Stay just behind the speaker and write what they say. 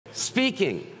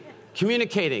Speaking,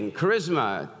 communicating,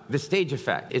 charisma, the stage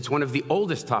effect. It's one of the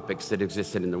oldest topics that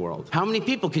existed in the world. How many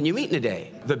people can you meet in a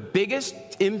day? The biggest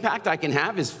impact I can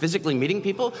have is physically meeting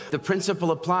people. The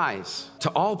principle applies to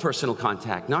all personal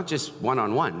contact, not just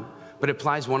one-on-one, but it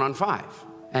applies 1 on 5,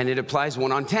 and it applies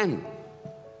 1 on 10,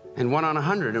 and 1 on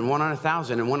 100, and 1 on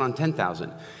 1,000, and 1 on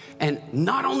 10,000. And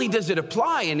not only does it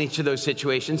apply in each of those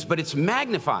situations, but it's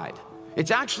magnified. It's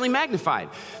actually magnified.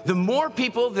 The more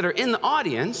people that are in the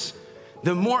audience,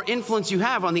 the more influence you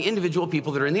have on the individual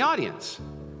people that are in the audience.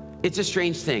 It's a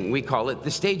strange thing. We call it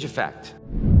the stage effect.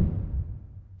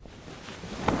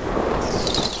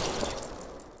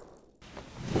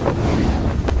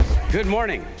 Good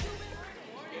morning.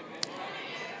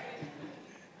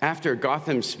 After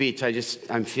Gotham's speech,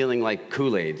 I'm feeling like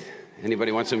Kool-Aid.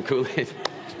 Anybody want some Kool-Aid?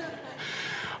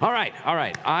 All right.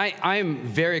 I'm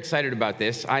very excited about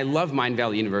this. I love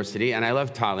Mindvalley University, and I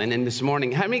love Tallinn. And this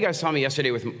morning, how many of you guys saw me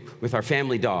yesterday with our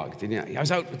family dog? I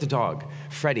was out with the dog,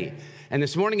 Freddie. And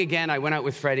this morning, again, I went out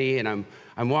with Freddie, and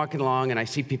I'm walking along, and I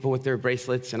see people with their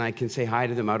bracelets, and I can say hi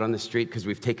to them out on the street because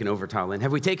we've taken over Tallinn.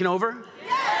 Have we taken over?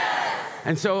 Yes!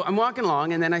 And so I'm walking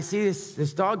along, and then I see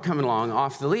this dog coming along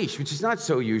off the leash, which is not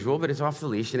so usual, but it's off the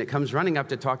leash, and it comes running up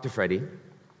to talk to Freddie.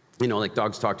 You know, like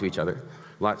dogs talk to each other.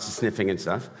 Lots of sniffing and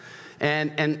stuff.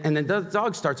 And then the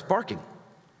dog starts barking.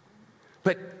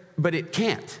 But it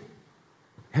can't.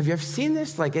 Have you ever seen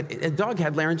this? Like, a dog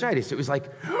had laryngitis. It was like,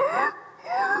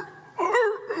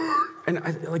 and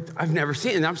I've never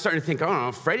seen it. And I'm starting to think, oh,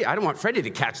 no, Freddie, I don't want Freddie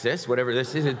to catch this, whatever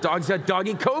this is. The dog's got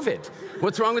doggy COVID.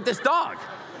 What's wrong with this dog?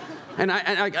 And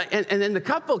then the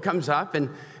couple comes up, and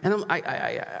I'm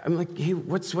like, hey,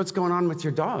 what's going on with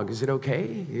your dog? Is it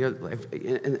okay?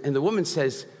 And the woman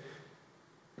says,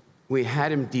 we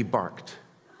had him debarked.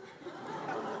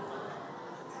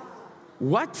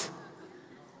 What?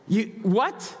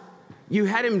 What? You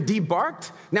had him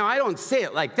debarked? Now, I don't say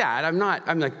it like that. I'm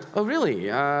like, oh, really?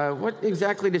 What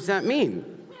exactly does that mean?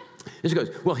 And she goes,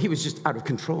 well, he was just out of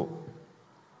control.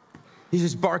 He's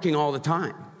just barking all the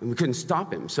time, and we couldn't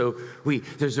stop him. So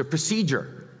there's a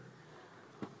procedure,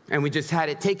 and we just had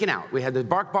it taken out. We had the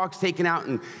bark box taken out,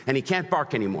 and he can't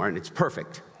bark anymore, and it's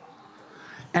perfect.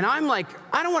 And I'm like,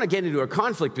 I don't want to get into a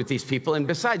conflict with these people, and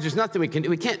besides, there's nothing we can do.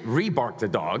 We can't re-bark the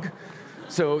dog,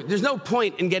 so there's no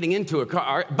point in getting into a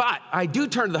car. But I do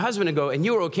turn to the husband and go, and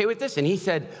you were okay with this? And he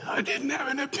said, I didn't have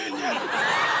an opinion.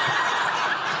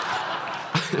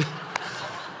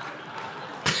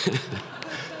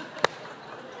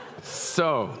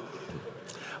 So,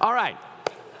 all right,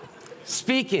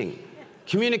 speaking,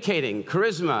 communicating,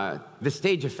 charisma, the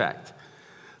stage effect.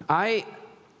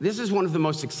 This is one of the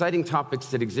most exciting topics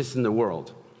that exists in the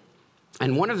world.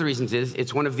 And one of the reasons is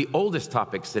it's one of the oldest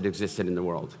topics that existed in the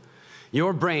world.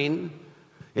 Your brain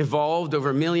evolved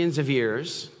over millions of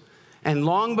years, and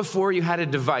long before you had a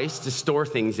device to store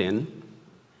things in,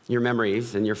 your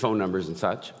memories and your phone numbers and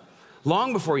such,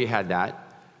 long before you had that,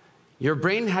 your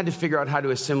brain had to figure out how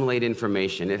to assimilate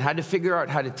information. It had to figure out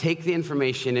how to take the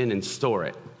information in and store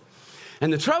it.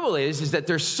 And the trouble is that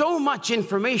there's so much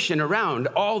information around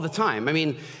all the time. I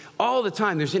mean, all the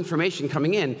time there's information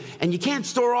coming in, and you can't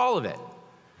store all of it.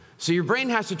 So your brain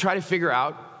has to try to figure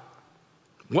out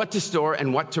what to store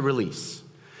and what to release.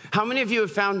 How many of you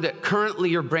have found that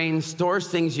currently your brain stores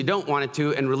things you don't want it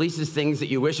to and releases things that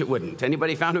you wish it wouldn't?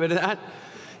 Anybody found a bit of that?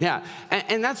 Yeah,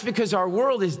 and that's because our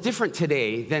world is different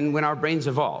today than when our brains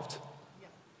evolved.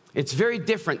 It's very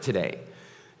different today.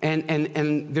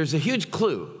 And there's a huge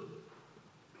clue.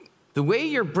 The way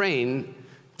your brain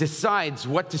decides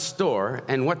what to store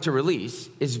and what to release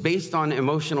is based on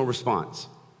emotional response.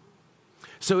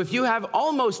 So if you have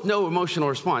almost no emotional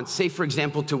response, say, for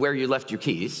example, to where you left your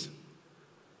keys,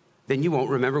 then you won't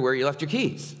remember where you left your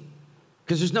keys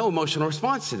because there's no emotional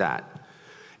response to that.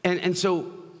 And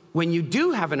so when you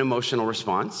do have an emotional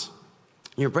response,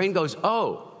 your brain goes,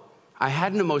 oh, I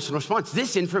had an emotional response.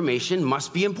 This information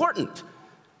must be important.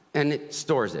 And it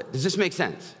stores it. Does this make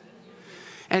sense?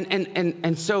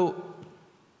 And so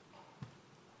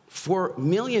for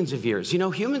millions of years, you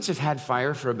know, humans have had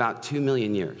fire for about 2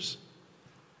 million years.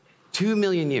 2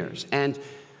 million years. And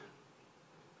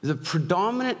the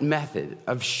predominant method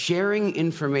of sharing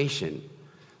information,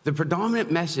 the predominant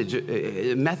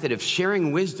method of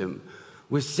sharing wisdom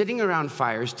was sitting around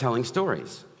fires telling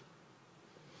stories.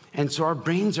 And so our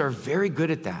brains are very good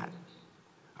at that.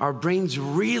 Our brains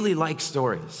really like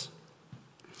stories.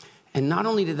 And not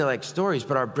only do they like stories,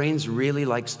 but our brains really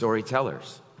like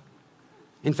storytellers.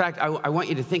 In fact, I want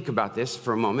you to think about this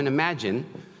for a moment. Imagine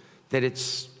that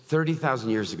it's 30,000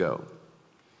 years ago,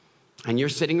 and you're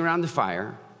sitting around the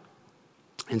fire,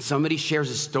 and somebody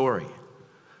shares a story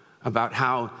about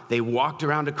how they walked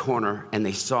around a corner and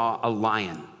they saw a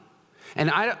lion. And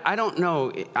I don't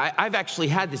know, I've actually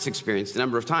had this experience a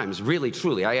number of times, really,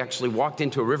 truly. I actually walked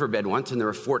into a riverbed once and there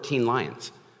were 14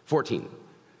 lions, 14.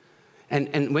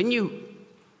 And when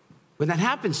that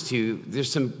happens to you,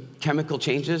 there's some chemical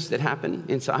changes that happen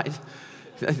inside.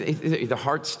 The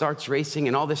heart starts racing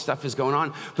and all this stuff is going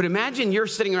on. But imagine you're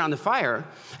sitting around the fire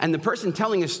and the person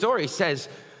telling a story says,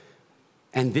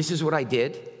 and this is what I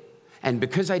did, and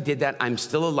because I did that, I'm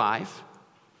still alive.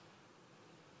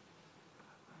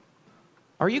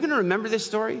 Are you going to remember this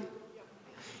story?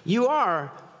 You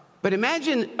are, but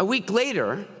imagine a week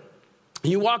later,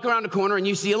 you walk around a corner and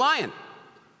you see a lion.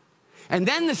 And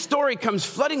then the story comes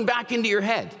flooding back into your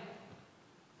head,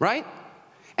 right?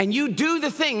 And you do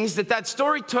the things that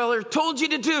storyteller told you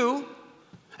to do,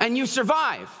 and you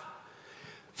survive.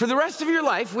 For the rest of your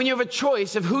life, when you have a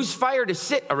choice of whose fire to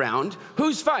sit around,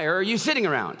 whose fire are you sitting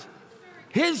around?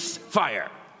 His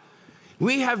fire.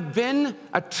 We have been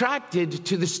attracted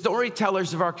to the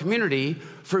storytellers of our community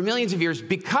for millions of years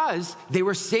because they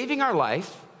were saving our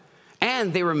life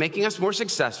and they were making us more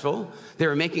successful. They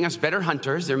were making us better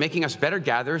hunters. They're making us better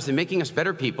gatherers. They're making us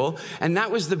better people. And that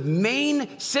was the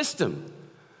main system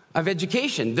of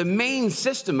education, the main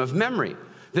system of memory,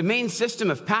 the main system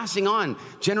of passing on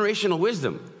generational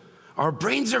wisdom. Our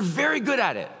brains are very good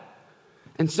at it.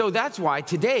 And so that's why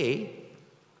today,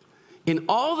 in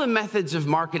all the methods of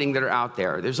marketing that are out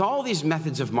there, there's all these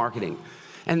methods of marketing,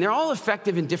 and they're all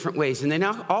effective in different ways, and they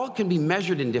now all can be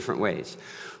measured in different ways.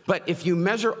 But if you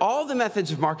measure all the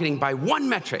methods of marketing by one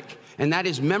metric, and that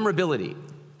is memorability,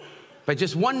 by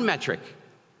just one metric,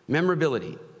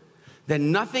 memorability,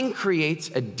 then nothing creates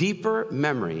a deeper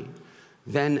memory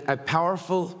than a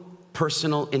powerful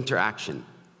personal interaction,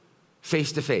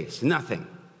 face-to-face, nothing.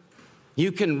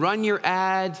 You can run your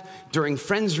ad during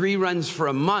Friends reruns for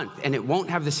a month, and it won't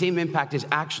have the same impact as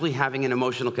actually having an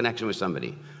emotional connection with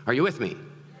somebody. Are you with me?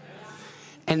 Yes.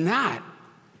 And that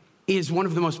is one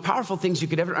of the most powerful things you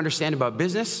could ever understand about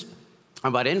business,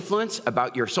 about influence,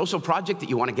 about your social project that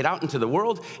you want to get out into the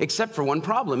world, except for one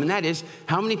problem, and that is,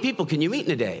 how many people can you meet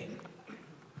in a day?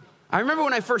 I remember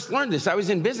when I first learned this, I was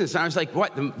in business, and I was like,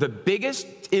 what, the biggest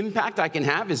impact I can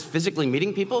have is physically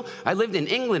meeting people? I lived in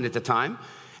England at the time.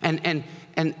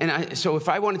 So if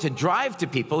I wanted to drive to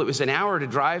people, it was an hour to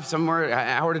drive somewhere, an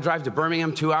hour to drive to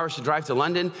Birmingham, 2 hours to drive to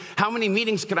London. How many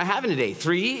meetings could I have in a day?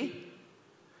 3?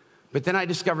 But then I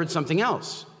discovered something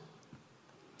else,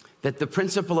 that the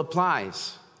principle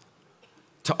applies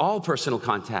to all personal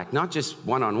contact, not just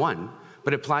one-on-one,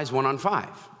 but it applies 1 on 5.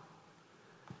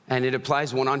 And it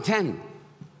applies 1 on 10,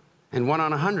 and 1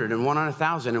 on 100, and 1 on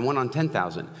 1,000, and 1 on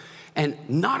 10,000. And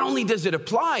not only does it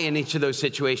apply in each of those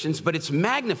situations, but it's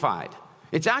magnified.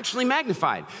 It's actually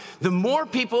magnified. The more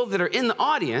people that are in the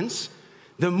audience,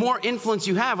 the more influence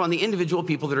you have on the individual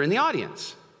people that are in the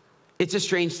audience. It's a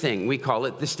strange thing. We call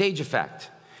it the stage effect.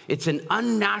 It's an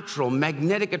unnatural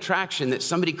magnetic attraction that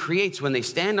somebody creates when they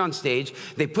stand on stage,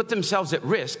 they put themselves at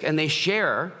risk, and they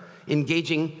share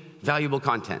engaging, valuable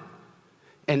content.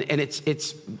 And it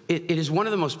is one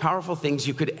of the most powerful things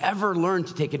you could ever learn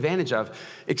to take advantage of,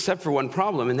 except for one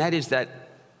problem, and that is that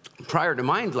prior to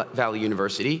Mindvalley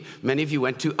University, many of you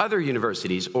went to other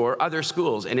universities or other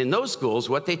schools, and in those schools,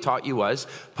 what they taught you was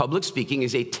public speaking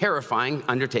is a terrifying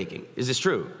undertaking. Is this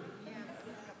true? Yeah.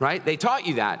 Right? They taught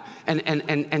you that,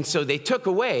 and so they took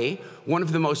away one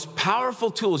of the most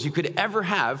powerful tools you could ever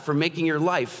have for making your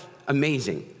life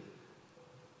amazing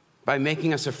by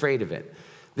making us afraid of it.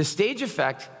 The stage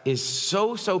effect is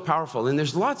so, so powerful, and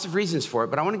there's lots of reasons for it,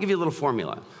 but I want to give you a little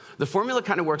formula. The formula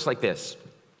kind of works like this.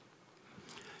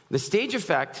 The stage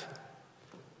effect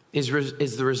is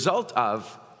the result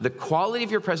of the quality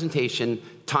of your presentation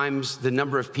times the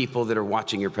number of people that are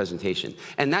watching your presentation.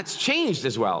 And that's changed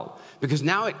as well, because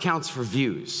now it counts for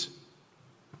views.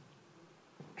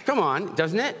 Come on,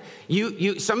 doesn't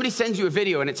it? Somebody sends you a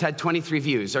video and it's had 23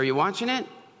 views. Are you watching it?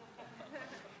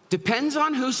 Depends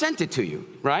on who sent it to you,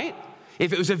 right?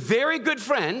 If it was a very good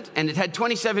friend and it had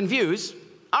 27 views,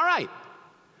 all right.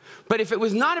 But if it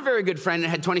was not a very good friend and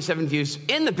it had 27 views,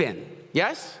 in the bin,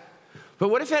 yes? But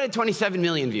what if it had 27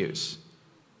 million views?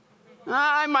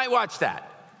 I might watch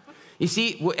that. You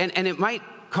see, and it might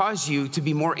cause you to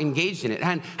be more engaged in it.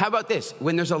 And how about this?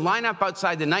 When there's a lineup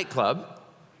outside the nightclub,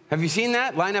 have you seen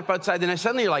that? Lineup outside the night,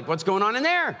 suddenly you're like, what's going on in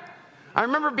there? I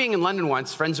remember being in London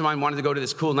once. Friends of mine wanted to go to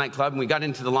this cool nightclub, and we got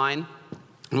into the line.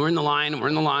 And we're in the line, and we're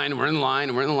in the line, and we're in the line,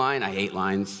 and we're in the line. I hate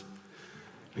lines.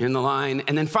 We're in the line.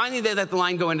 And then finally, they let the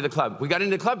line go into the club. We got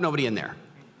into the club, nobody in there.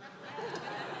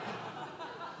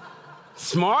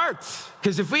 Smart.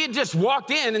 Because if we had just walked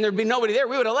in and there'd be nobody there,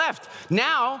 we would have left.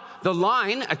 Now, the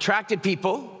line attracted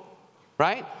people,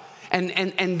 right?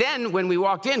 And then when we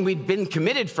walked in, we'd been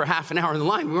committed for half an hour in the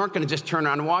line. We weren't going to just turn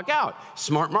around and walk out.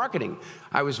 Smart marketing.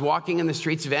 I was walking in the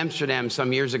streets of Amsterdam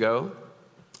some years ago.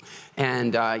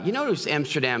 And you notice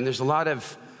Amsterdam, there's a lot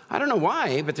of, I don't know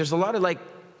why, but there's a lot of like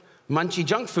munchy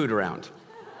junk food around.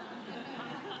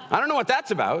 I don't know what that's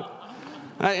about.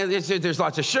 There's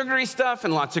lots of sugary stuff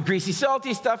and lots of greasy,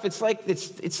 salty stuff. It's like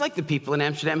the people in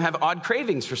Amsterdam have odd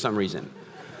cravings for some reason.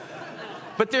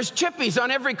 But there's chippies on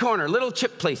every corner, little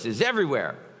chip places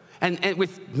everywhere. And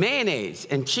with mayonnaise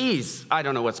and cheese. I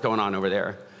don't know what's going on over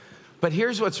there. But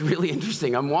here's what's really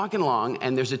interesting. I'm walking along,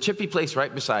 and there's a chippy place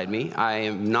right beside me. I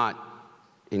am not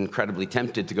incredibly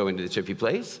tempted to go into the chippy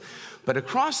place. But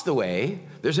across the way,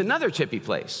 there's another chippy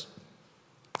place.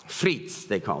 Friets,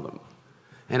 they call them.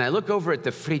 And I look over at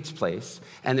the Friets place,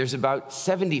 and there's about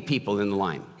 70 people in the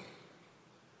line.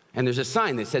 And there's a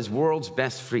sign that says, World's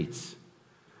Best Friets.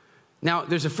 Now,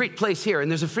 there's a Friet place here, and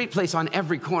there's a Friet place on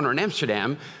every corner in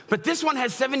Amsterdam, but this one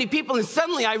has 70 people, and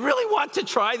suddenly I really want to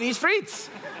try these Friets.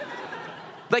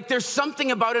 Like, there's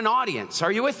something about an audience.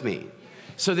 Are you with me?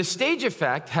 So the stage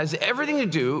effect has everything to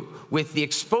do with the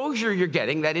exposure you're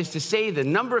getting, that is to say, the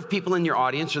number of people in your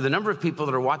audience or the number of people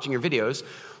that are watching your videos,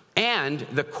 and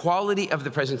the quality of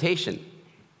the presentation.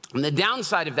 And the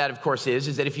downside of that, of course,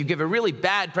 is that if you give a really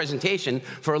bad presentation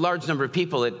for a large number of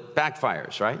people, it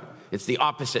backfires, right? It's the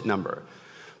opposite number.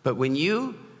 But when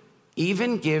you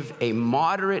even give a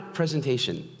moderate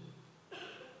presentation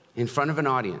in front of an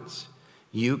audience,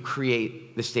 you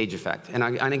create the stage effect. And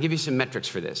I'm going to give you some metrics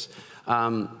for this.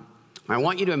 I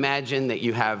want you to imagine that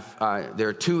you have, there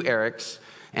are two Erics,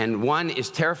 and one is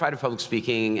terrified of public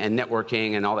speaking and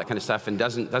networking and all that kind of stuff and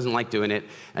doesn't like doing it,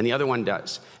 and the other one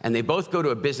does. And they both go to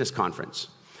a business conference.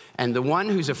 And the one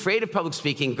who's afraid of public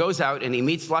speaking goes out and he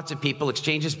meets lots of people,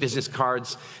 exchanges business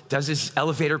cards, does his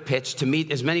elevator pitch to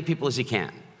meet as many people as he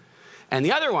can. And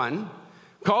the other one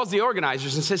calls the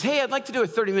organizers and says, hey, I'd like to do a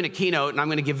 30-minute keynote, and I'm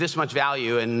going to give this much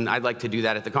value, and I'd like to do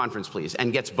that at the conference, please,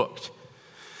 and gets booked.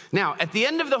 Now, at the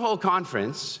end of the whole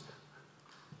conference,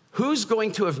 who's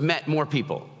going to have met more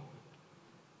people?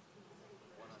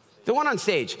 The one on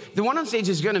stage. The one on stage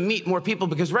is going to meet more people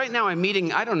because right now I'm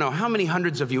meeting, I don't know how many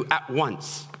hundreds of you at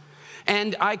once.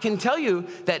 And I can tell you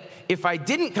that if I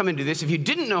didn't come into this, if you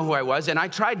didn't know who I was, and I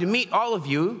tried to meet all of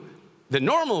you the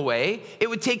normal way, it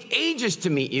would take ages to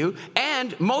meet you,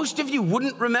 and most of you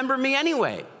wouldn't remember me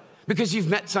anyway because you've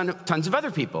met tons of other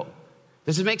people.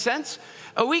 Does it make sense?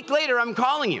 A week later, I'm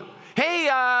calling you. Hey,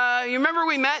 you remember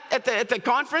we met at the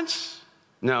conference?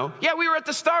 No. Yeah, we were at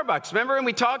the Starbucks, remember? And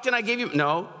we talked and I gave you,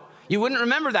 no. You wouldn't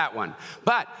remember that one.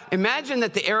 But imagine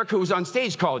that the Eric who was on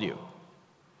stage called you.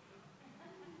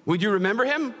 Would you remember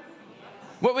him?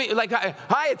 Like,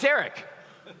 hi, it's Eric.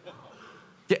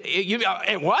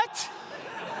 What?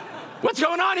 What's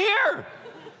going on here?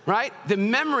 Right? The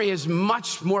memory is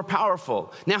much more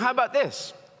powerful. Now, how about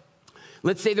this?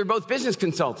 Let's say they're both business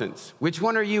consultants. Which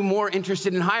one are you more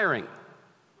interested in hiring?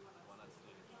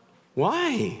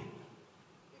 Why?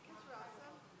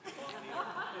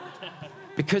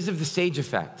 Because of the stage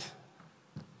effect.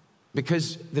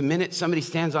 Because the minute somebody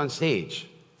stands on stage,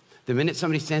 the minute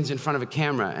somebody stands in front of a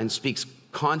camera and speaks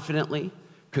confidently,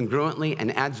 congruently,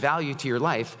 and adds value to your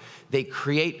life, they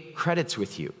create credits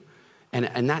with you.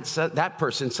 And that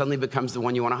person suddenly becomes the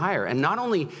one you want to hire. And not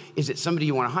only is it somebody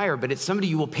you want to hire, but it's somebody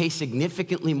you will pay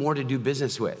significantly more to do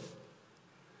business with.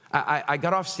 I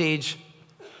got off stage.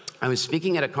 I was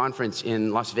speaking at a conference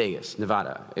in Las Vegas,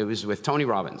 Nevada. It was with Tony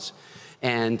Robbins.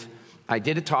 And I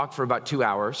did a talk for about 2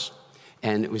 hours,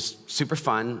 and it was super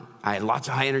fun. I had lots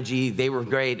of high energy. They were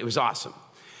great. It was awesome.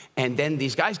 And then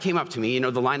these guys came up to me, you know,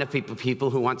 the line of people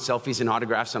who want selfies and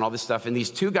autographs and all this stuff. And these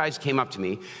two guys came up to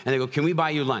me, and they go, "Can we buy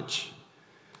you lunch?"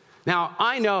 Now,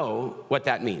 I know what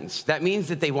that means. That means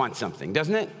that they want something,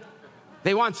 doesn't it?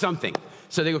 They want something.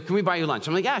 So they go, "Can we buy you lunch?"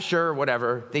 I'm like, "Yeah, sure,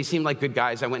 whatever." They seemed like good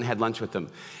guys. I went and had lunch with them.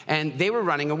 And they were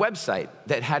running a website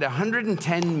that had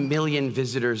 110 million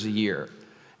visitors a year,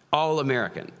 all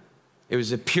American. It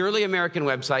was a purely American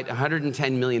website,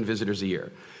 110 million visitors a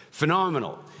year.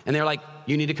 Phenomenal. And they're like,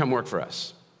 "You need to come work for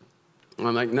us." And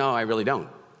I'm like, "No, I really don't.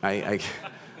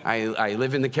 I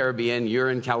live in the Caribbean. You're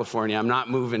in California. I'm not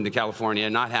moving to California.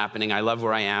 Not happening. I love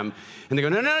where I am." And they go,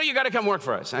 no, you got to come work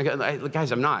for us. And I go,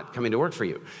 "Guys, I'm not coming to work for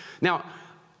you." Now,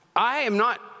 I am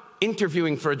not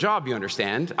interviewing for a job, you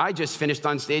understand. I just finished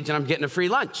on stage and I'm getting a free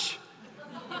lunch.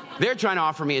 They're trying to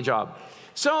offer me a job.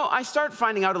 So I start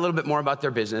finding out a little bit more about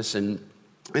their business, and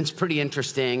it's pretty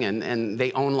interesting, and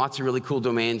they own lots of really cool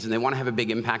domains, and they want to have a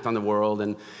big impact on the world.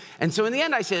 And so in the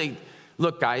end, I say,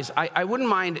 look, guys, I wouldn't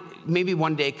mind maybe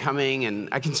one day coming and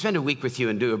I can spend a week with you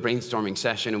and do a brainstorming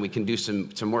session and we can do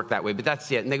some work that way, but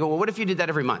that's it. And they go, well, what if you did that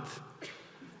every month?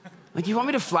 Like, you want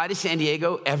me to fly to San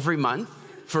Diego every month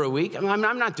for a week? I'm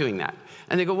not doing that.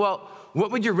 And they go, well,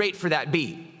 what would your rate for that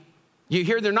be? You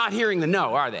hear they're not hearing the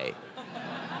no, are they?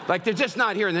 Like, they're just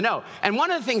not hearing the no. And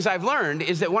one of the things I've learned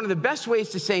is that one of the best ways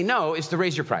to say no is to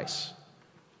raise your price.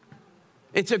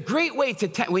 It's a great way to,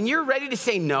 when you're ready to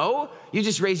say no, you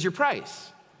just raise your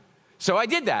price. So I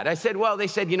did that. I said, well, they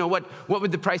said, you know, what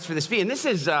would the price for this be? And this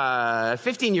is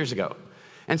 15 years ago.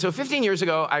 And so 15 years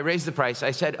ago, I raised the price.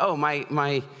 I said, oh,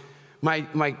 my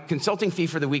consulting fee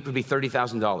for the week would be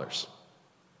 $30,000.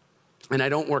 And I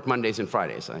don't work Mondays and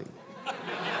Fridays.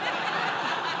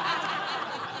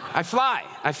 I fly.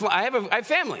 I have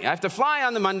family. I have to fly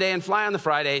on the Monday and fly on the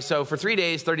Friday. So for 3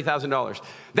 days, $30,000.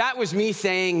 That was me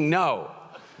saying no.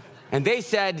 And they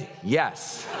said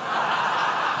yes.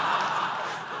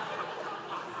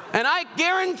 And I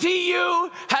guarantee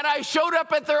you, had I showed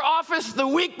up at their office the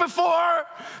week before,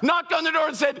 knocked on the door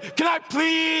and said, can I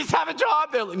please have a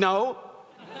job? They're like, no.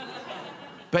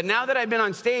 But now that I've been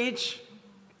on stage,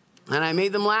 and I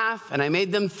made them laugh, and I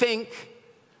made them think,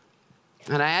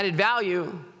 and I added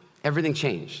value, everything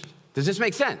changed. Does this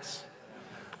make sense?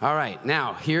 All right,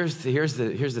 now, here's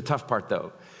the tough part,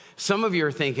 though. Some of you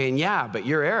are thinking, yeah, but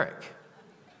you're Eric.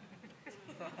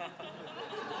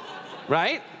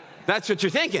 Right? That's what you're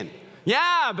thinking.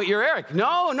 Yeah, but you're Eric.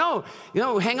 No,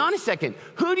 hang on a second.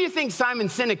 Who do you think Simon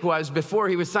Sinek was before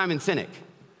he was Simon Sinek?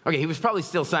 Okay, he was probably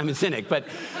still Simon Sinek,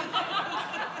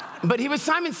 but he was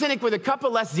Simon Sinek with a couple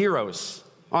less zeros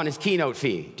on his keynote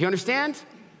fee. Do you understand?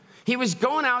 He was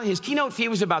going out, his keynote fee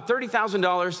was about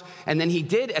 $30,000, and then he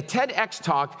did a TEDx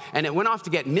talk, and it went off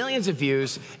to get millions of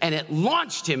views, and it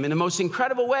launched him in the most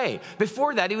incredible way.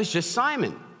 Before that, he was just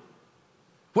Simon.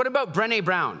 What about Brené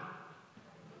Brown?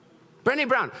 Brené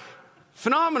Brown,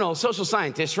 phenomenal social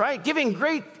scientist, right? Giving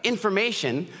great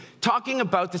information, talking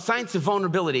about the science of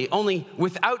vulnerability, only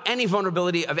without any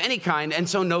vulnerability of any kind, and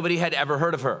so nobody had ever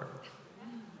heard of her.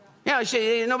 Yeah,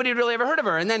 nobody had really ever heard of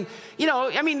her. And then,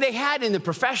 they had in the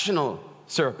professional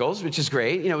circles, which is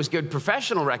great. It was good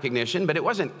professional recognition, but it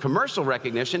wasn't commercial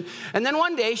recognition. And then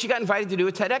one day, she got invited to do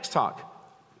a TEDx talk.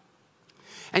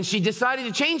 And she decided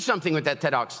to change something with that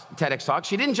TEDx talk.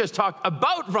 She didn't just talk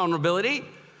about vulnerability.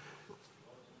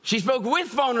 She spoke with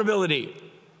vulnerability.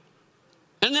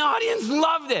 And the audience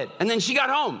loved it. And then she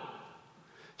got home.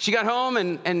 She got home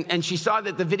and she saw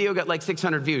that the video got like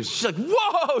 600 views. She's like,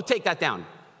 whoa, take that down.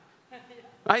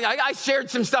 I shared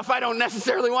some stuff I don't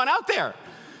necessarily want out there.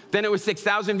 Then it was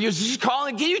 6,000 views. She's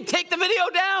calling, can you take the video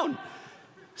down?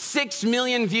 6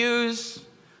 million views,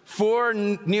 4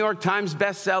 New York Times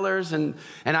bestsellers. And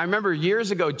I remember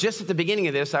years ago, just at the beginning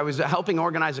of this, I was helping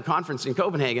organize a conference in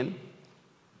Copenhagen.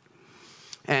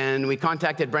 And we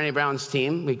contacted Brené Brown's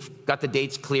team. We got the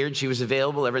dates cleared. She was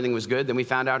available. Everything was good. Then we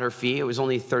found out her fee. It was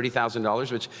only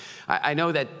 $30,000, which I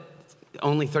know that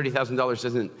only $30,000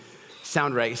 doesn't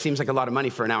sound right. It seems like a lot of money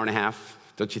for an hour and a half,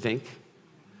 don't you think?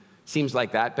 Seems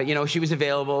like that. But, she was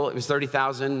available. It was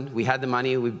 $30,000. We had the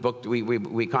money. We booked.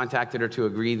 We contacted her to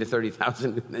agree the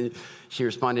 $30,000. And she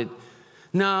responded,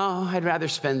 no, I'd rather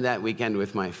spend that weekend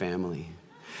with my family.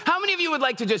 How many of you would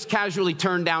like to just casually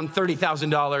turn down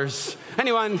 $30,000?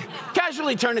 Anyone?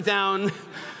 Casually turn it down.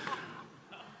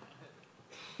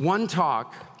 One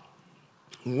talk,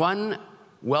 one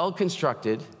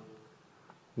well-constructed,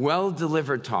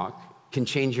 well-delivered talk can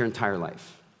change your entire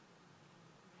life.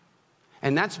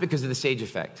 And that's because of the sage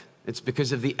effect. It's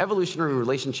because of the evolutionary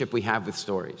relationship we have with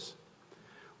stories.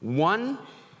 One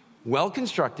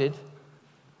well-constructed,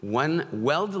 one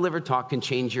well-delivered talk can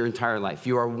change your entire life.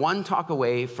 You are one talk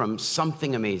away from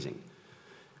something amazing.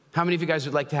 How many of you guys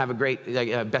would like to have a great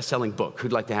best-selling book?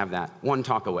 Who'd like to have that? One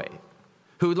talk away.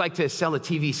 Who would like to sell a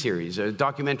TV series, a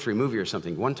documentary, movie or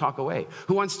something? One talk away.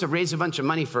 Who wants to raise a bunch of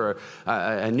money for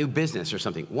a new business or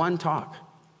something? One talk.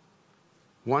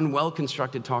 One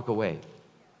well-constructed talk away.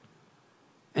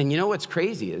 And you know what's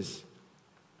crazy is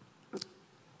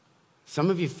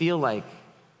some of you feel like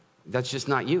that's just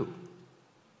not you.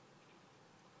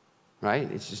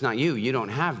 Right? It's just not you. You don't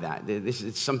have that. This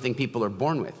is something people are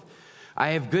born with. I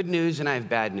have good news and I have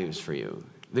bad news for you.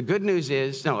 The good news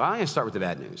is, I'm going to start with the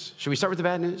bad news. Should we start with the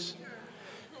bad news?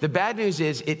 The bad news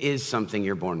is it is something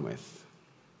you're born with.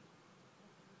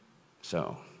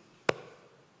 So.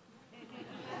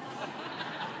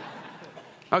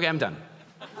 Okay, I'm done.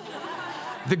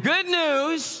 The good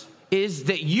news is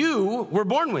that you were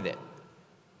born with it.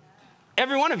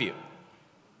 Every one of you.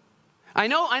 I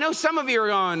know some of you are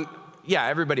going, yeah,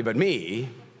 everybody but me.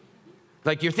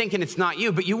 Like you're thinking it's not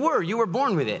you, but you were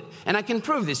born with it. And I can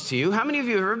prove this to you. How many of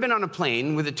you have ever been on a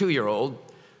plane with a 2-year-old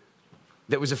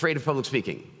that was afraid of public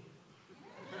speaking?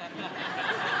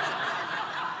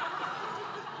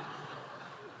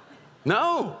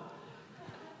 No.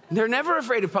 They're never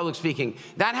afraid of public speaking.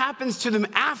 That happens to them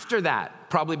after that,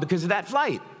 probably because of that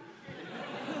flight.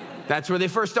 That's where they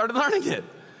first started learning it.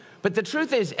 But the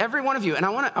truth is, every one of you, and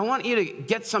I want you to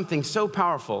get something so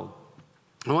powerful.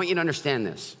 I want you to understand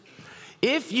this.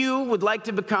 If you would like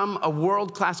to become a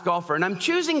world-class golfer, and I'm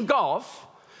choosing golf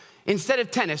instead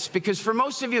of tennis because for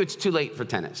most of you, it's too late for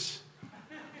tennis.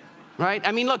 Right?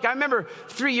 I mean, look, I remember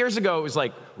 3 years ago, it was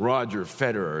like, Roger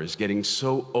Federer is getting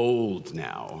so old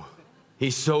now.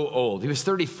 He's so old. He was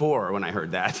 34 when I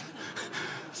heard that.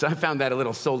 So I found that a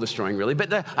little soul-destroying, really.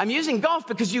 But I'm using golf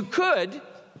because you could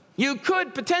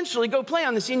potentially go play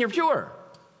on the Senior Pure.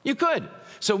 You could.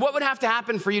 So what would have to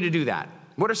happen for you to do that?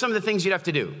 What are some of the things you'd have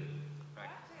to do?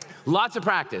 Lots of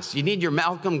practice. You need your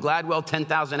Malcolm Gladwell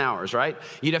 10,000 hours, right?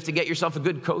 You'd have to get yourself a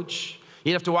good coach.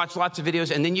 You'd have to watch lots of videos,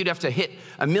 and then you'd have to hit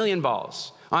 1,000,000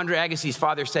 balls. Andre Agassi's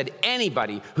father said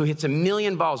anybody who hits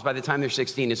 1,000,000 balls by the time they're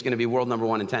 16 is going to be world number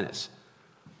 1 in tennis.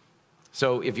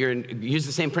 So if use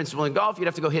the same principle in golf, you'd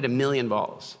have to go hit 1,000,000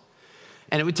 balls.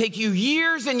 And it would take you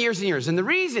years and years and years. And the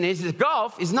reason is that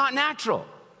golf is not natural.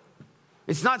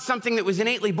 It's not something that was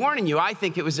innately born in you. I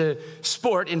think it was a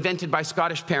sport invented by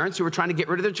Scottish parents who were trying to get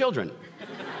rid of their children.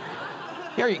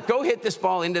 Here, go hit this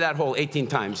ball into that hole 18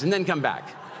 times and then come back.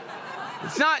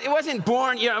 It wasn't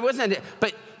born, it wasn't,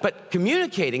 but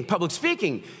communicating, public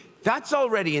speaking, that's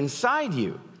already inside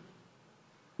you.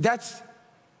 That's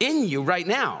in you right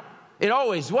now. It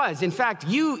always was. In fact,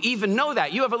 you even know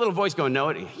that. You have a little voice going, no,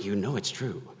 you know it's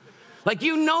true. Like,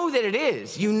 you know that it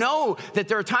is. You know that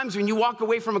there are times when you walk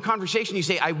away from a conversation, you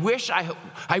say, I wish I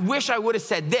would have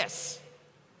said this.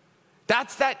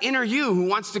 That's that inner you who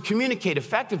wants to communicate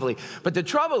effectively. But the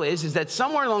trouble is that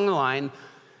somewhere along the line,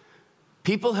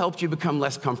 people helped you become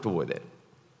less comfortable with it.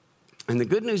 And the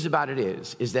good news about it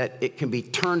is that it can be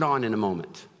turned on in a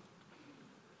moment.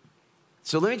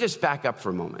 So let me just back up for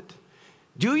a moment.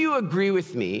 Do you agree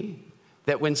with me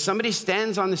that when somebody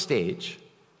stands on the stage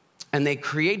and they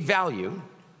create value,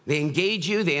 they engage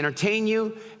you, they entertain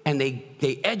you, and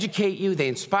they educate you, they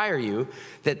inspire you,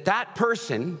 that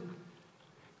person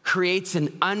creates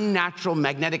an unnatural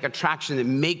magnetic attraction that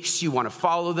makes you want to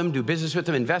follow them, do business with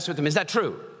them, invest with them? Is that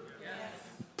true?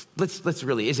 Yes.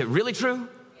 Is it really true?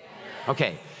 Yes.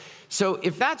 Okay. So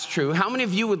if that's true, how many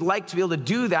of you would like to be able to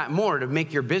do that more to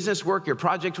make your business work, your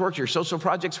project work, your social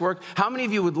projects work? How many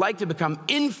of you would like to become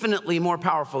infinitely more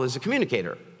powerful as a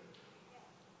communicator?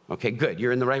 Okay, good.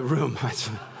 You're in the right room. I just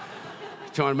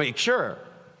want to make sure.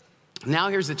 Now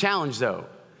here's the challenge, though.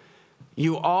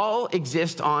 You all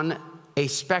exist on a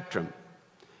spectrum,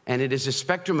 and it is a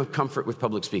spectrum of comfort with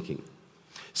public speaking.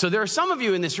 So there are some of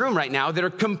you in this room right now that are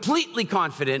completely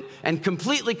confident and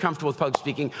completely comfortable with public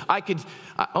speaking.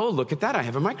 Oh, look at that, I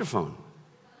have a microphone.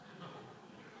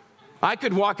 I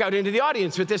could walk out into the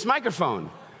audience with this microphone,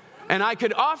 and I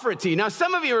could offer it to you. Now,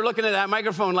 some of you are looking at that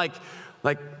microphone like,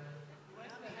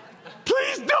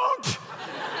 please don't.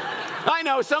 I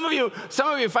know, some of you,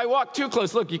 if I walk too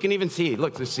close, look, you can even see,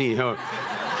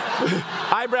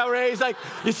 eyebrow raised, like,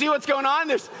 you see what's going on?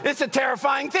 It's a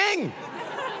terrifying thing.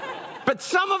 But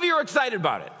some of you are excited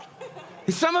about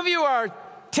it. Some of you are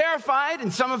terrified,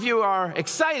 and some of you are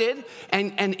excited.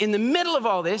 And in the middle of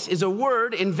all this is a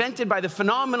word invented by the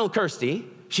phenomenal Kirsty.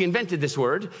 She invented this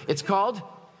word. It's called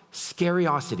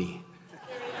scariosity.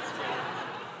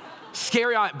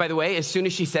 By the way, as soon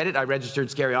as she said it, I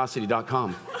registered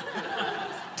scariosity.com.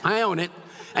 I own it.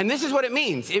 And this is what it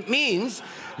means. It means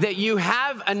that you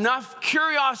have enough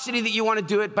curiosity that you want to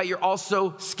do it, but you're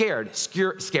also scared.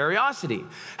 Scariosity.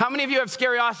 How many of you have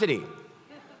scariosity?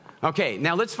 Okay,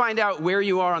 now let's find out where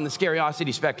you are on the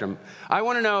scariosity spectrum. I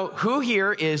want to know who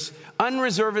here is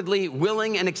unreservedly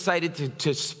willing and excited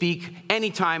to speak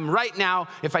anytime right now.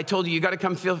 If I told you got to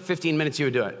come 15 minutes, you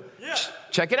would do it. Yeah.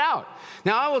 Check it out.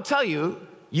 Now, I will tell you,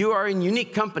 you are in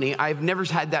unique company. I've never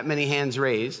had that many hands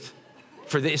raised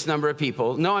for this number of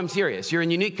people. No, I'm serious. You're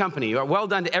in unique company. You are well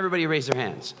done to everybody who raised their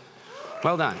hands.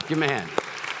 Well done. Give them a hand.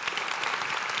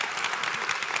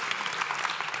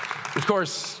 Of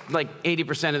course, like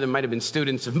 80% of them might have been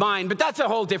students of mine, but that's a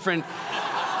whole different,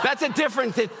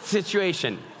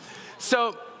 situation.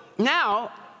 So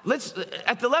now,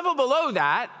 at the level below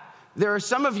that, there are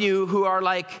some of you who are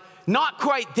like, not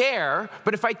quite there,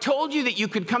 but if I told you that you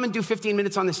could come and do 15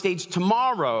 minutes on the stage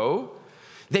tomorrow,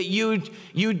 that you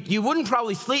wouldn't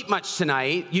probably sleep much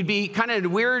tonight. You'd be kind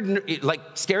of weird, like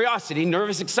scariosity,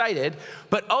 nervous, excited,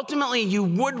 but ultimately you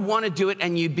would want to do it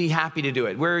and you'd be happy to do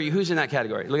it. Where are you? Who's in that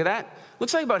category? Look at that.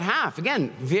 Looks like about half.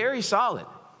 Again, very solid,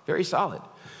 very solid.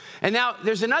 And now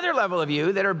there's another level of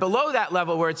you that are below that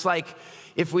level where it's like,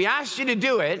 if we asked you to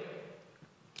do it,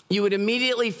 you would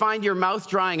immediately find your mouth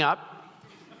drying up,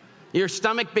 your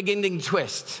stomach beginning to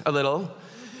twist a little.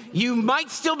 You might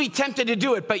still be tempted to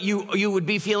do it, but you would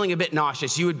be feeling a bit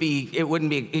nauseous. You're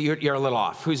a little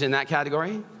off. Who's in that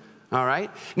category? All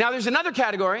right. Now there's another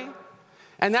category,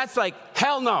 and that's like,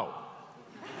 hell no.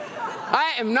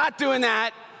 I am not doing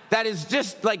that. That is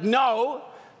just like, no.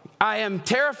 I am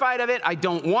terrified of it. I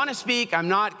don't want to speak. I'm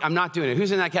not doing it.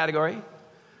 Who's in that category?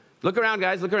 Look around,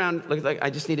 guys. Look around. I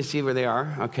just need to see where they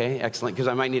are. Okay, excellent, because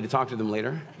I might need to talk to them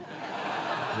later.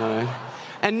 All right.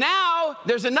 And now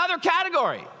there's another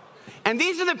category. And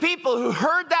these are the people who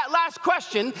heard that last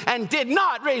question and did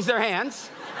not raise their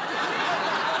hands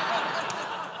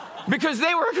because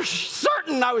they were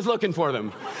certain I was looking for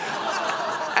them.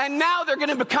 And now they're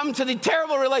going to come to the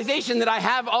terrible realization that I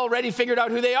have already figured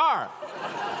out who they are.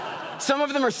 Some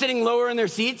of them are sitting lower in their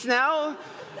seats now,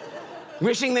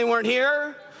 wishing they weren't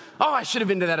here. Oh, I should have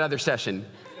been to that other session.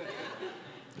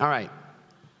 All right.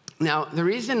 Now, the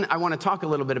reason I want to talk a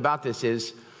little bit about this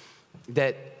is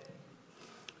that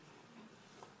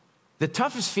the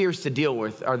toughest fears to deal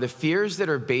with are the fears that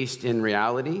are based in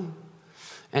reality,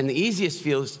 and the easiest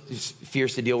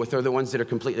fears to deal with are the ones that are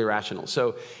completely irrational.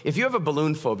 So if you have a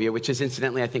balloon phobia, which is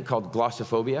incidentally I think called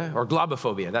glossophobia, or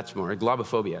globophobia, that's more,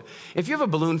 globophobia. If you have a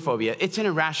balloon phobia, it's an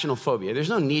irrational phobia. There's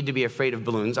no need to be afraid of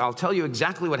balloons. I'll tell you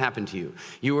exactly what happened to you.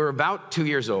 You were about 2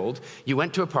 years old, you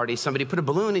went to a party, somebody put a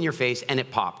balloon in your face and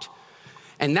it popped.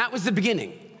 And that was the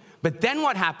beginning. But then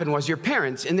what happened was your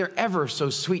parents, in their ever so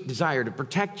sweet desire to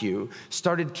protect you,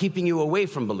 started keeping you away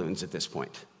from balloons at this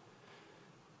point.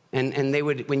 And they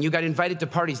would, when you got invited to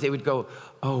parties, they would go,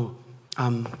 oh,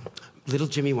 little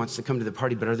Jimmy wants to come to the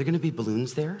party, but are there going to be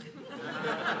balloons there?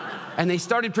 And they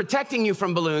started protecting you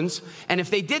from balloons. And if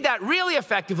they did that really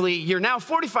effectively, you're now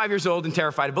 45 years old and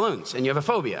terrified of balloons, and you have a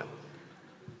phobia.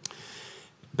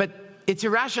 But it's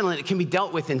irrational, and it can be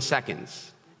dealt with in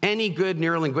seconds. Any good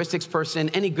neurolinguistics person,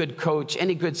 any good coach,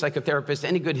 any good psychotherapist,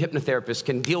 any good hypnotherapist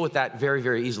can deal with that very,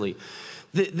 very easily.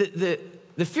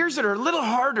 The fears that are a little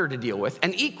harder to deal with,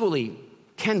 and equally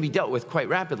can be dealt with quite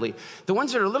rapidly, the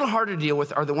ones that are a little harder to deal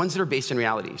with are the ones that are based in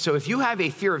reality. So if you have a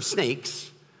fear of snakes,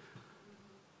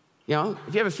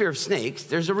 if you have a fear of snakes,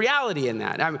 there's a reality in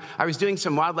that. I was doing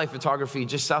some wildlife photography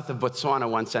just south of Botswana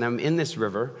once, and I'm in this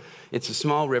river. It's a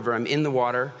small river. I'm in the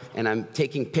water, and I'm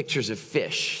taking pictures of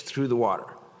fish through the water.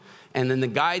 And then the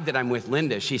guide that I'm with,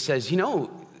 Linda, she says,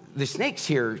 the snakes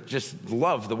here just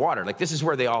love the water. Like, this is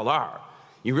where they all are.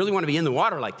 You really want to be in the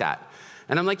water like that?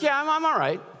 And I'm like, yeah, I'm all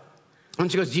right.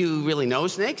 And she goes, do you really know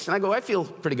snakes? And I go, I feel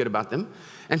pretty good about them.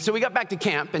 And so we got back to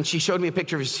camp, and she showed me a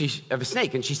picture of a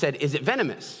snake, and she said, is it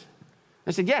venomous?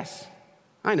 I said, yes,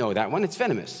 I know that one. It's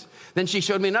venomous. Then she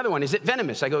showed me another one. Is it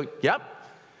venomous? I go, yep.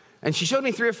 And she showed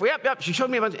me 3 or 4, yep. She showed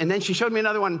me a bunch, and then she showed me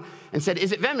another one and said,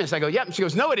 is it venomous? I go, yep. And she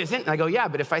goes, no, it isn't. And I go, yeah,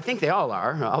 but if I think they all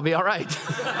are, I'll be all right.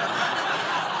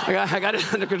 I got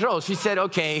it under control. She said,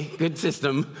 okay, good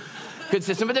system. Good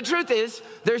system. But the truth is,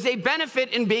 there's a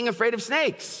benefit in being afraid of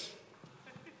snakes.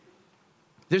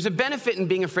 There's a benefit in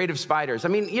being afraid of spiders. I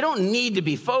mean, you don't need to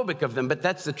be phobic of them, but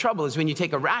that's the trouble, is when you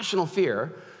take a rational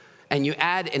fear and you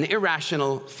add an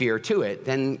irrational fear to it,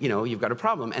 then, you've got a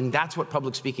problem. And that's what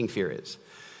public speaking fear is.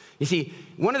 You see,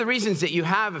 one of the reasons that you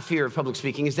have a fear of public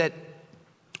speaking is that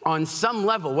on some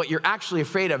level, what you're actually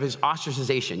afraid of is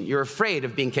ostracization. You're afraid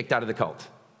of being kicked out of the cult.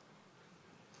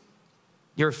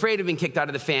 You're afraid of being kicked out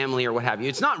of the family or what have you.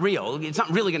 It's not real. It's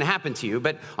not really going to happen to you.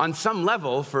 But on some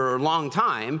level, for a long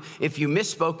time, if you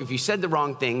misspoke, if you said the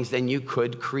wrong things, then you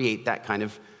could create that kind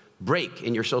of break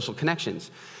in your social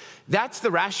connections. That's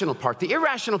the rational part. The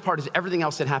irrational part is everything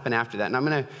else that happened after that. And I'm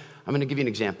going to give you an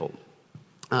example.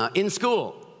 In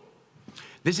school,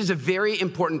 this is a very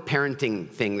important parenting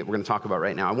thing that we're going to talk about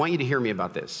right now. I want you to hear me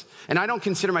about this. And I don't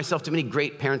consider myself to be any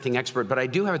great parenting expert, but I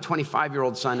do have a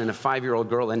 25-year-old son and a 5-year-old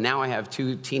girl, and now I have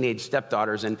 2 teenage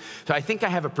stepdaughters. And so I think I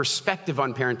have a perspective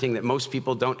on parenting that most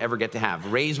people don't ever get to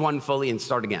have. Raise one fully and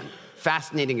start again.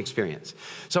 Fascinating experience.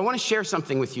 So I want to share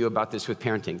something with you about this with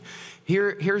parenting.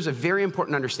 Here's a very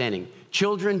important understanding.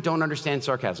 Children don't understand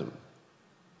sarcasm.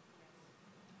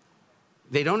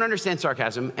 They don't understand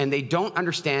sarcasm, and they don't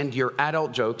understand your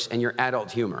adult jokes and your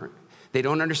adult humor. They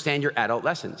don't understand your adult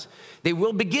lessons. They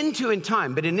will begin to in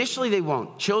time, but initially they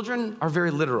won't. Children are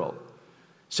very literal.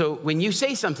 So when you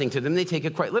say something to them, they take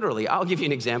it quite literally. I'll give you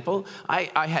an example.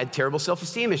 I had terrible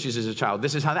self-esteem issues as a child.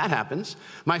 This is how that happens.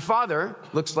 My father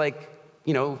looks like,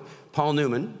 Paul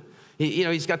Newman.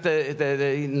 He's got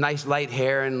the nice light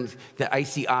hair and the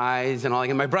icy eyes and all.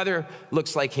 And my brother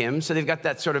looks like him, so they've got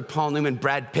that sort of Paul Newman,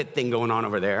 Brad Pitt thing going on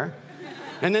over there.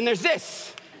 And then there's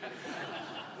this.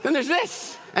 Then there's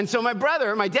this. And so my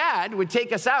dad, would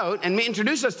take us out and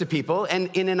introduce us to people, and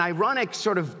in an ironic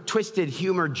sort of twisted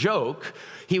humor joke,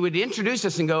 he would introduce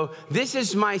us and go, "This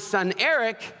is my son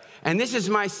Eric, and this is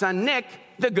my son Nick,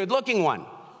 the good-looking one."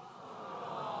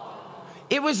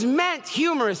 It was meant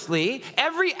humorously.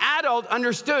 Every adult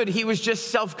understood he was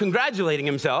just self-congratulating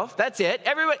himself. That's it.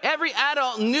 Every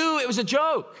adult knew it was a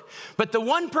joke. But the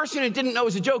one person who didn't know it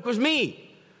was a joke was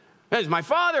me. That was my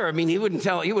father. I mean, he wouldn't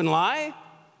lie.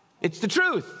 It's the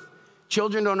truth.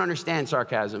 Children don't understand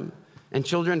sarcasm, and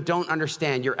children don't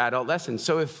understand your adult lessons.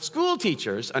 So if school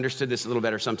teachers understood this a little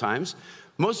better sometimes,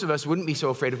 most of us wouldn't be so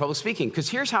afraid of public speaking, because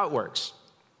here's how it works.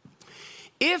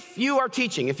 If you are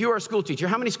teaching, if you are a school teacher,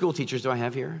 how many school teachers do I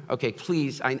have here? Okay,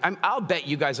 please, I'll bet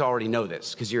you guys already know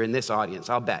this, because you're in this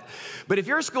audience, I'll bet. But if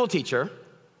you're a school teacher,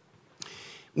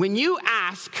 when you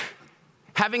ask,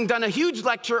 having done a huge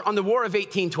lecture on the War of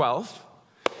 1812,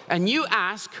 and you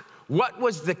ask, what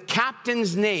was the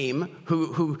captain's name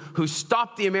who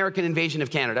stopped the American invasion of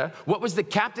Canada? What was the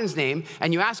captain's name?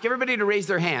 And you ask everybody to raise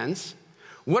their hands.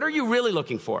 What are you really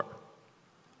looking for?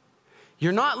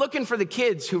 You're not looking for the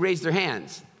kids who raised their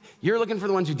hands. You're looking for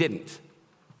the ones who didn't. Do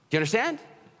you understand?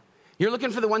 You're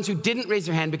looking for the ones who didn't raise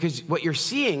their hand, because what you're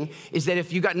seeing is that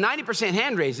if you got 90%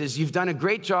 hand raises, you've done a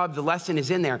great job, the lesson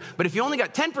is in there. But if you only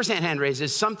got 10% hand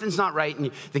raises, something's not right,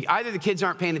 and either the kids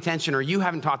aren't paying attention or you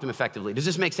haven't taught them effectively. Does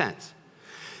this make sense?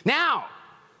 Now,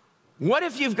 what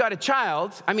if you've got a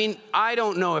child? I mean, I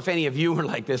don't know if any of you were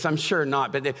like this, I'm sure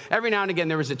not, but every now and again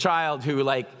there was a child who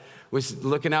was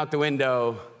looking out the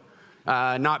window,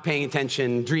 not paying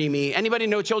attention, dreamy. Anybody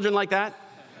know children like that?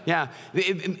 Yeah,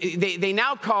 they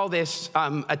now call this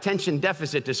attention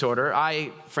deficit disorder.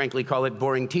 I frankly call it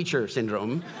boring teacher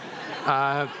syndrome.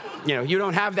 You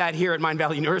don't have that here at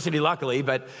Mindvalley University, luckily,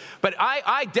 but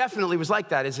I definitely was like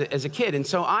that as a kid. And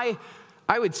so I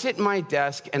would sit in my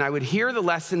desk and I would hear the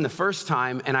lesson the first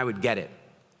time and I would get it.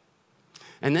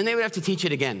 And then they would have to teach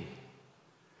it again.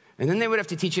 And then they would have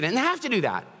to teach it, and they have to do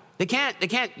that. They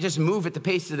can't just move at the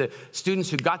pace of the students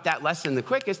who got that lesson the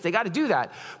quickest. They got to do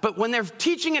that. But when they're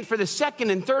teaching it for the second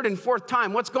and third and fourth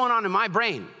time, what's going on in my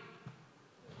brain?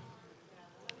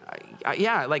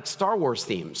 Yeah, like Star Wars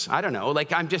themes. I don't know.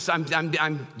 Like I'm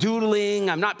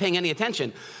doodling. I'm not paying any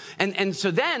attention. And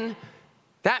so then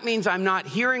that means I'm not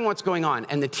hearing what's going on.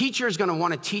 And the teacher is going to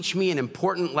want to teach me an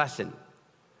important lesson.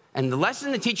 And the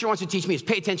lesson the teacher wants to teach me is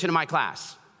pay attention to my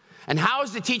class. And how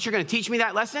is the teacher going to teach me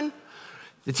that lesson?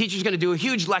 The teacher's going to do a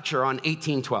huge lecture on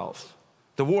 1812,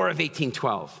 the War of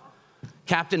 1812.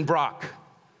 Captain Brock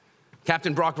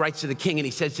writes to the king, and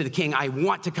he says to the king, "I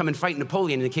want to come and fight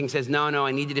Napoleon." And the king says, no,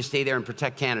 I need you to stay there and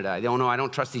protect Canada. I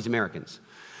don't trust these Americans.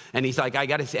 And he's like, I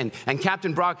got to, and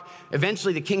Captain Brock,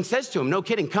 eventually the king says to him, no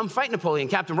kidding, come fight Napoleon.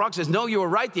 Captain Brock says, no, you were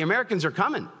right, the Americans are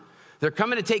coming. They're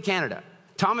coming to take Canada.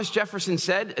 Thomas Jefferson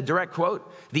said, a direct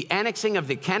quote, "The annexing of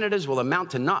the Canadas will amount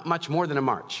to not much more than a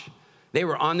march." They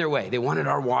were on their way. They wanted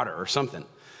our water or something.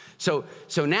 So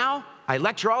now I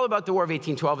lecture all about the War of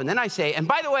 1812, and then I say, and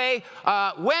by the way,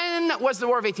 when was the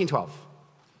War of 1812?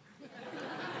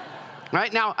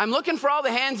 Right? Now, I'm looking for all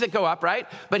the hands that go up, right?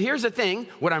 But here's the thing.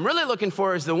 What I'm really looking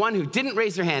for is the one who didn't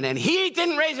raise their hand, and he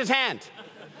didn't raise his hand.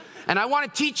 And I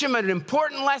want to teach him an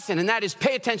important lesson, and that is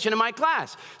pay attention to my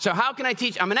class. So how can I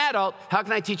teach? I'm an adult. How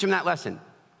can I teach him that lesson?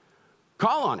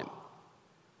 Call on him.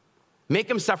 Make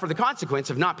him suffer the consequence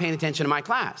of not paying attention to my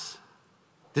class.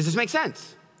 Does this make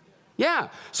sense? Yeah.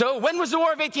 So when was the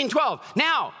War of 1812?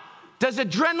 Now, does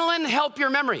adrenaline help your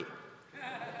memory?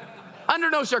 Under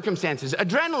no circumstances.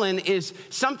 Adrenaline is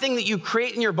something that you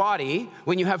create in your body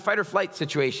when you have fight or flight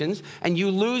situations and you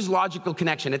lose logical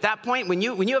connection. At that point, when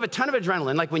you have a ton of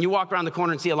adrenaline, like when you walk around the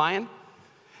corner and see a lion,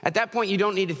 at that point you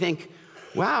don't need to think,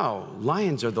 wow,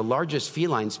 lions are the largest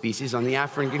feline species on the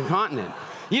African continent.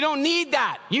 You don't need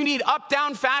that. You need up,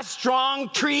 down, fast, strong,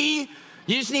 tree.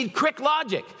 You just need quick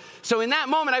logic. So in that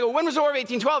moment, I go, when was the War of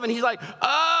 1812? And he's like,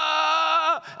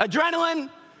 adrenaline,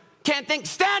 can't think,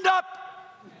 stand up.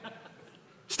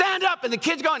 Stand up. And the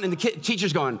kid's going, and the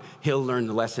teacher's going, he'll learn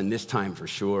the lesson this time for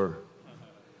sure.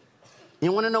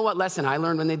 You want to know what lesson I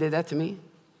learned when they did that to me?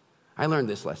 I learned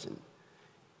this lesson.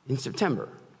 In September,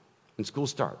 when school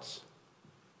starts,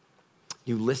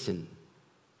 you listen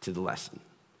to the lesson.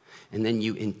 and then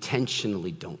you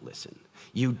intentionally don't listen.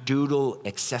 You doodle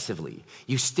excessively.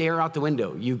 You stare out the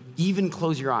window. You even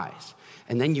close your eyes.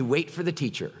 And then you wait for the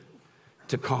teacher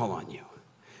to call on you.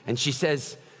 And she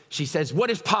says, what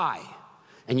is pi?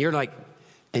 And you're like,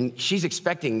 and she's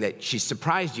expecting that she's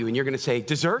surprised you, and you're going to say,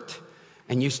 dessert?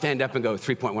 And you stand up and go,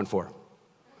 3.14.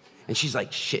 And she's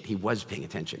like, shit, he was paying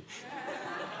attention.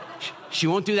 She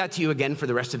won't do that to you again for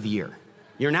the rest of the year.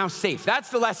 You're now safe. That's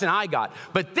the lesson I got.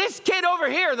 But this kid over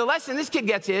here, the lesson this kid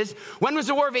gets is, when was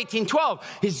the War of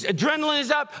 1812? His adrenaline is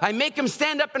up. I make him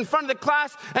stand up in front of the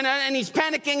class, and he's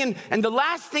panicking. And the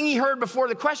last thing he heard before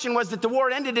the question was that the war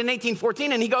ended in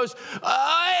 1814. And he goes,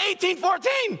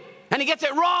 1814! And he gets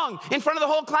it wrong in front of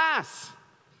the whole class.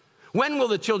 When will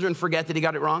the children forget that he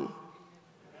got it wrong?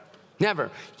 Never.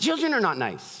 Children are not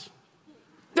nice.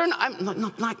 They're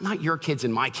not your kids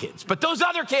and my kids, but those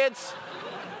other kids.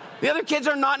 The other kids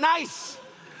are not nice.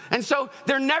 And so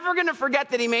they're never going to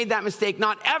forget that he made that mistake,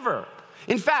 not ever.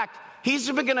 In fact, he's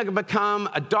going to become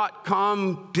a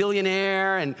 .com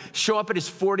billionaire and show up at his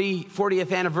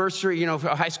 40th anniversary,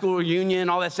 high school reunion,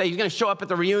 all that stuff. He's going to show up at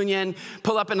the reunion,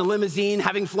 pull up in a limousine,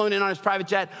 having flown in on his private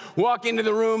jet, walk into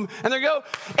the room, and they go,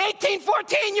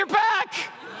 1814, you're back.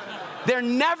 They're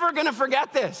never going to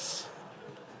forget this.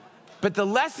 But the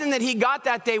lesson that he got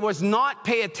that day was not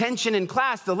pay attention in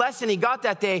class. The lesson he got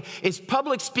that day is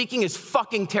public speaking is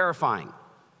fucking terrifying.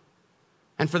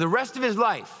 And for the rest of his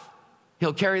life,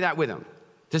 he'll carry that with him.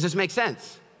 Does this make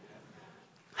sense?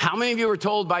 How many of you were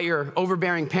told by your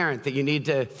overbearing parent that you need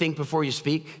to think before you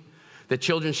speak? That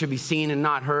children should be seen and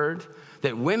not heard?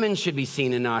 That women should be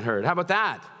seen and not heard? How about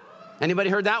that? Anybody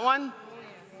heard that one?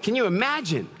 Can you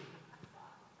imagine?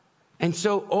 And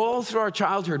so all through our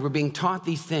childhood, we're being taught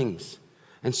these things.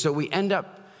 And so we end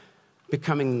up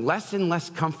becoming less and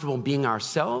less comfortable being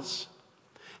ourselves,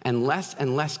 and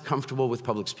less comfortable with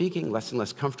public speaking, less and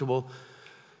less comfortable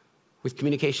with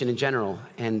communication in general.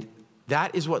 And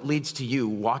that is what leads to you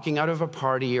walking out of a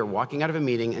party or walking out of a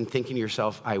meeting and thinking to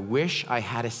yourself, I wish I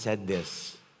had said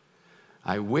this.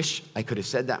 I wish I could have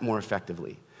said that more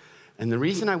effectively. And the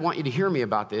reason I want you to hear me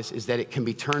about this is that it can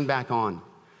be turned back on.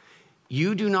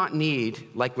 You do not need,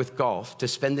 like with golf, to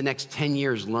spend the next 10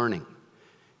 years learning.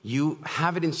 You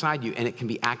have it inside you, and it can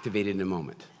be activated in a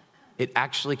moment. It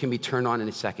actually can be turned on in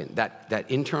a second. That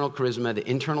internal charisma, the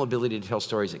internal ability to tell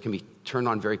stories, it can be turned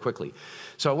on very quickly.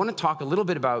 So I want to talk a little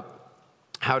bit about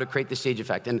how to create the stage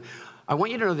effect. And I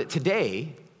want you to know that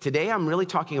today I'm really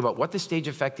talking about what the stage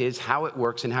effect is, how it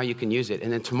works, and how you can use it.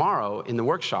 And then tomorrow, in the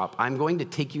workshop, I'm going to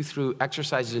take you through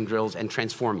exercises and drills and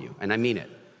transform you, and I mean it.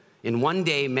 In one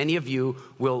day, many of you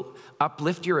will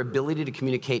uplift your ability to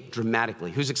communicate dramatically.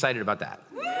 Who's excited about that?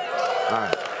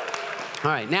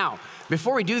 All right. Now,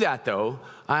 before we do that, though,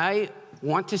 I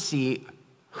want to see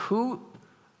who...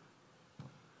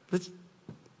 This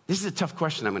is a tough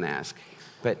question I'm going to ask,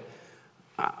 but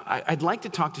I'd like to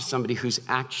talk to somebody who's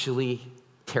actually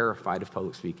terrified of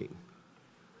public speaking.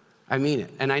 I mean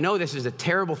it. And I know this is a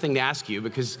terrible thing to ask you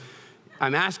because...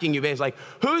 I'm asking you, basically, like,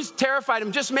 who's terrified?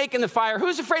 I'm just making the fire.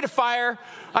 Who's afraid of fire?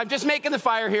 I'm just making the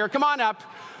fire here. Come on up.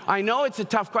 I know it's a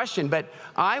tough question, but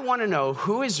I want to know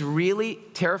who is really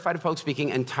terrified of public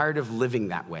speaking and tired of living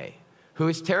that way. Who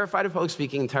is terrified of public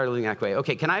speaking and tired of living that way?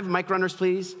 Okay, can I have mic runners,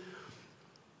 please?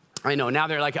 I know, now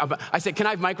they're like, I said, can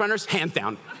I have mic runners? Hands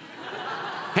down.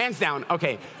 Hands down.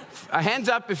 Okay, hands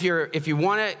up if you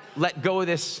want to let go of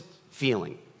this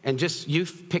feeling. And just, you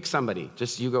pick somebody.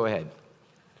 Just you go ahead.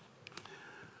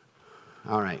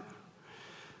 All right.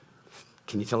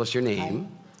 Can you tell us your name?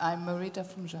 I'm Marita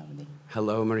from Germany.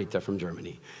 Hello, Marita from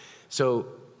Germany. So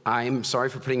I'm sorry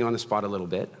for putting you on the spot a little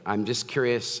bit. I'm just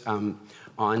curious, on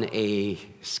a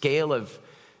scale of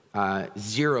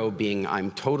 0 being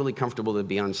I'm totally comfortable to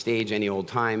be on stage any old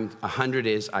time, 100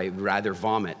 is I'd rather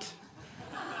vomit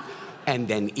and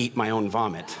then eat my own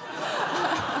vomit.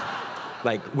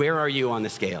 Like, where are you on the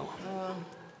scale?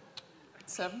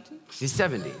 70? She's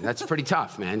 70. That's pretty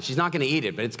tough, man. She's not going to eat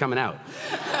it, but it's coming out.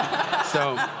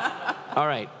 So, all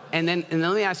right. And then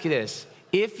let me ask you this.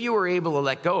 If you were able to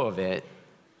let go of it,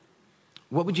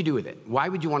 what would you do with it? Why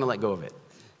would you want to let go of it?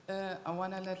 I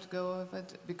want to let go of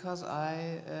it because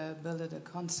I built a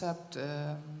concept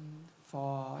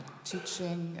for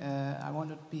teaching. I want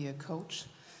to be a coach.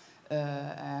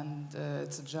 And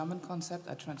it's a German concept.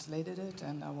 I translated it,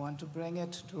 and I want to bring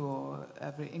it to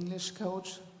every English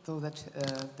coach so that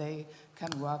they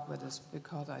can work with this,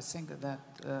 because I think that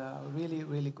really,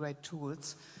 really great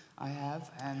tools I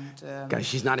have. And guys,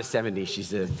 she's not a 70,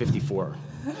 she's a 54.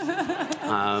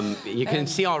 You can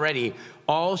see already,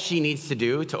 all she needs to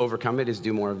do to overcome it is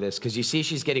do more of this, because you see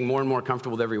she's getting more and more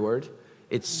comfortable with every word.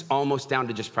 It's almost down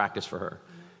to just practice for her.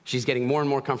 She's getting more and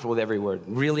more comfortable with every word.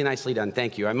 Really nicely done.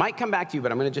 Thank you. I might come back to you,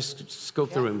 but I'm going to just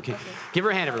scope the room. Okay. Give her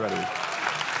a hand, everybody.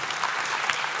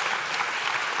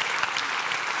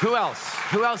 Who else?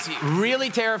 Who else? Really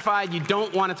terrified, you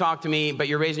don't want to talk to me, but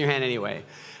you're raising your hand anyway.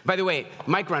 By the way,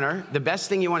 mic runner, the best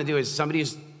thing you want to do is somebody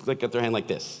who's like got their hand like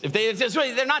this.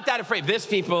 They're not that afraid. This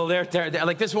people, they're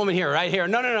like this woman here, right here.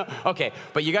 No. Okay,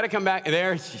 but you got to come back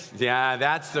there.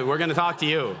 Yeah, we're going to talk to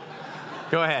you.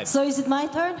 Go ahead. So is it my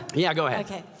turn? Yeah, go ahead.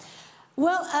 Okay.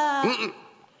 Well,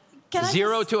 can I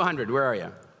 0 to 100, where are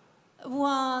you?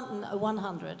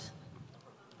 100.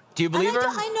 Do you believe her?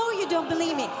 I know you don't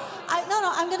believe me.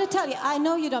 No, I'm going to tell you. I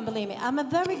know you don't believe me. I'm a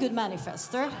very good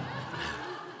manifester.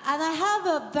 And I have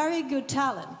a very good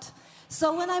talent.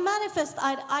 So when I manifest,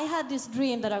 I had this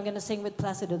dream that I'm going to sing with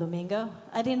Placido Domingo.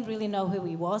 I didn't really know who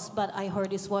he was, but I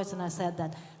heard his voice and I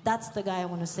said that's the guy I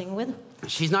want to sing with.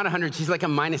 She's not 100. She's like a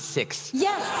 -6.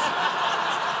 Yes.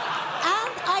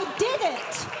 And I did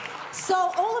it. So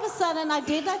all of a sudden, I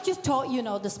did not just taught,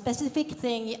 the specific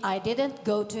thing. I didn't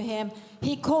go to him.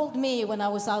 He called me when I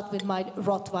was out with my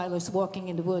Rottweilers walking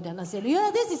in the wood. And I said, yeah,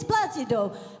 this is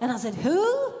Placido. And I said,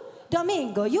 who?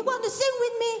 Domingo, you want to sing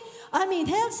with me? I'm in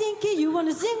Helsinki, you want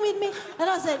to sing with me? And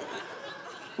I said,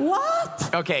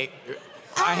 what? Okay,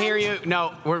 I hear you.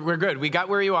 No, we're good. We got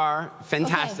where you are.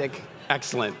 Fantastic. Okay.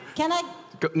 Excellent. Can I?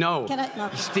 No. Can I? No.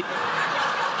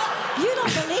 You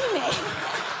don't believe me.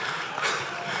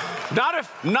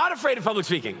 Not afraid of public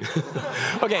speaking.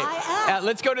 Okay,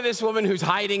 let's go to this woman who's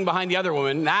hiding behind the other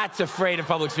woman. That's afraid of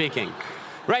public speaking.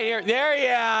 Right here.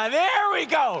 There we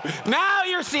go. Now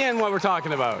you're seeing what we're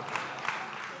talking about.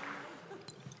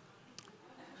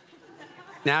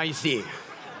 Now you see.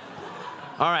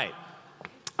 All right.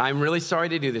 I'm really sorry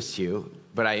to do this to you,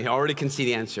 but I already can see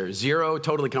the answer. 0,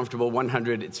 totally comfortable.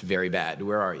 100, it's very bad.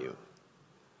 Where are you?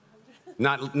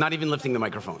 Not even lifting the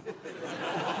microphone.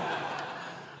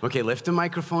 Okay, lift the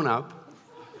microphone up.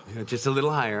 Just a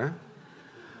little higher.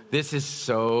 This is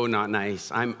so not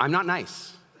nice. I'm not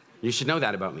nice. You should know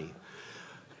that about me.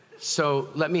 So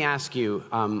let me ask you,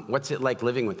 what's it like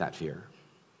living with that fear?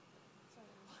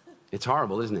 It's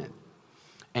horrible, isn't it?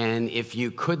 And if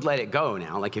you could let it go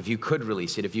now, like if you could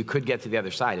release it, if you could get to the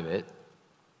other side of it,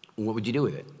 what would you do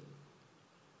with it?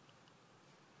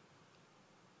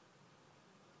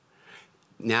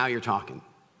 Now you're talking.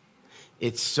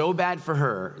 It's so bad for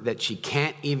her that she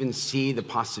can't even see the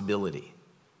possibility.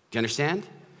 Do you understand?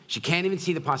 She can't even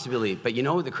see the possibility. But you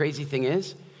know what the crazy thing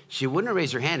is? She wouldn't have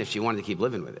raised her hand if she wanted to keep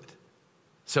living with it.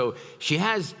 So she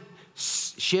has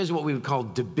what we would call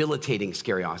debilitating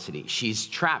scariosity. She's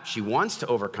trapped. She wants to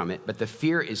overcome it, but the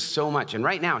fear is so much. And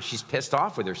right now, she's pissed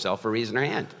off with herself for raising her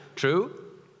hand. True?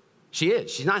 She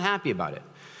is. She's not happy about it.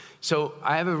 So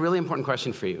I have a really important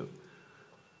question for you.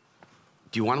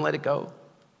 Do you want to let it go?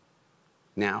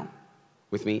 Now?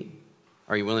 With me?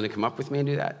 Are you willing to come up with me and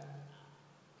do that?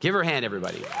 Give her a hand,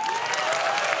 everybody.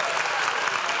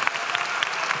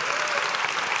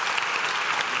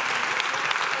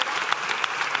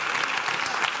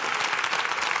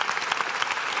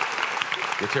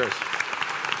 It's yours.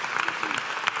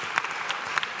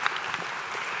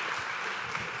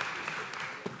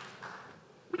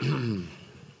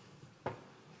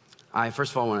 I,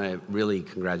 first of all, want to really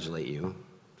congratulate you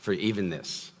for even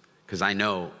this, because I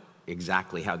know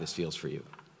exactly how this feels for you.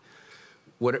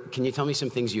 Can you tell me some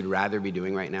things you'd rather be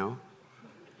doing right now?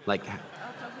 Like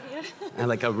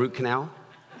a root canal?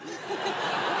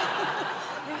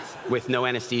 Yes. With no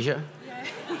anesthesia? Yeah.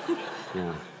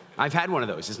 Yeah. I've had one of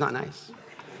those. It's not nice.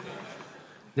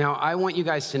 Now, I want you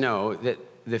guys to know that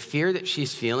the fear that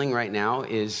she's feeling right now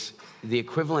is the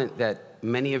equivalent that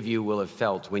many of you will have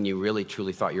felt when you really,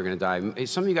 truly thought you were going to die.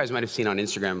 Some of you guys might have seen on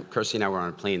Instagram, Kirsty and I were on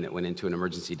a plane that went into an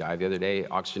emergency dive the other day.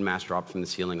 Oxygen mask dropped from the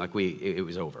ceiling. It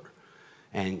was over.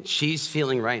 And she's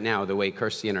feeling right now the way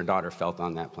Kirsty and her daughter felt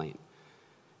on that plane.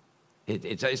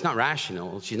 It's not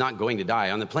rational. She's not going to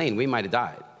die. On the plane, we might have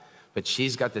died. But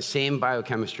she's got the same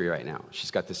biochemistry right now.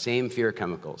 She's got the same fear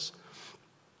chemicals.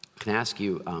 Can I ask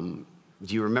you,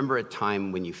 do you remember a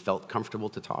time when you felt comfortable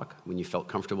to talk, when you felt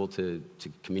comfortable to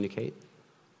communicate?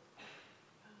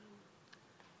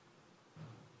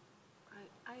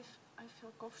 I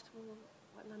feel comfortable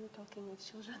when I'm talking with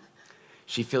children.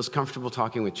 She feels comfortable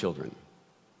talking with children.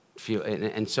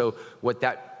 And so what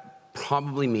that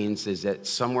probably means is that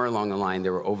somewhere along the line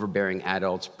there were overbearing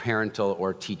adults, parental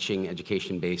or teaching,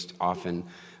 education-based often,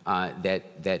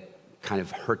 that kind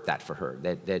of hurt that for her,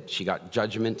 that she got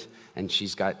judgment and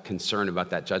she's got concern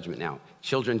about that judgment now.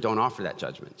 Children don't offer that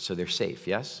judgment, so they're safe,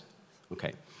 yes?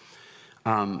 Okay.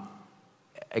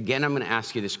 Again, I'm going to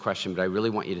ask you this question, but I really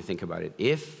want you to think about it.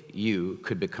 If you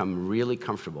could become really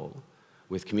comfortable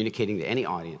with communicating to any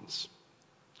audience,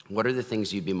 what are the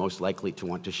things you'd be most likely to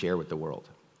want to share with the world?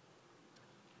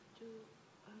 To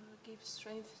give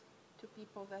strength to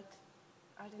people that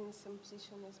are in the same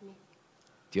position as me.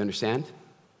 Do you understand?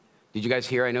 Did you guys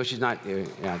hear? I know she's not...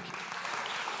 yeah.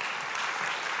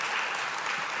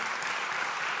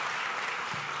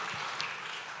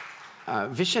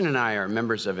 Vishen and I are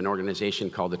members of an organization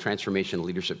called the Transformation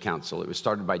Leadership Council. It was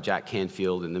started by Jack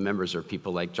Canfield, and the members are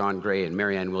people like John Gray and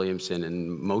Marianne Williamson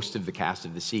and most of the cast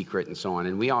of The Secret and so on.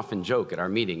 And we often joke at our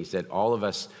meetings that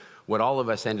what all of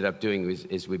us ended up doing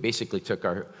is we basically took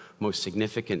our most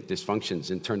significant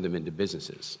dysfunctions and turned them into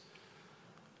businesses.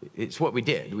 It's what we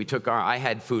did. I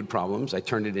had food problems, I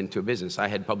turned it into a business. I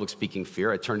had public speaking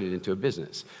fear, I turned it into a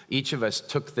business. Each of us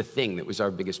took the thing that was our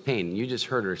biggest pain. You just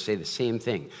heard her say the same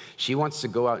thing. She wants to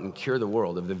go out and cure the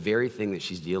world of the very thing that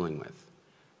she's dealing with.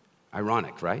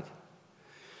 Ironic, right?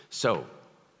 So,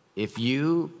 if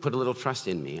you put a little trust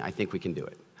in me, I think we can do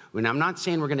it. And I'm not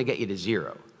saying we're gonna get you to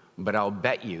 0, but I'll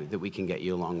bet you that we can get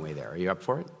you a long way there. Are you up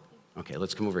for it? Okay,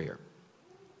 let's come over here.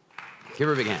 Give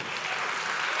her a big hand.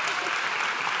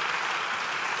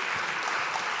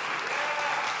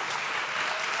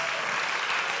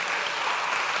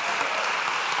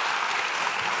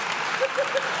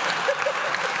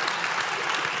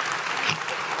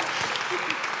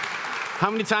 How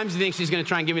many times do you think she's going to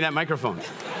try and give me that microphone?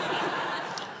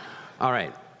 All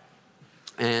right.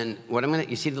 And what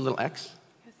you see the little X?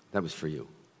 Yes. That was for you.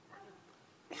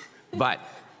 But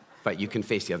you can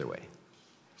face the other way.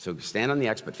 So stand on the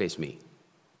X, but face me.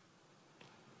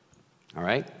 All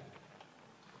right?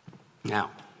 Now,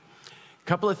 a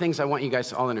couple of things I want you guys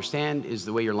to all understand is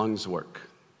the way your lungs work.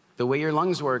 The way your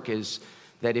lungs work is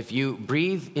that if you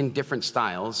breathe in different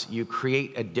styles, you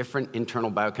create a different internal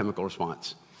biochemical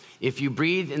response. If you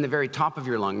breathe in the very top of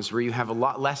your lungs, where you have a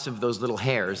lot less of those little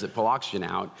hairs that pull oxygen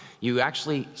out, you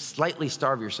actually slightly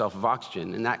starve yourself of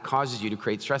oxygen, and that causes you to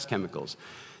create stress chemicals.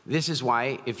 This is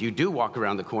why, if you do walk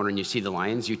around the corner and you see the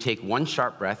lions, you take one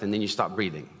sharp breath and then you stop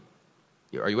breathing.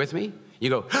 Are you with me? You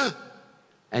go,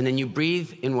 and then you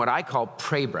breathe in what I call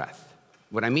pray breath.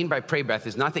 What I mean by pray breath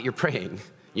is not that you're praying.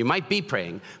 You might be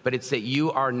praying, but it's that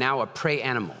you are now a prey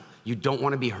animal. You don't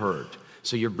want to be heard,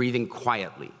 so you're breathing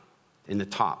quietly in the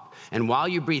top. And while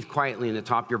you breathe quietly in the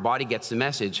top, your body gets the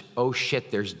message, oh shit,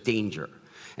 there's danger.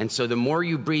 And so the more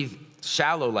you breathe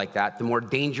shallow like that, the more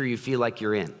danger you feel like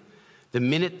you're in. The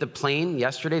minute the plane,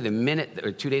 yesterday,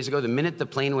 2 days ago, the minute the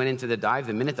plane went into the dive,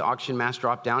 the minute the oxygen mask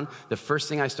dropped down, the first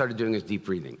thing I started doing is deep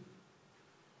breathing.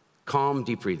 Calm,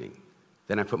 deep breathing.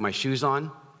 Then I put my shoes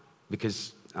on,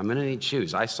 because I'm gonna need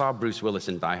shoes. I saw Bruce Willis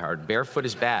in Die Hard. Barefoot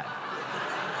is bad.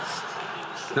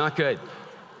 It's not good.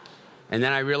 And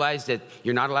then I realized that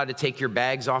you're not allowed to take your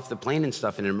bags off the plane and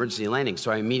stuff in an emergency landing. So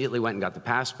I immediately went and got the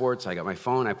passports, I got my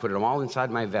phone, I put them all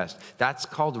inside my vest. That's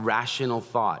called rational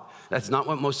thought. That's not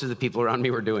what most of the people around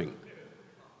me were doing.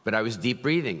 But I was deep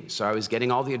breathing, so I was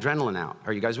getting all the adrenaline out.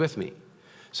 Are you guys with me?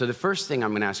 So the first thing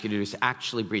I'm gonna ask you to do is to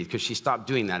actually breathe, because she stopped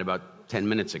doing that about 10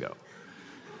 minutes ago.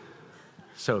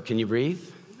 So can you breathe?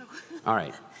 No. All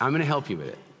right, I'm gonna help you with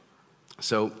it.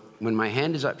 So when my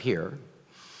hand is up here,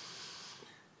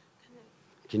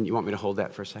 you want me to hold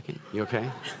that for a second? You okay?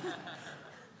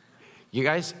 You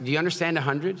guys, do you understand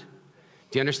 100? Do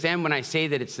you understand when I say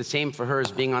that it's the same for her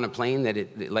as being on a plane, that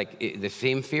the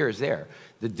same fear is there?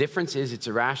 The difference is it's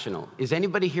irrational. Is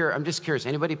anybody here, I'm just curious,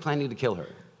 anybody planning to kill her?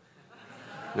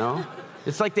 No?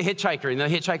 It's like the hitchhiker, and the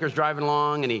hitchhiker's driving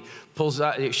along, and he pulls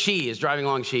up, she is driving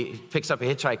along, she picks up a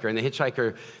hitchhiker, and the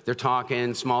hitchhiker, they're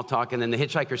talking, small talk, and then the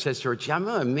hitchhiker says to her, gee, I'm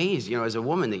amazed, as a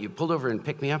woman that you pulled over and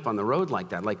picked me up on the road like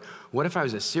that. Like, what if I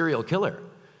was a serial killer?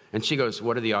 And she goes,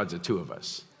 what are the odds of 2 of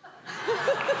us?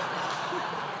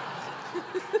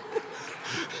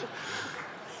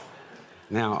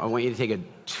 Now, I want you to take a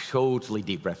totally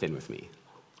deep breath in with me.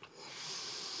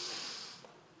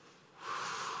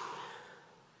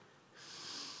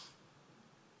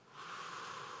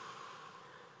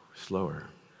 Slower.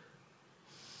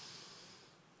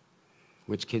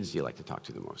 Which kids do you like to talk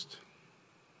to the most?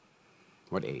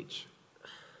 What age?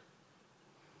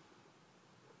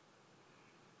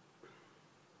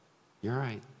 You're all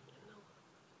right.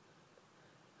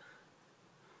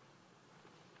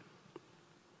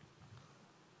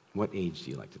 What age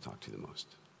do you like to talk to the most?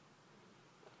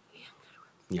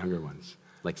 Younger ones.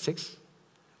 Like 6?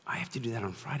 I have to do that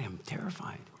on Friday. I'm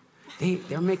terrified.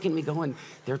 They're making me go and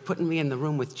they're putting me in the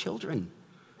room with children.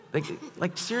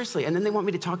 Like seriously. And then they want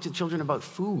me to talk to children about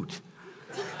food.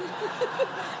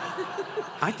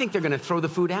 I think they're going to throw the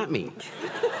food at me.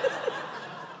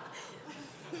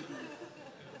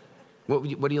 What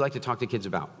do you like to talk to kids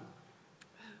about?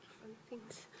 Fun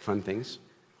things. Fun things?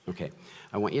 Okay.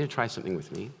 I want you to try something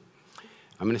with me.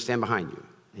 I'm going to stand behind you.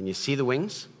 And you see the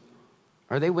wings?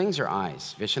 Are they wings or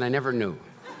eyes? Vishen, I never knew.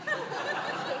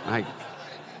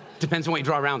 Depends on what you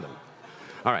draw around them.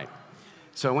 All right.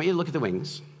 So I want you to look at the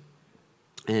wings.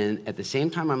 And at the same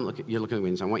time you're looking at the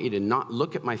wings, I want you to not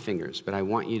look at my fingers, but I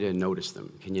want you to notice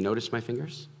them. Can you notice my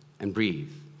fingers? And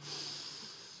breathe.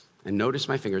 And notice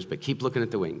my fingers, but keep looking at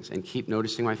the wings. And keep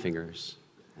noticing my fingers.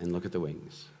 And look at the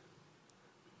wings.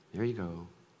 There you go.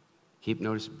 Keep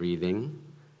noticing, breathing.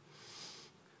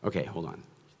 Okay, hold on.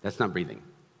 That's not breathing.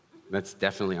 That's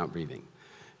definitely not breathing.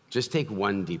 Just take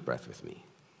one deep breath with me.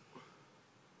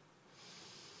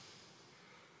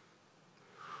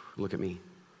 Look at me.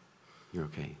 You're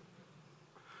okay.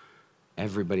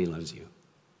 Everybody loves you.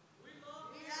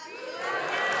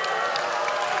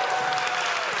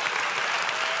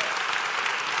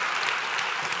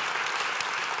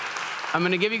 I'm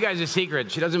going to give you guys a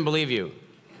secret. She doesn't believe you.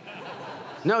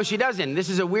 No, she doesn't. This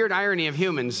is a weird irony of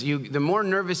humans. The more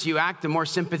nervous you act, the more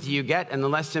sympathy you get, and the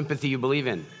less sympathy you believe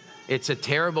in. It's a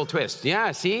terrible twist.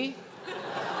 Yeah, see?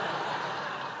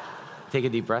 Take a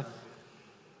deep breath.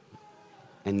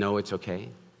 And know it's okay.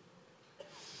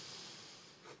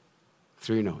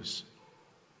 Through your nose.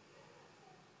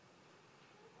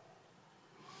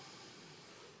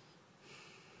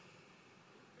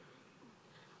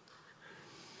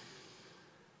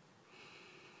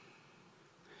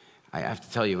 I have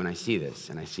to tell you, when I see this,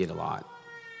 and I see it a lot,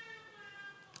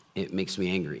 it makes me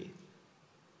angry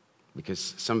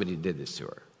because somebody did this to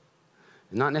her.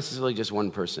 Not necessarily just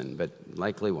one person, but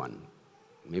likely one,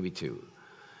 maybe two.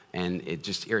 And it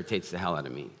just irritates the hell out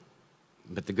of me.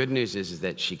 But the good news is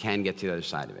that she can get to the other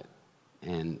side of it.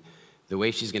 And the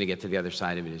way she's going to get to the other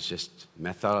side of it is just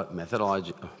methodically,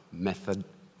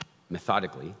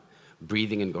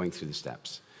 breathing and going through the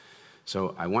steps.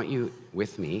 So I want you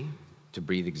with me to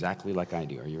breathe exactly like I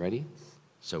do. Are you ready?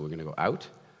 So we're going to go out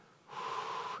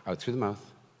through the mouth.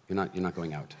 You're not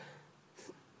going out.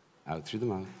 Out through the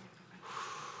mouth,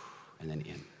 and then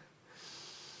in.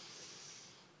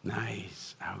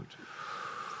 Nice. Out.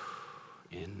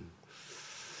 In.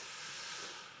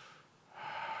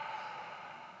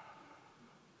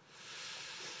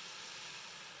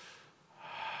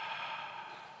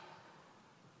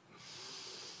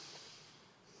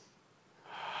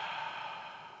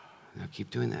 Now keep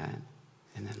doing that,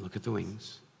 and then look at the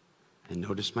wings, and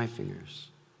notice my fingers.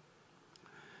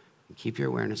 And keep your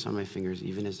awareness on my fingers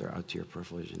even as they're out to your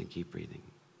peripheral vision, and keep breathing.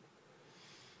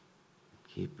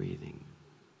 Keep breathing.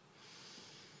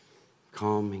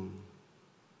 Calming.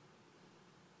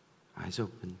 Eyes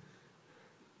open.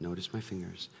 Notice my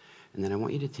fingers. And then I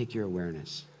want you to take your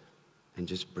awareness and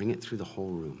just bring it through the whole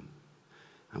room.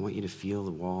 I want you to feel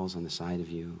the walls on the side of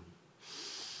you.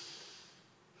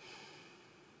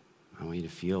 I want you to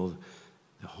feel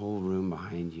the whole room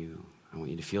behind you. I want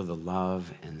you to feel the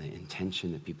love and the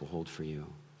intention that people hold for you.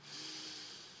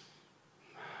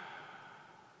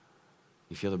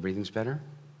 You feel the breathing's better?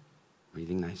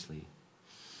 Breathing nicely.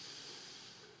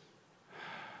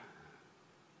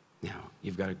 Now,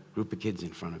 you've got a group of kids in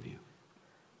front of you.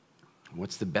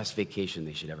 What's the best vacation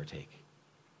they should ever take?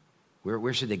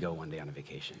 Where should they go one day on a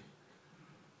vacation?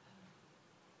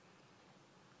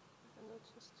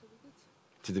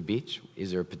 To the beach? Is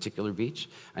there a particular beach?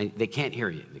 They can't hear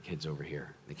you, the kids over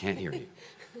here. They can't hear you.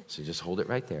 So just hold it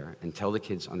right there and tell the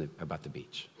kids about the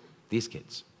beach. These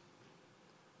kids.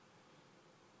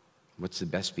 What's the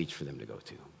best beach for them to go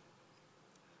to?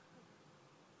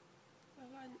 Well,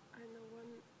 I know one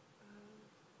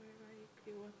where I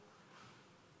grew up.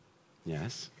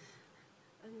 Yes?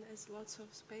 And there's lots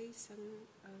of space, and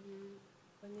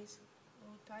when it's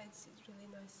low tides, it's really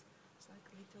nice. It's like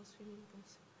little swimming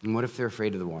pools. And what if they're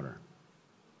afraid of the water?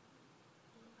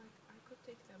 I could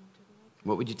take them to the water.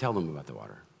 What would you tell them about the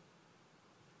water?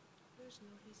 There's no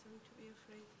reason to be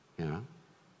afraid. Yeah?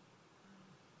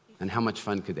 And how much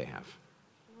fun could they have?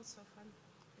 Lots of fun.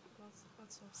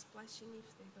 Lots of splashing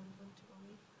if they don't want to go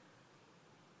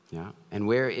in. Yeah? And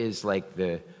where is like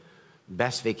the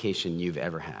best vacation you've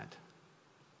ever had?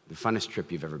 The funnest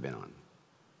trip you've ever been on?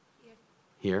 Here.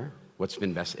 Here? What's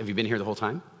been best? Have you been here the whole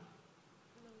time?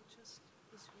 No, just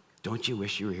this week. Don't you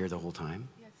wish you were here the whole time?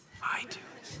 Yes. I do.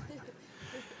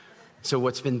 So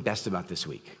what's been best about this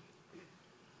week?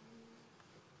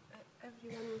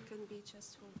 Everyone can be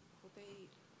just who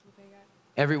they are.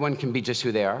 Everyone can be just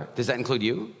who they are. Does that include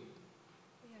you?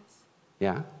 Yes.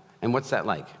 Yeah? And what's that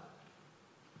like?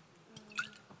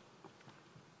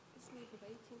 It's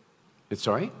liberating. It's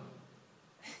sorry?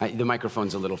 The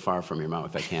microphone's a little far from your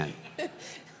mouth. I can't.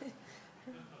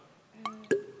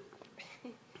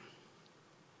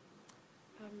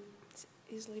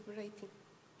 It's liberating.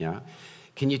 Yeah?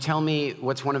 Can you tell me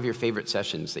what's one of your favorite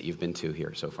sessions that you've been to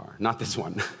here so far? Not this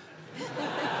one.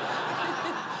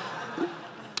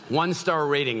 1-star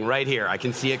rating right here. I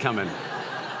can see it coming.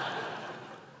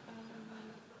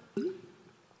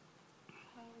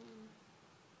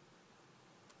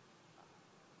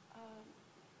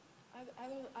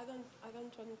 I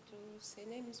don't want to say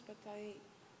names, but I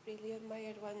really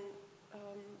admire when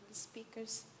the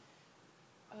speakers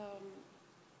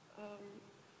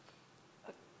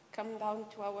come down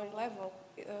to our level.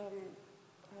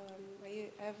 I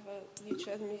have a huge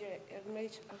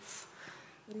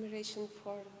admiration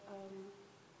for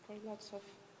lots of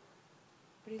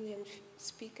brilliant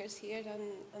speakers here, and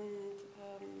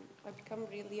I become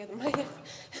really admired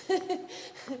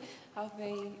how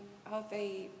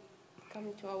they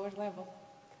come to our level.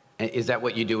 And is that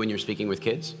what you do when you're speaking with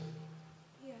kids?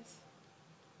 Yes.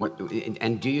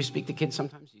 And do you speak to kids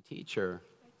sometimes? You teach, or?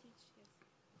 I teach, yes.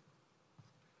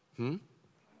 Hmm?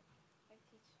 I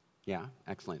teach. Yeah,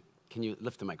 excellent. Can you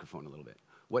lift the microphone a little bit?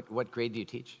 What grade do you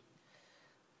teach?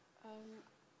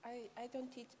 I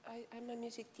don't teach. I'm a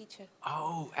music teacher.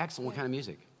 Oh, excellent. What kind of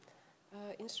music?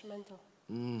 Instrumental.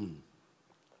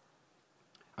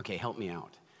 Okay, help me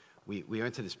out. We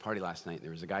went to this party last night, and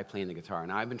there was a guy playing the guitar,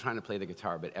 and I've been trying to play the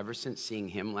guitar, but ever since seeing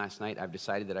him last night, I've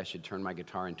decided that I should turn my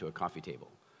guitar into a coffee table.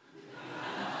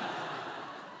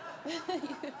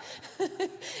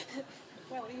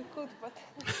 Well, you could, but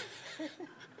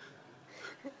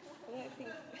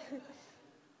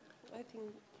I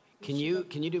think. Can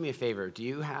you do me a favor? Do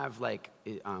you have like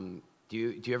do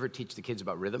you ever teach the kids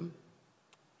about rhythm?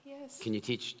 Yes. Can you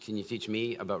teach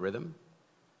me about rhythm?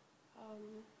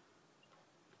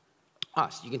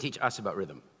 Us. You can teach us about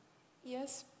rhythm.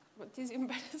 Yes, but it's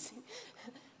embarrassing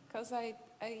because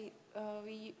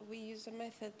we use a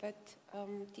method that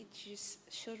teaches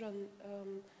children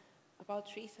about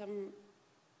rhythm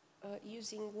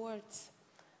using words.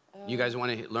 You guys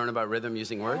want to learn about rhythm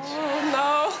using words?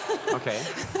 Oh, no. Okay.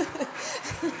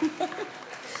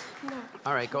 No.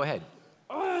 All right, go ahead.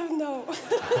 Oh, no.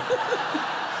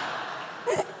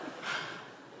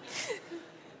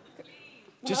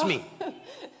 Just me.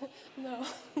 No.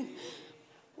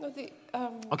 No,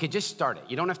 Okay, just start it.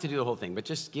 You don't have to do the whole thing, but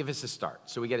just give us a start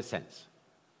so we get a sense.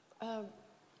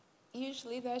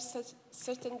 Usually there's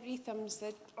certain rhythms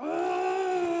that...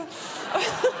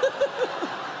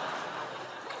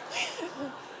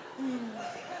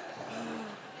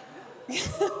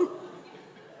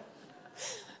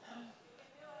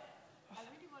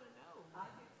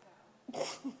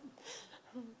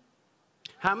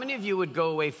 How many of you would go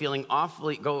away feeling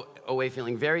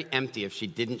very empty if she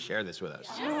didn't share this with us?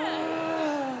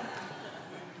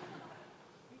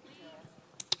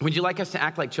 Would you like us to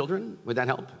act like children? Would that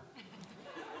help?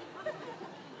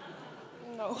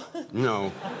 No.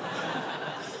 No.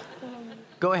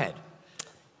 Go ahead.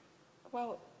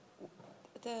 Well,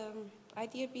 the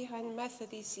idea behind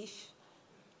method is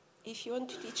if you want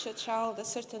to teach a child a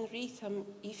certain rhythm,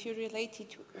 if you relate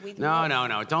it with...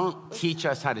 No. Don't teach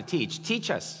us how to teach.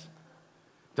 Teach us.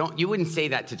 You wouldn't say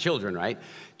that to children, right?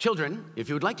 Children, if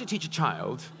you would like to teach a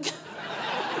child...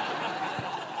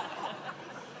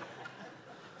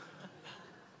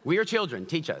 We are children.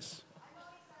 Teach us.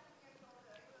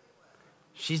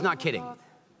 She's not kidding.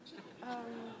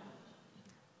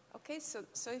 Okay, so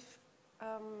if...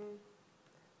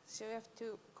 So you have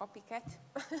to copycat.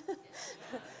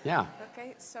 Yeah.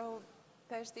 Okay, so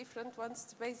there's different ones.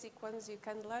 The basic ones you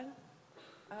can learn.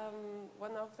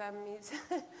 One of them is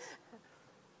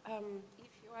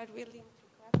if you are willing to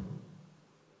clap.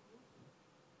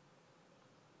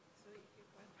 So if you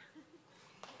clap.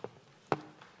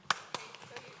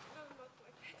 So no, not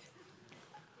like that.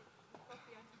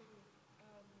 Copy after me.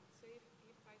 So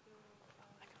if I do.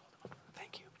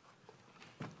 Thank you.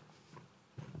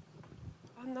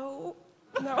 Oh no.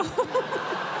 No.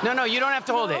 No, you don't have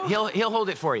to hold it. He'll hold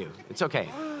it for you. It's okay.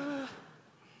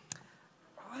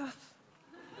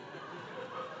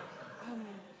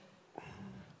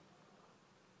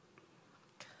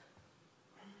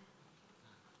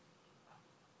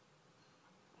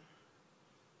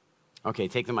 Okay,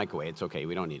 take the mic away. It's okay.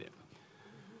 We don't need it.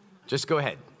 Just go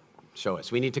ahead. Show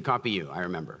us. We need to copy you, I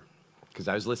remember. Because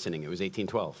I was listening. It was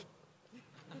 1812.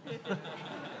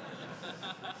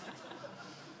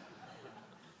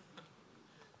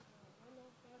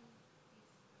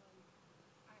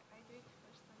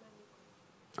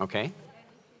 Okay.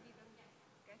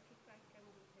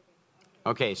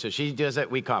 Okay, so she does it,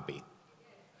 we copy.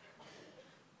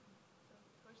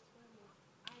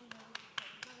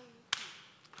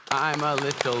 I'm a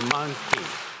little monkey.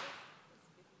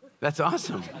 That's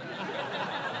awesome.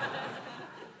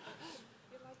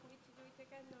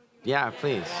 Yeah,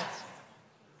 please.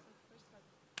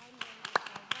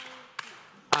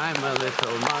 I'm a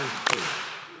little monkey.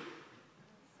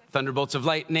 Thunderbolts of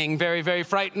lightning, very, very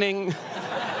frightening. And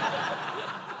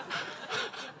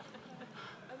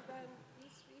then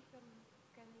this rhythm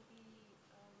can be,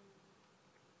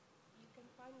 you can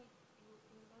find it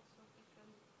in lots of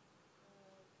different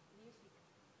music.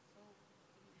 So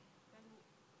then,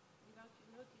 without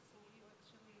you noticing, you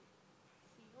actually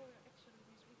see, oh, actually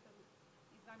this rhythm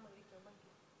is I'm a little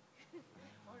monkey.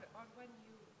 or when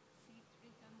you see it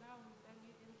written down, then you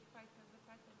identify it as a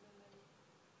pattern, and then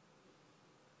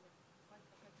it's like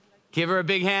a pattern like Give her a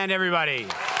big hand, everybody.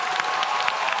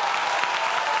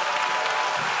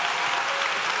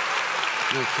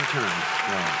 No, it's your turn.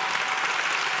 Yeah.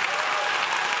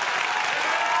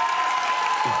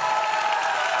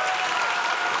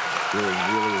 Really,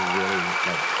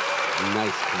 like,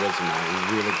 nice charisma,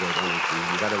 really good energy.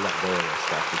 You gotta let go of this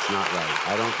stuff. It's not right.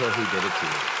 I don't care who did it to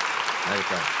you.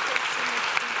 Okay.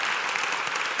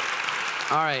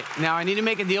 All right, now I need to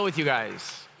make a deal with you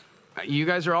guys. You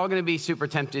guys are all gonna be super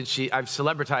tempted. I've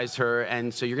celebritized her,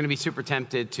 and so you're gonna be super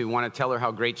tempted to wanna tell her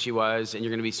how great she was, and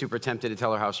you're gonna be super tempted to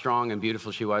tell her how strong and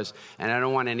beautiful she was, and I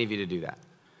don't want any of you to do that.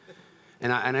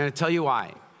 And I'm gonna tell you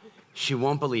why. She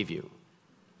won't believe you.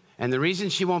 And the reason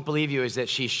she won't believe you is that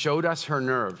she showed us her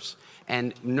nerves.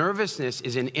 And nervousness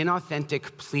is an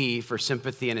inauthentic plea for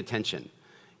sympathy and attention.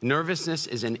 Nervousness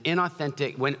is an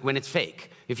inauthentic, when it's fake.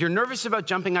 If you're nervous about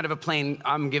jumping out of a plane,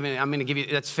 I'm gonna give you,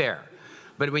 that's fair.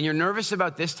 But when you're nervous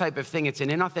about this type of thing, it's an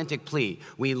inauthentic plea.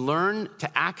 We learn to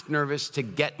act nervous to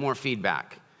get more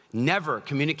feedback. Never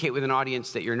communicate with an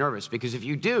audience that you're nervous, because if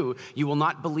you do, you will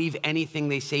not believe anything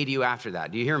they say to you after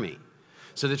that. Do you hear me?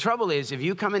 So the trouble is, if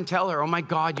you come and tell her, oh my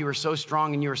God, you were so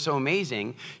strong and you were so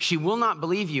amazing, she will not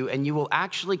believe you, and you will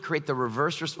actually create the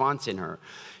reverse response in her.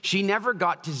 She never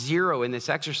got to 0 in this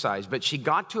exercise, but she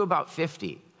got to about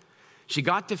 50. She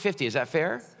got to 50, is that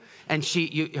fair? And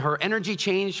her energy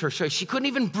changed, she couldn't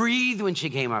even breathe when she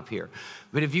came up here.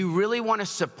 But if you really want to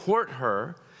support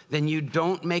her, then you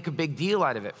don't make a big deal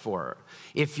out of it for her.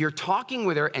 If you're talking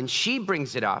with her and she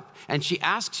brings it up and she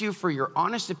asks you for your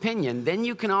honest opinion, then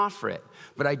you can offer it.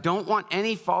 But I don't want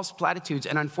any false platitudes,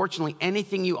 and unfortunately,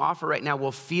 anything you offer right now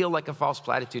will feel like a false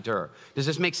platitude to her. Does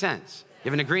this make sense? You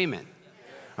have an agreement?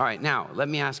 All right, now, let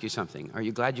me ask you something. Are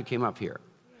you glad you came up here?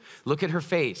 Look at her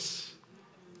face.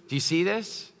 Do you see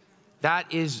this?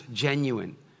 That is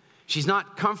genuine. She's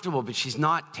not comfortable, but she's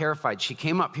not terrified. She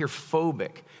came up here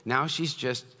phobic. Now she's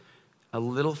just a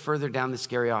little further down the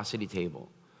scariosity table.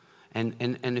 And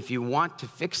if you want to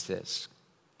fix this,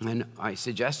 and I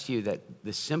suggest to you that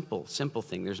the simple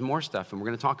thing, there's more stuff, and we're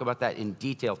going to talk about that in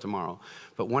detail tomorrow,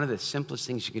 but one of the simplest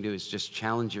things you can do is just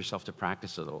challenge yourself to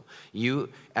practice a little.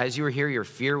 As you were here, your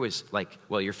fear was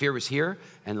your fear was here,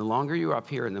 and the longer you were up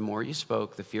here and the more you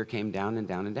spoke, the fear came down and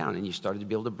down and down, and you started to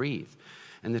be able to breathe.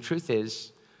 And the truth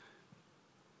is,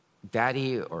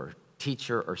 daddy or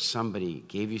teacher or somebody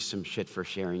gave you some shit for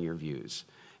sharing your views.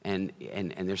 And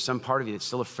there's some part of you that's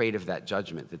still afraid of that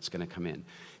judgment that's going to come in.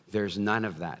 There's none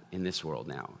of that in this world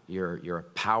now. You're a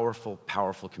powerful,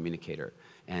 powerful communicator.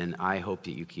 And I hope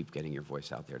that you keep getting your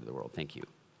voice out there to the world. Thank you.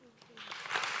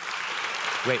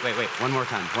 Wait. One more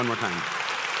time.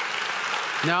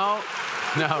 No.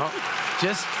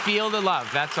 Just feel the love.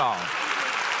 That's all.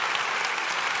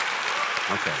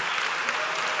 Okay.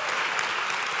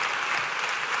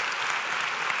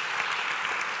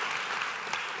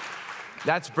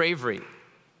 That's bravery.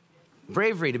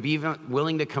 Bravery to be even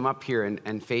willing to come up here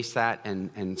and face that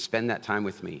and spend that time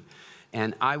with me.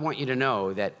 And I want you to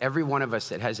know that every one of us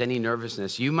that has any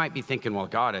nervousness, you might be thinking, well,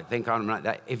 God, I think I'm not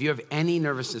that. If you have any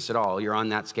nervousness at all, you're on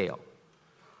that scale.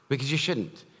 Because you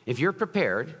shouldn't. If you're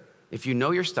prepared, if you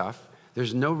know your stuff,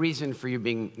 there's no reason for you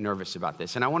being nervous about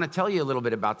this. And I want to tell you a little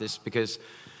bit about this because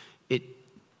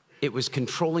it was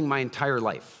controlling my entire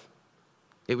life.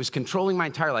 It was controlling my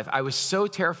entire life. I was so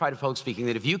terrified of public speaking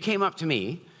that if you came up to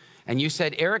me and you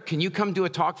said, Eric, can you come do a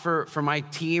talk for my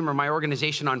team or my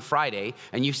organization on Friday?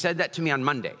 And you said that to me on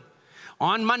Monday.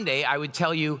 On Monday, I would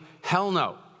tell you, hell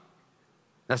no.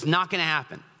 That's not going to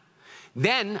happen.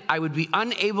 Then I would be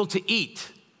unable to eat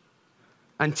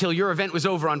until your event was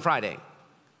over on Friday.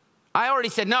 I already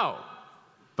said no.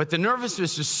 But the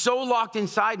nervousness was so locked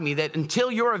inside me that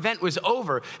until your event was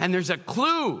over, and there's a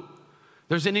clue.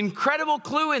 There's an incredible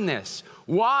clue in this.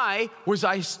 Why was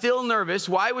I still nervous?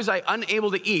 Why was I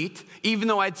unable to eat, even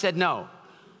though I'd said no?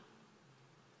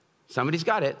 Somebody's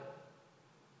got it.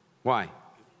 Why?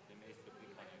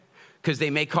 Because they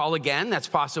may call again. That's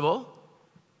possible.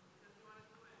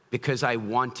 Because I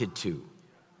wanted to.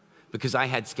 Because I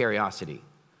had scariosity.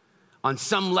 On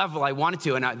some level, I wanted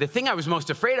to. And the thing I was most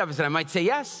afraid of is that I might say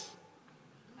yes.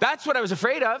 That's what I was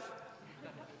afraid of.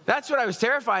 That's what I was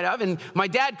terrified of. And my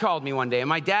dad called me one day. And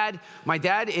my dad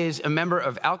is a member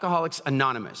of Alcoholics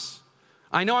Anonymous.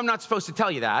 I know I'm not supposed to tell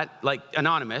you that, like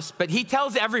anonymous, but he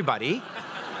tells everybody.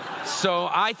 So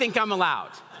I think I'm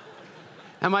allowed.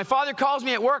 And my father calls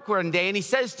me at work one day and he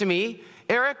says to me,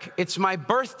 Eric, it's my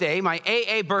birthday, my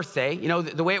AA birthday. You know,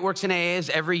 the way it works in AA is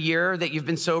every year that you've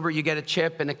been sober, you get a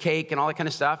chip and a cake and all that kind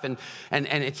of stuff. And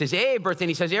it's his AA birthday. And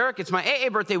he says, Eric, it's my AA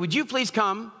birthday. Would you please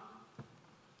come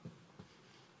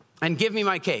and give me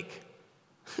my cake?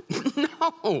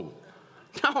 No,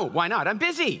 why not? I'm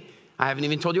busy. I haven't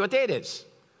even told you what day it is.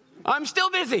 I'm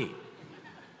still busy.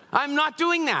 I'm not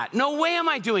doing that. No way am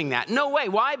I doing that. No way.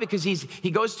 Why? Because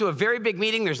he goes to a very big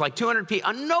meeting. There's like 200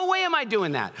 people. No way am I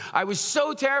doing that. I was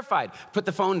so terrified. Put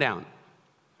the phone down.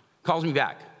 Calls me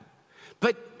back.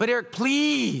 But Eric,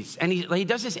 please. And he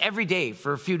does this every day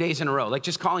for a few days in a row, like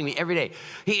just calling me every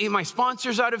day. My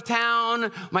sponsor's out of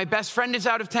town. My best friend is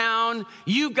out of town.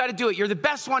 You've got to do it. You're the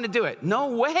best one to do it.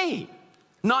 No way.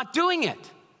 Not doing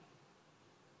it.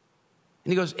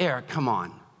 And he goes, Eric, come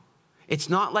on. It's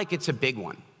not like it's a big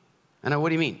one. And I, what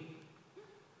do you mean?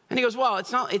 And he goes, well,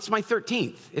 it's my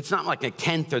 13th. It's not like a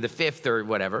 10th or the 5th or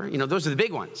whatever. You know, those are the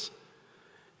big ones.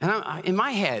 And in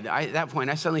my head, at that point,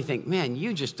 I suddenly think, man,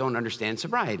 you just don't understand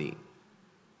sobriety.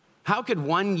 How could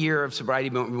 1 year of sobriety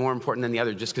be more important than the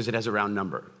other just because it has a round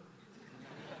number?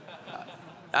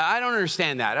 I don't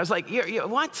understand that. I was like,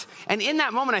 what? And in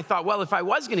that moment, I thought, well, if I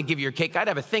was going to give you your cake, I'd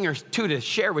have a thing or two to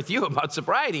share with you about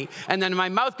sobriety. And then my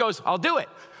mouth goes, I'll do it.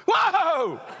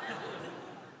 Whoa!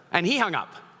 And he hung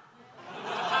up.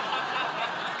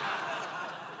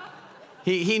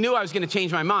 He knew I was going to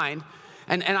change my mind.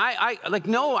 And I like,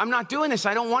 no, I'm not doing this.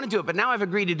 I don't want to do it. But now I've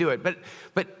agreed to do it.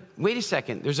 But wait a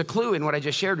second. There's a clue in what I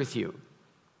just shared with you.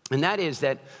 And that is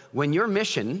that when your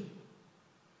mission,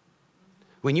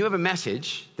 when you have a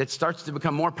message that starts to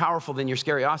become more powerful than your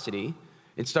scariosity,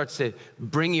 it starts to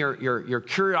bring your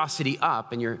curiosity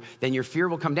up, and then your fear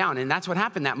will come down. And that's what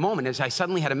happened that moment, is I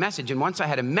suddenly had a message. And once I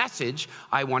had a message,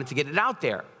 I wanted to get it out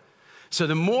there. So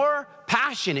the more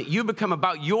passionate you become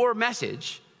about your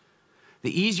message,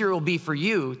 the easier it will be for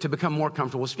you to become more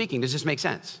comfortable speaking. Does this make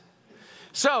sense?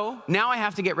 So now I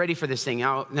have to get ready for this thing.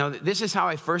 Now this is how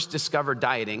I first discovered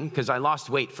dieting, because I lost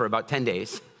weight for about 10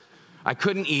 days. I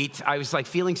couldn't eat. I was like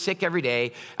feeling sick every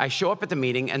day. I show up at the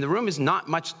meeting, and the room is not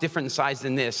much different in size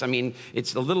than this. I mean,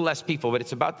 it's a little less people, but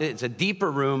it's a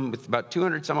deeper room with about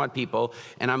 200 some odd people.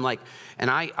 And I'm like, and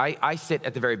I sit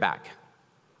at the very back.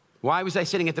 Why was I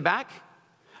sitting at the back?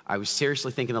 I was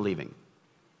seriously thinking of leaving.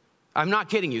 I'm not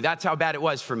kidding you. That's how bad it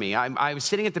was for me. I was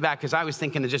sitting at the back because I was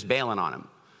thinking of just bailing on him.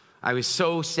 I was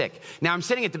so sick. Now I'm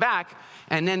sitting at the back,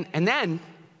 and then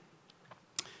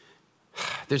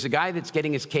there's a guy that's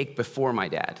getting his cake before my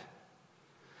dad.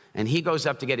 And he goes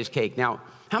up to get his cake. Now,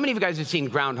 how many of you guys have seen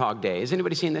Groundhog Day? Has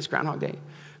anybody seen this, Groundhog Day?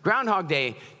 Groundhog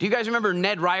Day, do you guys remember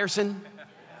Ned Ryerson?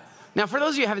 Now, for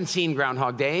those of you who haven't seen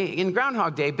Groundhog Day, in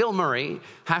Groundhog Day, Bill Murray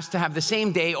has to have the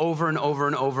same day over and over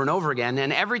and over and over again.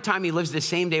 And every time he lives the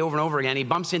same day over and over again, he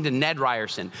bumps into Ned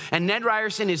Ryerson. And Ned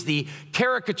Ryerson is the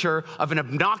caricature of an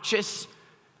obnoxious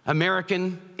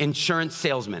American insurance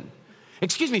salesman.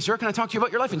 Excuse me, sir, can I talk to you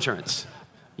about your life insurance?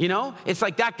 You know, it's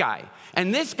like that guy.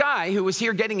 And this guy who was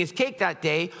here getting his cake that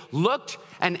day looked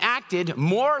and acted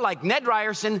more like Ned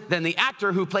Ryerson than the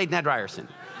actor who played Ned Ryerson.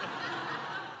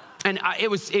 And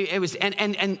it was,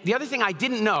 and the other thing I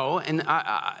didn't know, and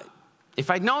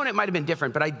if I'd known, it might have been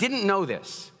different, but I didn't know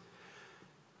this.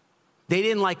 They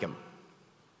didn't like him.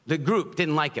 The group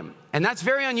didn't like him. And that's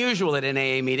very unusual at an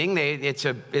AA meeting. It's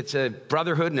a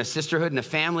brotherhood and a sisterhood and a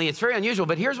family. It's very unusual,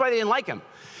 but here's why they didn't like him.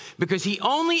 Because he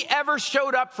only ever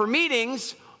showed up for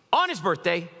meetings on his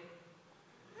birthday.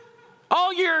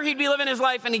 All year he'd be living his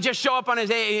life, and he'd just show up on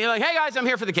his AA, like, hey guys, I'm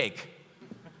here for the cake.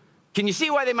 Can you see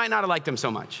why they might not have liked him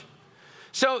so much?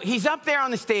 So he's up there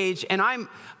on the stage, and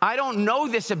I don't know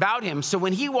this about him. So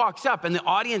when he walks up and the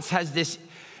audience has this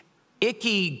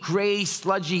icky, gray,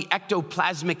 sludgy,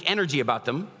 ectoplasmic energy about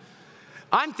them,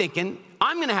 I'm thinking,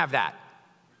 I'm going to have that.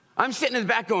 I'm sitting in the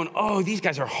back going, oh, these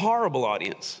guys are horrible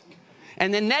audience.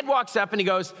 And then Ned walks up and he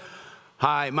goes,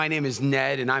 hi, my name is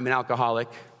Ned, and I'm an alcoholic.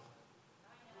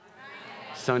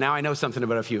 So now I know something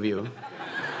about a few of you.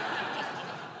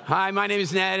 Hi, my name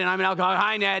is Ned, and I'm an alcoholic.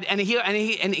 Hi, Ned. And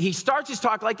he starts his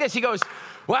talk like this. He goes,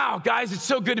 wow, guys, it's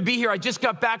so good to be here. I just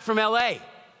got back from LA.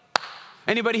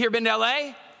 Anybody here been to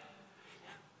LA?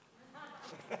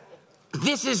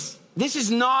 This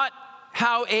is not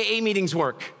how AA meetings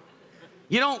work.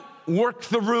 You don't work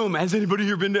the room. Has anybody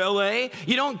here been to LA?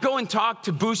 You don't go and talk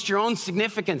to boost your own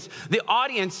significance. The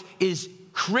audience is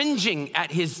cringing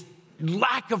at his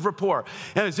lack of rapport.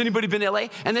 Has anybody been to LA?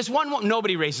 And this one woman,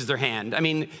 nobody raises their hand. I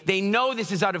mean, they know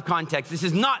this is out of context. This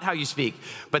is not how you speak.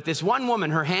 But this one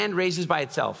woman, her hand raises by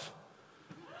itself.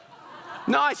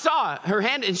 No, I saw her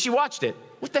hand and she watched it.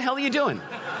 What the hell are you doing?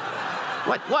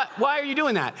 Why are you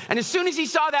doing that? And as soon as he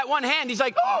saw that one hand, he's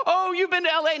like, oh, you've been to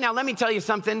LA. Now, let me tell you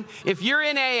something. If you're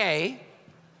in AA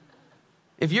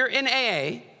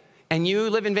and you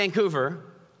live in Vancouver,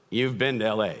 you've been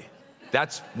to LA.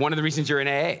 That's one of the reasons you're in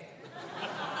AA.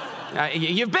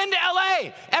 You've been to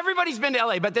LA. Everybody's been to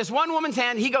LA. But this one woman's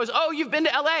hand, he goes, oh, you've been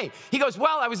to LA. He goes,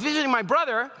 well, I was visiting my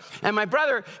brother, and my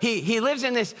brother, he lives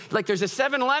in this, like there's a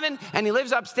 7-Eleven, and he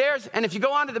lives upstairs, and if you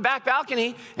go onto the back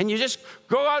balcony, and you just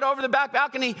go out over the back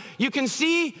balcony, you can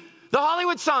see the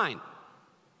Hollywood sign.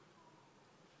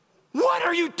 What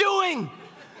are you doing?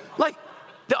 Like,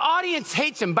 the audience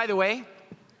hates him. By the way,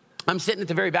 I'm sitting at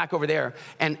the very back over there,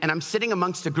 and I'm sitting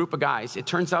amongst a group of guys. It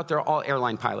turns out they're all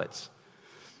airline pilots.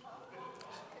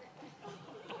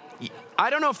 I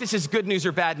don't know if this is good news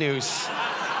or bad news.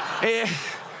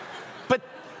 But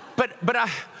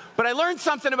I learned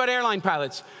something about airline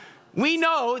pilots. We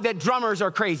know that drummers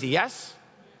are crazy, yes?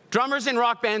 Drummers in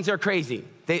rock bands are crazy.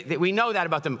 We know that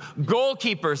about them.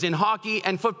 Goalkeepers in hockey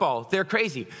and football, they're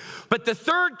crazy. But the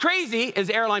third crazy is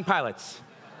airline pilots.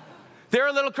 They're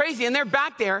a little crazy, and they're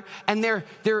back there, and they're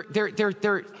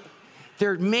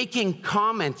making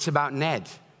comments about Ned.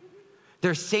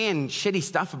 They're saying shitty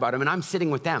stuff about him, and I'm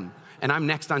sitting with them, and I'm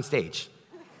next on stage.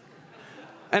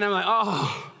 And I'm like,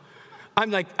 oh,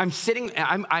 I'm sitting,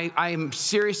 I'm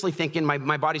seriously thinking,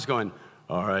 my body's going,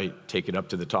 all right, take it up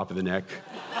to the top of the neck.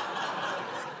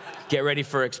 Get ready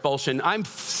for expulsion. I'm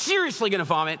seriously gonna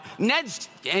vomit. Ned's,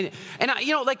 and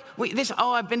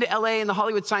I've been to LA and the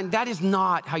Hollywood sign. That is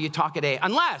not how you talk at AA,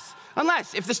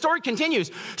 unless if the story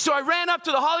continues. So I ran up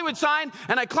to the Hollywood sign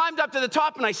and I climbed up to the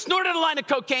top and I snorted a line of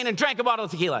cocaine and drank a bottle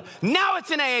of tequila. Now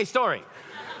it's an AA story.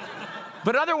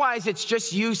 But otherwise, it's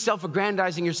just you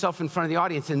self-aggrandizing yourself in front of the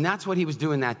audience, and that's what he was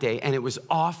doing that day, and it was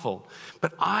awful.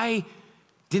 But I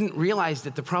didn't realize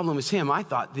that the problem was him. I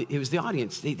thought that it was the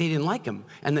audience. They didn't like him.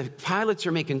 And the pilots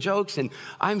are making jokes, and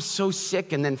I'm so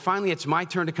sick, and then finally it's my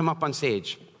turn to come up on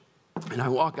stage. And I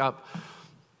walk up,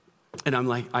 and I'm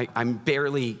like, I'm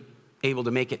barely able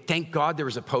to make it. Thank God there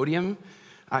was a podium.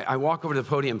 I walk over to the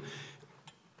podium.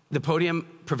 The podium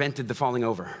prevented the falling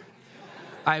over.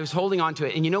 I was holding on to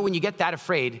it. And you know, when you get that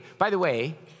afraid, by the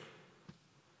way,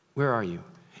 where are you?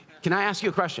 Can I ask you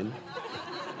a question?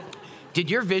 Did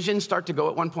your vision start to go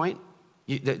at one point?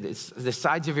 The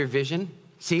sides of your vision?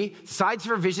 See, the sides of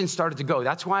her vision started to go.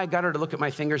 That's why I got her to look at my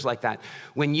fingers like that.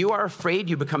 When you are afraid,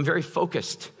 you become very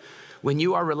focused. When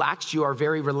you are relaxed, you are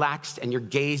very relaxed and your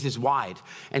gaze is wide.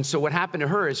 And so what happened to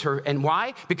her is and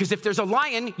why? Because if there's a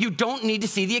lion, you don't need to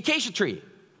see the acacia tree.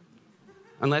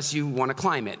 Unless you want to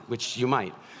climb it, which you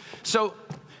might. So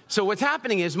what's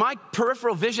happening is my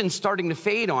peripheral vision's starting to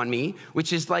fade on me,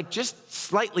 which is like just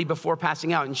slightly before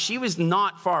passing out. And she was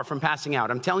not far from passing out.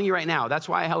 I'm telling you right now, that's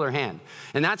why I held her hand.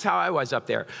 And that's how I was up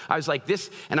there. I was like this,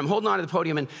 and I'm holding on to the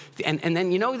podium, and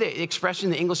then you know the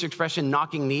English expression,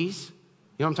 knocking knees?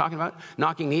 You know what I'm talking about?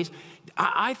 Knocking knees.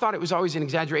 I thought it was always an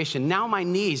exaggeration. Now my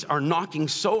knees are knocking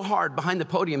so hard behind the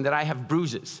podium that I have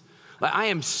bruises. I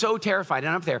am so terrified, and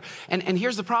I'm up there. And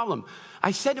here's the problem. I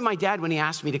said to my dad when he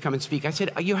asked me to come and speak, I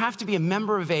said, you have to be a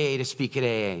member of AA to speak at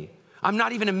AA. I'm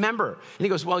not even a member. And he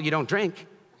goes, well, you don't drink.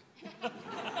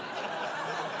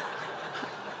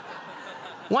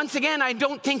 Once again, I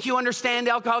don't think you understand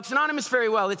Alcoholics Anonymous very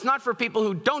well. It's not for people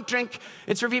who don't drink.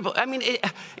 It's for people, I mean,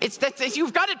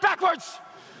 you've got it backwards.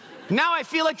 Now I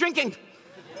feel like drinking.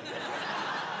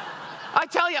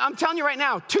 I'm telling you right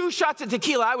now, 2 shots of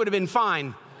tequila, I would have been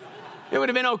fine. It would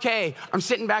have been okay. I'm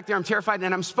sitting back there, I'm terrified,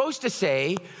 and I'm supposed to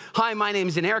say, hi, my name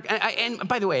is Eric. And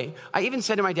by the way, I even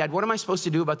said to my dad, what am I supposed to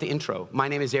do about the intro? My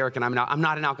name is Eric, and I'm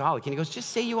not an alcoholic. And he goes,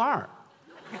 just say you are.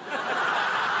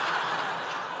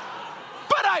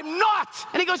 But I'm not.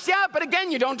 And he goes, yeah, but again,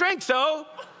 you don't drink, so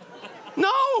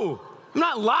no. I'm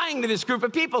not lying to this group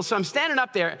of people. So I'm standing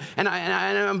up there, and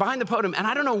I'm behind the podium, and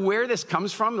I don't know where this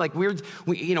comes from, like weird,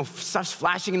 stuff's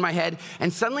flashing in my head,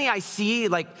 and suddenly I see,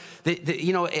 like,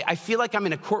 I feel like I'm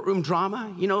in a courtroom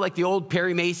drama, like the old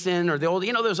Perry Mason, or the old,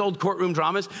 those old courtroom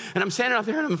dramas, and I'm standing up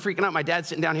there, and I'm freaking out. My dad's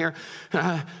sitting down here.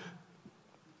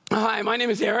 Hi, my name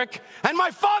is Eric, and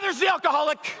my father's the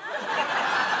alcoholic.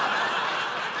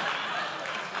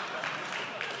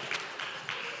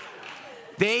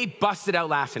 They busted out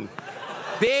laughing.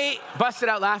 They busted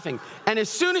out laughing. And as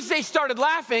soon as they started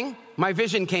laughing, my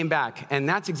vision came back. And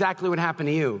that's exactly what happened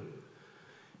to you.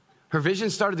 Her vision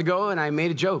started to go, and I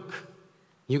made a joke.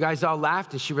 You guys all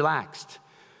laughed, and she relaxed.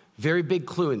 Very big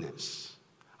clue in this.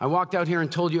 I walked out here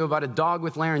and told you about a dog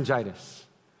with laryngitis.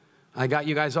 I got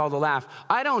you guys all to laugh.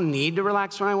 I don't need to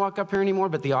relax when I walk up here anymore,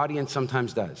 but the audience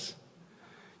sometimes does.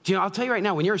 Do you know, I'll tell you right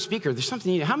now, when you're a speaker, there's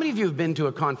something how many of you have been to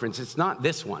a conference? It's not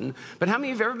this one, but how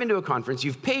many of you have ever been to a conference?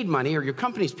 You've paid money, or your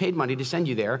company's paid money to send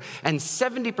you there, and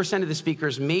 70% of the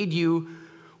speakers made you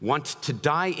want to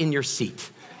die in your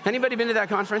seat. Anybody been to that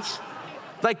conference?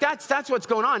 Like, that's what's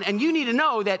going on. And you need to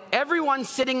know that everyone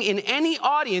sitting in any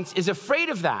audience is afraid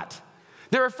of that.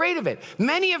 They're afraid of it.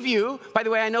 Many of you, by the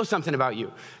way, I know something about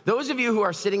you. Those of you who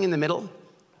are sitting in the middle,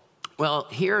 well,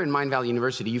 here in Mindvalley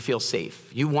University, you feel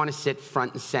safe. You want to sit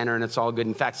front and center, and it's all good.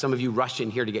 In fact, some of you rush in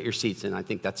here to get your seats, and I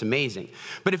think that's amazing.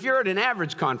 But if you're at an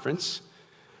average conference,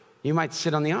 you might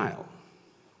sit on the aisle.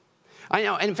 I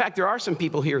know, and in fact, there are some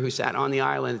people here who sat on the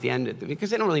aisle and at the end, because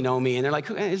they don't really know me, and they're like,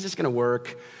 is this going to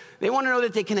work? They want to know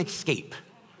that they can escape.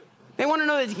 They want to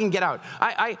know that they can get out.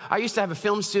 I used to have a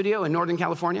film studio in Northern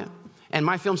California, and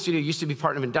my film studio used to be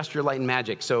part of Industrial Light and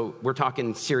Magic, so we're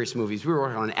talking serious movies. We were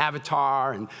working on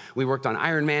Avatar, and we worked on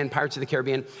Iron Man, Pirates of the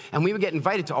Caribbean, and we would get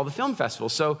invited to all the film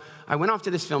festivals. So I went off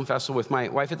to this film festival with my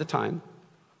wife at the time,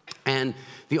 and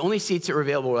the only seats that were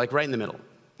available were like right in the middle.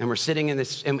 And we're sitting in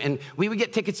this, and we would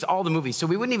get tickets to all the movies, so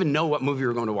we wouldn't even know what movie we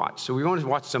were going to watch. So we were going to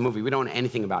watch some movie. We don't know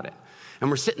anything about it.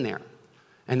 And we're sitting there,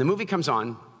 and the movie comes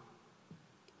on,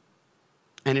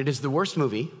 and it is the worst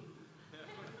movie.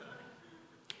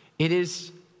 It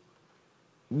is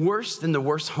worse than the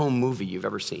worst home movie you've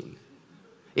ever seen.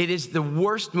 It is the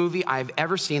worst movie I've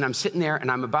ever seen. I'm sitting there, and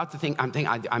I'm about to think,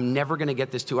 I'm never going to get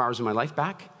this 2 hours of my life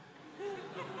back.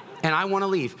 And I want to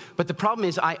leave. But the problem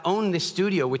is I own this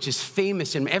studio, which is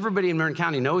famous, and everybody in Marin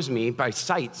County knows me by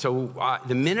sight. So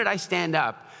the minute I stand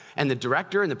up, and the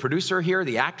director and the producer are here,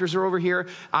 the actors are over here,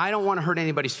 I don't want to hurt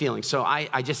anybody's feelings. So I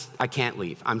can't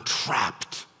leave. I'm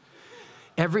trapped.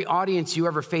 Every audience you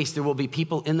ever face, there will be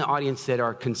people in the audience that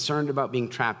are concerned about being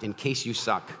trapped in case you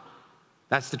suck.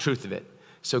 That's the truth of it.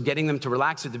 So getting them to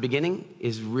relax at the beginning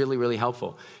is really, really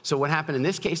helpful. So what happened in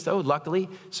this case, though, luckily,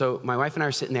 so my wife and I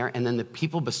are sitting there, and then the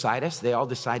people beside us, they all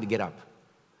decide to get up.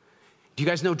 Do you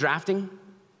guys know drafting?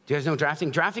 Do you guys know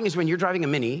drafting? Drafting is when you're driving a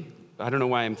Mini. I don't know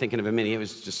why I'm thinking of a Mini. It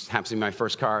was just happens to be my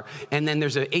first car. And then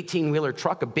there's an 18-wheeler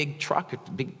truck, a big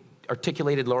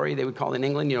articulated lorry, they would call it in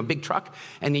England, big truck.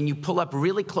 And then you pull up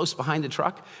really close behind the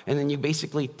truck, and then you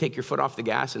basically take your foot off the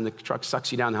gas, and the truck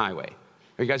sucks you down the highway.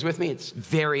 Are you guys with me? It's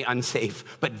very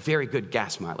unsafe, but very good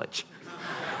gas mileage.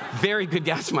 Very good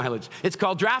gas mileage. It's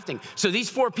called drafting. So these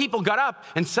 4 people got up,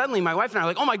 and suddenly my wife and I are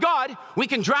like, oh my God, we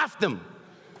can draft them.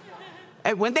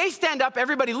 And when they stand up,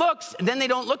 everybody looks, and then they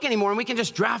don't look anymore, and we can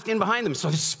just draft in behind them. So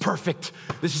this is perfect.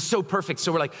 This is so perfect.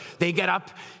 So we're like, they get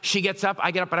up, she gets up,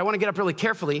 I get up, but I want to get up really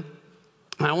carefully,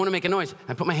 and I don't want to make a noise.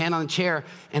 I put my hand on the chair,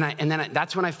 and then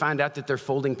that's when I found out that they're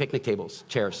folding picnic tables,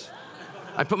 chairs.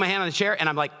 I put my hand on the chair, and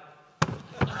I'm like,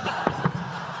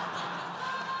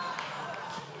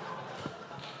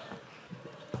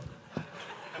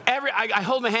 I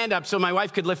hold my hand up so my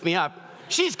wife could lift me up.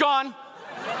 She's gone.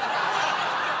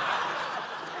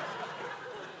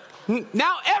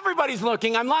 Now everybody's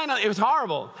looking. I'm lying on it. It was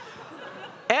horrible.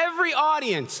 Every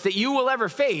audience that you will ever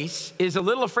face is a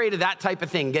little afraid of that type of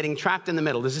thing, getting trapped in the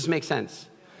middle. Does this make sense?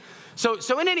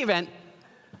 So in any event,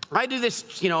 I do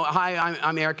this, hi,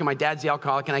 I'm Eric, and my dad's the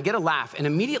alcoholic, and I get a laugh, and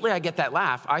immediately I get that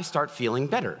laugh, I start feeling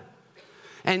better.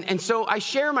 And so I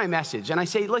share my message, and I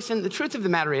say, listen, the truth of the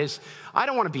matter is, I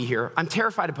don't want to be here. I'm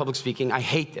terrified of public speaking. I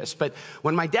hate this. But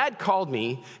when my dad called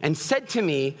me and said to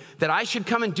me that I should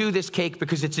come and do this cake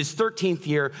because it's his 13th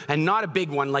year and not a big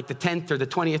one like the 10th or the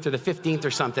 20th or the 15th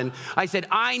or something, I said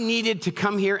I needed to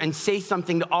come here and say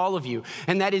something to all of you.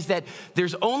 And that is that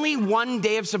there's only one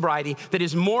day of sobriety that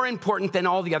is more important than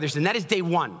all the others, and that is day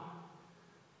 1.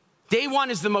 Day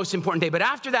 1 is the most important day. But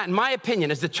after that, in my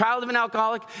opinion, as the child of an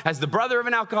alcoholic, as the brother of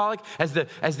an alcoholic, as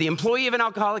the employee of an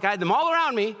alcoholic, I had them all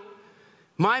around me.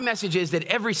 My message is that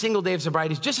every single day of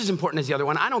sobriety is just as important as the other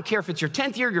one. I don't care if it's your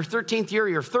 10th year, your 13th year,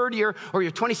 your 3rd year, or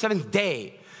your 27th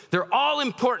day. They're all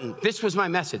important. This was my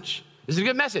message. This is a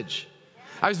good message.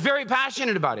 I was very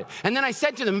passionate about it. And then I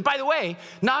said to them, by the way,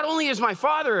 not only is my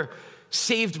father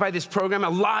saved by this program,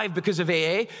 alive because of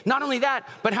AA, not only that,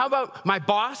 but how about my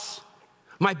boss?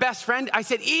 My best friend, I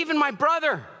said, even my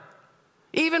brother,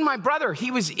 he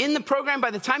was in the program by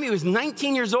the time he was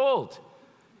 19 years old.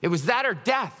 It was that or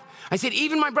death. I said,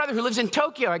 even my brother who lives in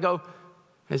Tokyo. I go,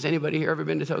 has anybody here ever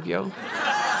been to Tokyo?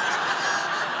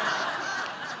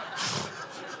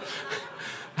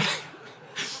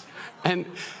 And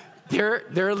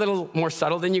they're a little more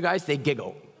subtle than you guys. They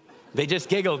giggle. They just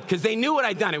giggled because they knew what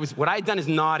I'd done. What I'd done is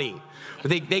naughty.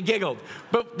 But they giggled.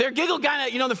 But their giggle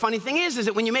kind of, the funny thing is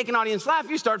that when you make an audience laugh,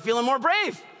 you start feeling more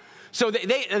brave. So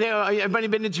everybody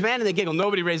been to Japan and they giggle.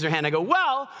 Nobody raised their hand. I go,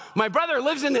 well, my brother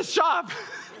lives in this shop.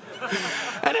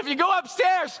 And if you go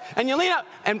upstairs and you lean up,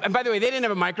 and by the way, they didn't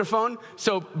have a microphone,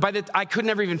 so I could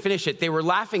never even finish it. They were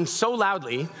laughing so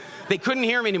loudly, they couldn't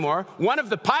hear me anymore. One of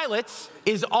the pilots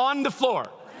is on the floor.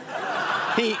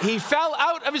 He fell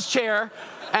out of his chair,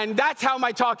 and that's how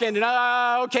my talk ended.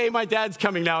 Okay, my dad's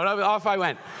coming now. And off I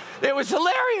went. It was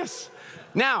hilarious.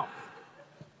 Now,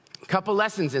 a couple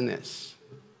lessons in this.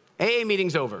 AA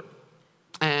meeting's over,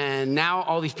 and now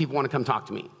all these people want to come talk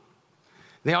to me.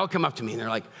 They all come up to me, and they're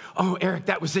like, oh, Eric,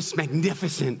 that was just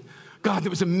magnificent. God, that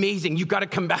was amazing. You got to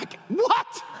come back.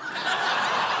 What?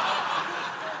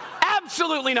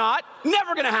 Absolutely not.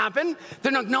 Never going to happen.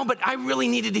 They're not, no, but I really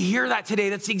needed to hear that today.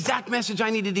 That's the exact message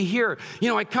I needed to hear.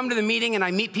 I come to the meeting, and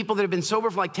I meet people that have been sober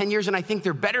for like 10 years, and I think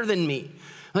they're better than me.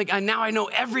 Now I know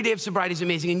every day of sobriety is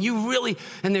amazing, and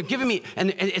they're giving me, and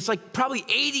it's like probably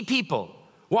 80 people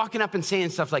walking up and saying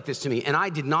stuff like this to me, and I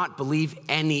did not believe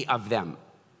any of them.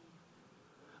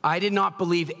 I did not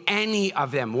believe any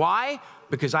of them. Why?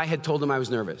 Because I had told them I was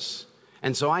nervous.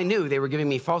 And so I knew they were giving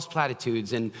me false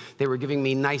platitudes and they were giving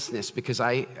me niceness because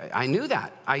I knew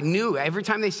that. I knew every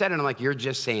time they said it, I'm like, you're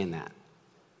just saying that. Do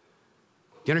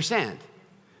you understand?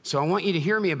 So I want you to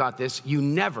hear me about this. You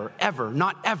never, ever,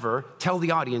 not ever tell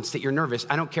the audience that you're nervous.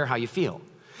 I don't care how you feel.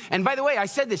 And by the way, I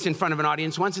said this in front of an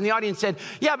audience once, and the audience said,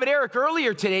 yeah, but Eric,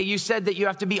 earlier today you said that you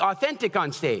have to be authentic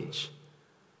on stage.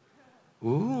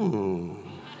 Ooh.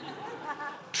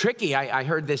 Tricky. I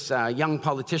heard this young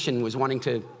politician was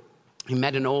he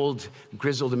met an old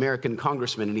grizzled American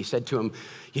congressman, and he said to him,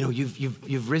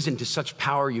 you've risen to such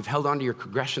power, you've held onto your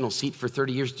congressional seat for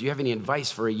 30 years. Do you have any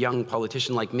advice for a young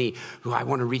politician like me who I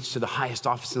want to reach to the highest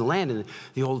office in the land? And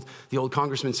the old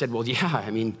congressman said, well, yeah,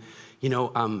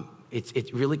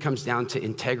 it really comes down to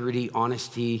integrity,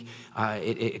 honesty.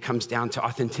 It comes down to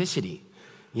authenticity.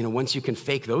 Once you can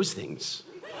fake those things.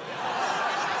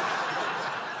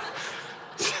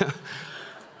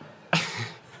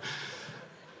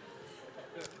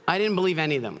 I didn't believe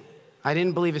any of them. I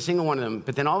didn't believe a single one of them.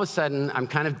 But then all of a sudden, I'm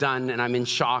kind of done, and I'm in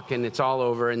shock, and it's all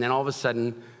over. And then all of a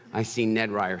sudden, I see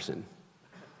Ned Ryerson.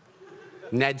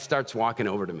 Ned starts walking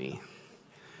over to me.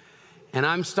 And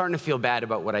I'm starting to feel bad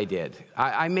about what I did.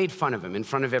 I made fun of him in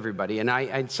front of everybody. And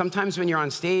I sometimes when you're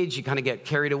on stage, you kind of get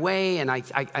carried away. And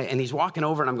and he's walking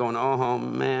over, and I'm going, oh,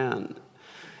 man.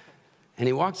 And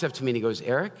he walks up to me, and he goes,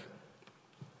 Eric?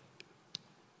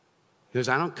 He goes,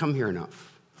 I don't come here enough.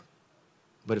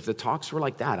 But if the talks were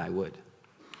like that, I would.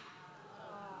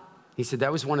 He said,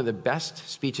 that was one of the best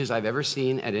speeches I've ever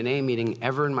seen at an AA meeting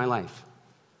ever in my life.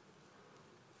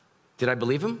 Did I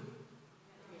believe him?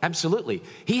 Absolutely.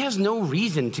 He has no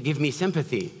reason to give me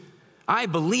sympathy. I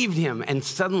believed him, and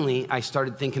suddenly I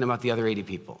started thinking about the other 80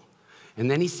 people. And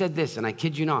then he said this, and I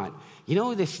kid you not,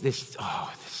 this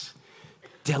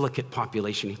delicate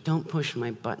population, don't push my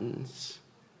buttons.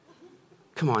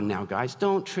 Come on now, guys,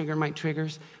 don't trigger my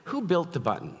triggers. Who built the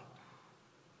button?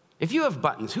 If you have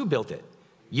buttons, who built it?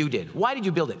 You did. Why did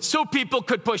you build it? So people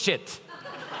could push it.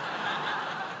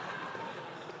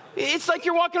 It's like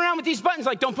you're walking around with these buttons,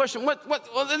 like, don't push them. Well,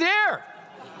 they're there.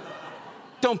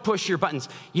 Don't push your buttons.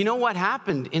 You know what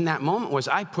happened in that moment was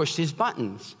I pushed his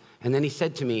buttons. And then he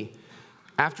said to me,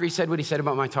 after he said what he said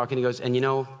about my talk, and he goes,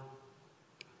 and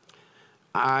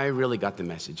I really got the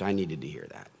message. I needed to hear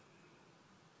that.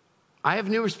 I have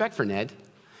new respect for Ned,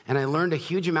 and I learned a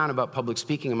huge amount about public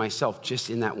speaking of myself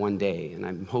just in that one day, and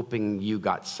I'm hoping you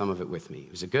got some of it with me.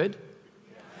 Was it good?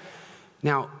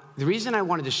 Now, the reason I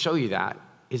wanted to show you that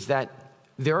is that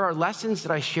there are lessons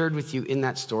that I shared with you in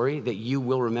that story that you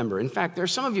will remember. In fact, there are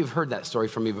some of you who've heard that story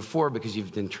from me before because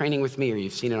you've been training with me or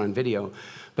you've seen it on video.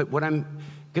 But what I'm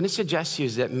going to suggest to you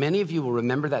is that many of you will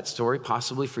remember that story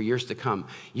possibly for years to come.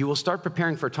 You will start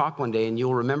preparing for a talk one day and you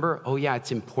will remember, oh yeah,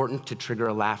 it's important to trigger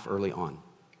a laugh early on.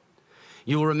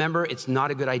 You will remember it's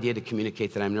not a good idea to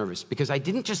communicate that I'm nervous because I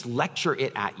didn't just lecture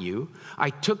it at you. I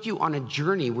took you on a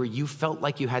journey where you felt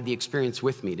like you had the experience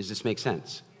with me. Does this make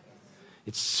sense?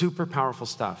 It's super powerful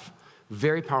stuff,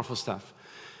 very powerful stuff.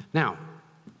 Now,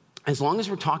 as long as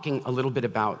we're talking a little bit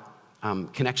about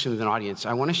connection with an audience,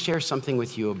 I want to share something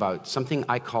with you about something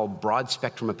I call broad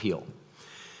spectrum appeal.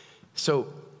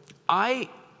 So I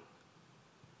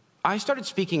started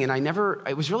speaking, and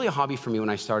it was really a hobby for me when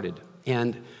I started.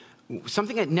 And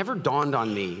something that never dawned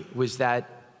on me was that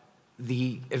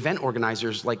the event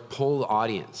organizers like poll the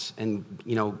audience and,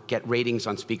 you know, get ratings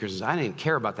on speakers. I didn't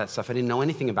care about that stuff. I didn't know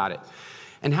anything about it.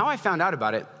 And how I found out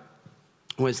about it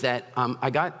was that I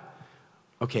got,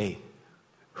 okay,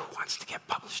 who wants to get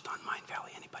published on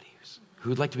Mindvalley? Anybody? Who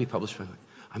would like to be published by?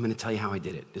 I'm going to tell you how I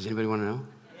did it. Does anybody want to know?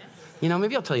 Yes. You know,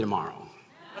 maybe I'll tell you tomorrow.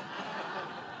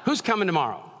 Who's coming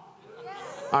tomorrow? Yes.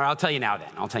 All right, I'll tell you now then.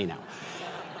 I'll tell you now.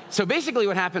 So basically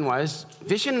what happened was,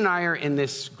 Vishen and I are in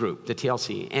this group, the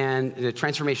TLC, and the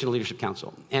Transformational Leadership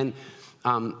Council. And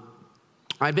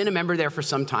I've been a member there for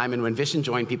some time, and when Vishen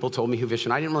joined, people told me who Vishen.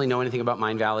 I didn't really know anything about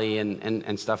Mindvalley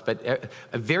and stuff, but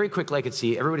very quickly I could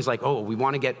see everybody's like, oh, we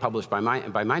want to get published by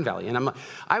Mindvalley. And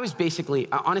I was basically,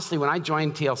 honestly, when I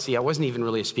joined TLC, I wasn't even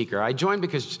really a speaker. I joined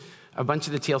because a bunch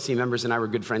of the TLC members and I were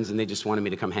good friends, and they just wanted me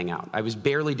to come hang out. I was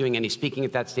barely doing any speaking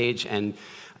at that stage, and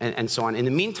so on. In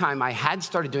the meantime, I had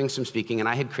started doing some speaking, and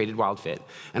I had created WILDFIT.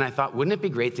 And I thought, wouldn't it be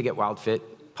great to get WILDFIT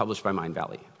published by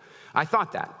Mindvalley? I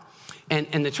thought that.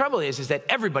 And the trouble is that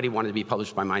everybody wanted to be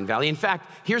published by Mindvalley. In fact,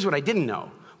 here's what I didn't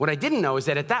know. What I didn't know is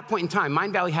that at that point in time,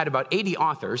 Mindvalley had about 80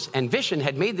 authors, and Vishen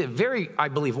had made the very, I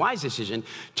believe, wise decision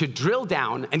to drill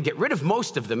down and get rid of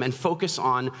most of them and focus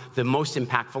on the most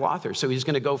impactful authors. So he's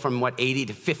going to go from, what, 80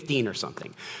 to 15 or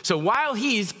something. So while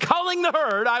he's culling the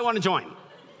herd, I want to join.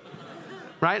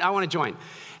 Right? I want to join.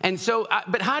 And so,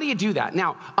 but how do you do that?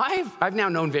 Now, I've now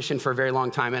known Vishen for a very long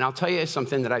time, and I'll tell you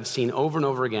something that I've seen over and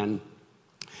over again.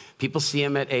 People see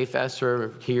him at A-Fest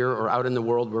or here or out in the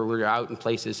world where we're out in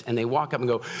places, and they walk up and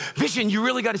go, Vishen, you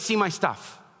really got to see my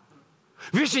stuff.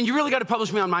 Vishen, you really got to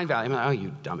publish me on Mindvalley. I'm like, oh,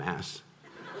 you dumbass.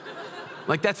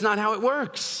 Like, that's not how it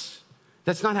works.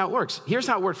 That's not how it works. Here's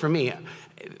how it worked for me.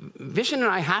 Vishen and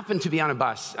I happened to be on a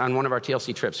bus on one of our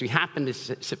TLC trips. We happened to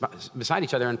sit beside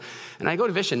each other, and I go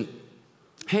to Vishen,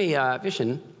 hey,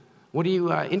 Vishen, what are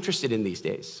you interested in these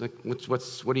days? Like,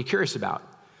 what are you curious about?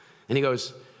 And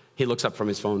he looks up from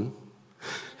his phone.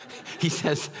 he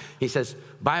says,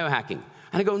 biohacking.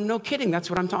 And I go, no kidding, that's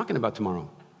what I'm talking about tomorrow.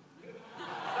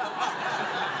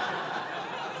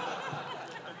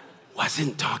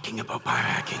 Wasn't talking about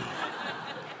biohacking.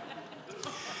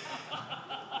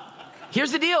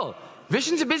 Here's the deal.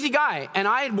 Vishen's a busy guy, and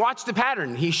I had watched the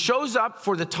pattern. He shows up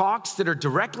for the talks that are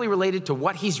directly related to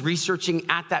what he's researching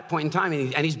at that point in time,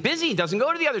 and he's busy. He doesn't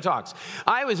go to the other talks.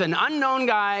 I was an unknown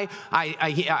guy.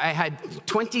 I had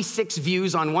 26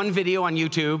 views on one video on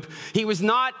YouTube. He was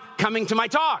not coming to my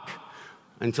talk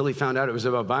until he found out it was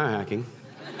about biohacking.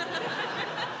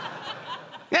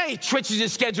 Yeah, he twitches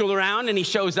his schedule around, and he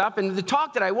shows up, and the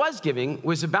talk that I was giving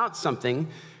was about something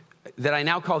that I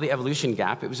now call the evolution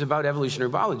gap. It was about evolutionary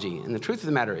biology. And the truth of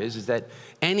the matter is that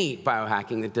any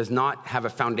biohacking that does not have a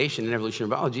foundation in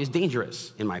evolutionary biology is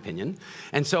dangerous, in my opinion.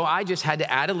 And so I just had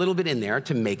to add a little bit in there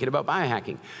to make it about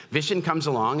biohacking. Vishen comes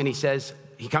along and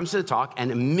he comes to the talk,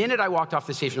 and the minute I walked off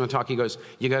the stage from the talk, he goes,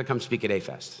 you gotta come speak at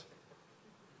A-Fest.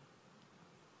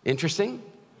 Interesting?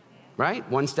 Right?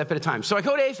 One step at a time. So I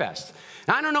go to A-Fest.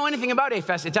 Now, I don't know anything about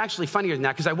A-Fest. It's actually funnier than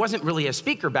that because I wasn't really a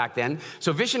speaker back then.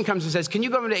 So Vishen comes and says, can you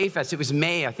go over to A-Fest? It was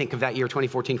May, I think, of that year,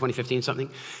 2014, 2015, something,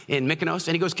 in Mykonos.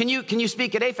 And he goes, can you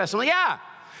speak at A-Fest? I'm like, yeah.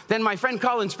 Then my friend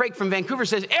Colin Sprake from Vancouver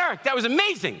says, Eric, that was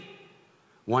amazing.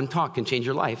 One talk can change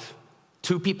your life.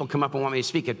 2 people come up and want me to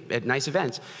speak at nice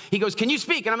events. He goes, can you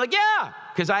speak? And I'm like, yeah,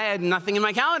 because I had nothing in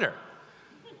my calendar.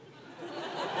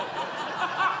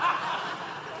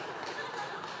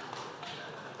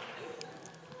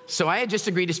 So I had just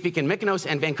agreed to speak in Mykonos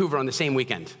and Vancouver on the same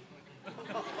weekend.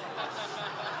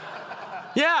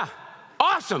 Yeah,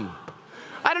 awesome.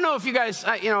 I don't know if you guys,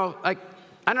 I don't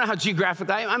know how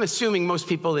geographically, I'm assuming most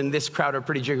people in this crowd are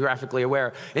pretty geographically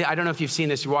aware. I don't know if you've seen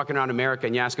this, you're walking around America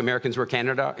and you ask Americans where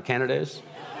Canada is.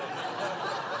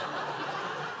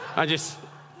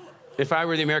 If I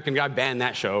were the American guy, I'd ban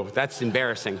that show. That's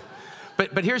embarrassing.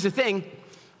 But here's the thing.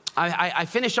 I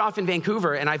finish off in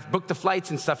Vancouver, and I've booked the flights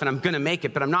and stuff, and I'm going to make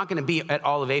it, but I'm not going to be at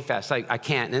all of A-Fest. I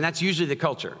can't, and that's usually the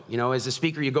culture. You know, as a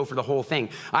speaker, you go for the whole thing.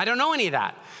 I don't know any of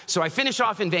that. So I finish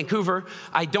off in Vancouver.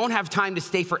 I don't have time to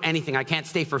stay for anything. I can't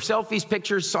stay for selfies,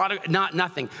 pictures,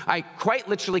 nothing. I quite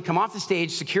literally come off the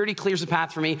stage. Security clears the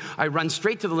path for me. I run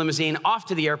straight to the limousine, off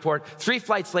to the airport. 3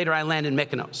 flights later, I land in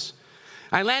Mykonos.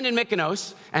 I land in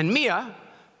Mykonos, and Mia,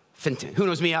 who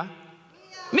knows Mia?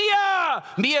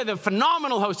 Mia, the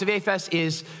phenomenal host of A-Fest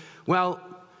is, well,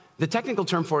 the technical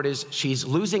term for it is she's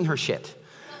losing her shit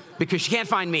because she can't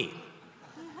find me.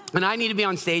 And I need to be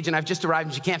on stage, and I've just arrived,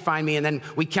 and she can't find me, and then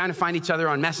we kind of find each other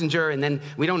on Messenger, and then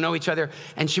we don't know each other.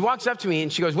 And she walks up to me,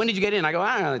 and she goes, when did you get in? I go,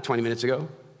 I don't know, like 20 minutes ago.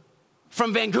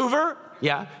 From Vancouver?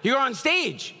 Yeah. You're on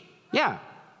stage? Yeah.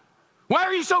 Why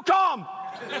are you so calm?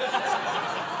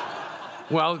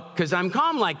 Well, because I'm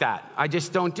calm like that. I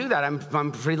just don't do that.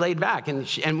 I'm pretty laid back.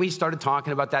 And we started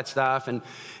talking about that stuff. And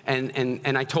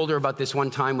I told her about this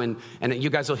one time when, and you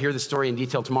guys will hear the story in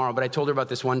detail tomorrow, but I told her about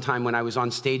this one time when I was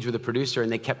on stage with a producer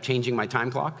and they kept changing my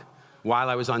time clock while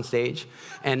I was on stage.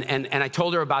 And I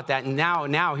told her about that. And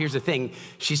now here's the thing.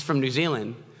 She's from New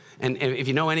Zealand. And if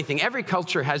you know anything, every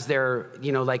culture has their,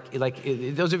 you know, like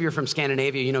those of you who are from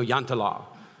Scandinavia, you know, Jantala.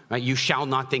 Right? You shall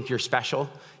not think you're special.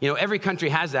 You know, every country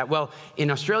has that. Well,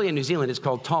 in Australia and New Zealand, it's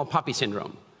called tall poppy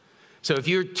syndrome. So if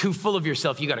you're too full of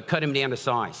yourself, you got to cut him down to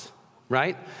size,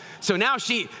 right? So now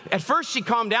at first she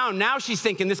calmed down. Now she's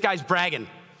thinking, this guy's bragging.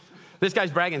 This guy's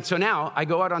bragging. So now I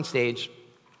go out on stage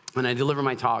and I deliver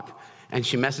my talk and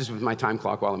she messes with my time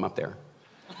clock while I'm up there.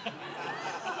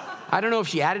 I don't know if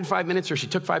she added 5 minutes or she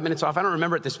took 5 minutes off. I don't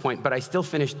remember at this point, but I still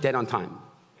finished dead on time.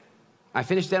 I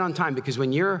finished dead on time because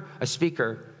when you're a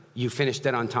speaker, you finish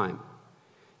dead on time.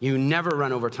 You never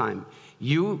run over time.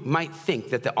 You might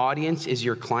think that the audience is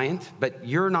your client, but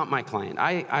you're not my client.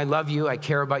 I love you, I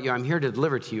care about you, I'm here to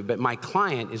deliver to you, but my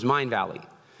client is Mindvalley.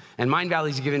 And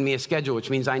Mindvalley's given me a schedule, which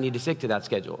means I need to stick to that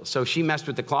schedule. So she messed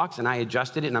with the clocks and I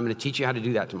adjusted it, and I'm gonna teach you how to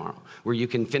do that tomorrow, where you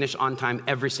can finish on time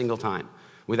every single time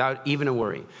without even a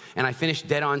worry. And I finished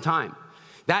dead on time.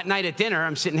 That night at dinner,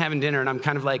 I'm sitting having dinner and I'm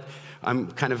kind of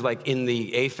like in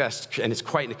the A-Fest, and it's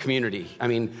quite a community. I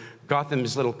mean,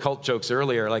 Gotham's little cult jokes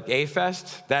earlier, like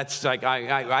A-Fest, that's like,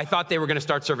 I thought they were gonna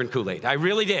start serving Kool-Aid. I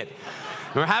really did.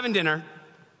 We're having dinner,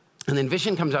 and then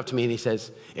Vishen comes up to me and he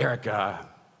says, Eric,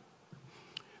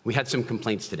 we had some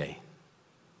complaints today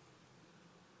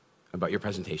about your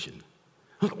presentation.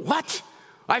 I'm like, what?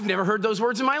 I've never heard those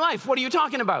words in my life. What are you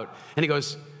talking about? And he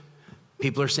goes,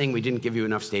 people are saying we didn't give you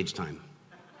enough stage time.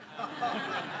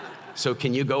 So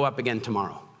can you go up again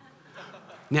tomorrow?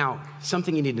 Now,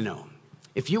 something you need to know.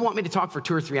 If you want me to talk for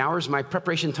 2 or 3 hours, my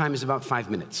preparation time is about 5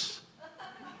 minutes.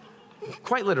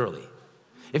 Quite literally.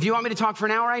 If you want me to talk for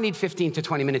an hour, I need 15 to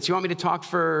 20 minutes. You want me to talk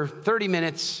for 30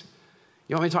 minutes,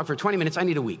 you want me to talk for 20 minutes, I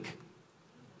need a week. Do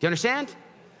you understand?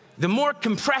 The more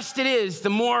compressed it is, the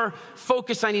more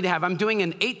focus I need to have. I'm doing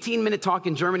an 18-minute talk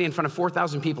in Germany in front of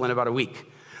 4,000 people in about a week.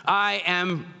 I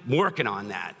am working on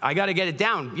that. I got to get it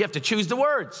down. You have to choose the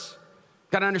words.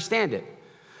 Got to understand it.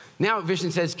 Now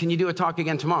Vishen says, can you do a talk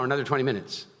again tomorrow, another 20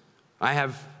 minutes? I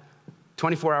have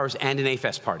 24 hours and an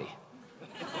A-Fest party.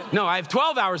 No, I have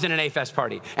 12 hours and an A-Fest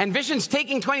party. And Vishen's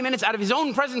taking 20 minutes out of his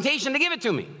own presentation to give it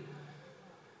to me.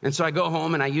 And so I go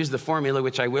home and I use the formula,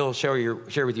 which I will share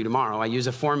with you tomorrow. I use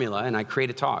a formula and I create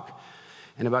a talk.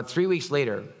 And about 3 weeks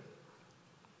later,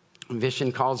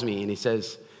 Vishen calls me and he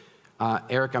says,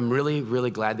 Eric, I'm really, really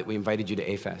glad that we invited you to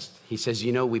A-Fest. He says,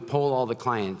 you know, we poll all the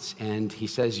clients, and he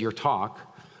says your talk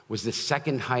was the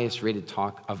second highest rated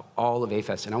talk of all of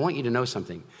A-Fest. And I want you to know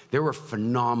something. There were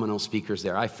phenomenal speakers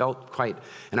there. I felt quite,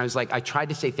 and I was like, I tried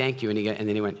to say thank you, and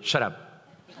then he went, shut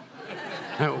up.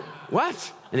 I went,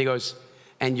 what? And he goes,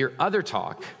 and your other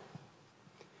talk,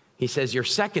 he says, your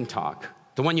second talk,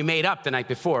 the one you made up the night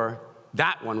before,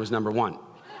 that one was number 1.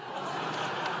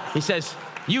 He says,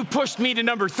 you pushed me to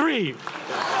number 3.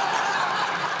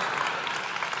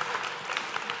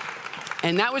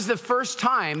 And that was the first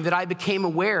time that I became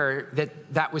aware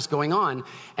that that was going on.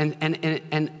 And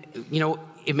you know,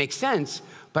 it makes sense,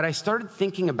 but I started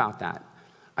thinking about that.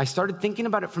 I started thinking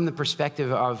about it from the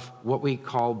perspective of what we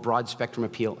call broad spectrum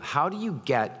appeal. How do you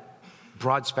get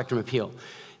broad spectrum appeal?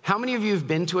 How many of you have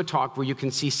been to a talk where you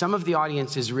can see some of the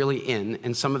audience is really in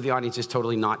and some of the audience is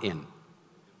totally not in,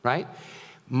 right?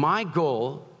 My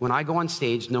goal when I go on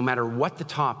stage, no matter what the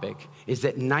topic, is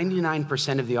that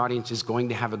 99% of the audience is going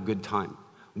to have a good time.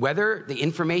 Whether the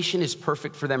information is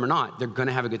perfect for them or not, they're going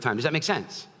to have a good time. Does that make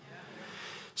sense?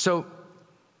 So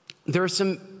there are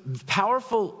some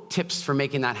powerful tips for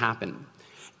making that happen.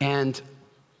 And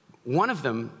one of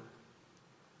them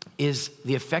is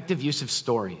the effective use of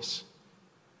stories.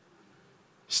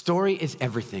 Story is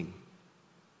everything.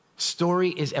 Story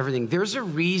is everything. There's a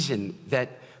reason that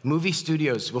movie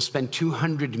studios will spend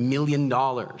 $200 million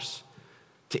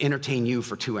to entertain you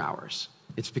for 2 hours.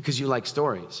 It's because you like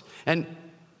stories. And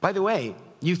by the way,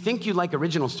 you think you like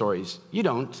original stories. You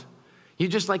don't. You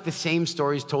just like the same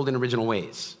stories told in original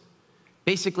ways.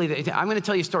 Basically, I'm going to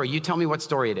tell you a story. You tell me what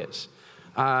story it is.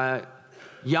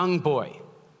 Young boy,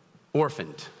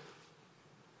 orphaned,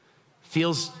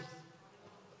 feels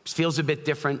a bit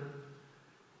different,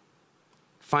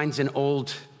 finds an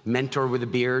old mentor with a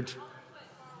beard,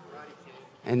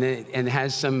 and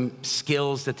has some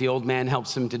skills that the old man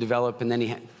helps him to develop, and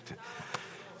then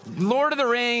Lord of the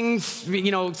Rings,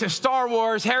 you know, Star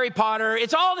Wars, Harry Potter,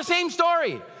 it's all the same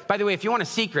story. By the way, if you want a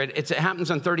secret, it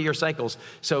happens on 30-year cycles.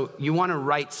 So you want to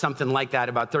write something like that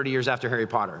about 30 years after Harry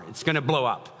Potter. It's going to blow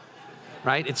up,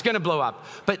 right? It's going to blow up.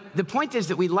 But the point is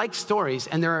that we like stories,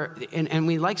 and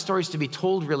we like stories to be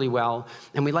told really well,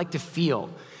 and we like to feel.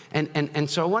 And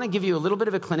so I want to give you a little bit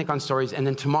of a clinic on stories, and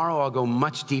then tomorrow I'll go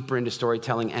much deeper into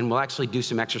storytelling, and we'll actually do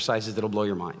some exercises that'll blow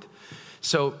your mind.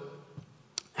 So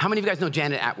how many of you guys know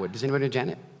Janet Atwood? Does anybody know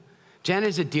Janet? Janet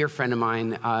is a dear friend of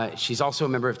mine. She's also a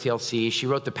member of TLC. She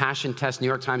wrote The Passion Test, New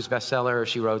York Times bestseller.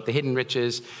 She wrote The Hidden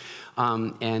Riches,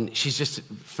 and she's just a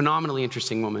phenomenally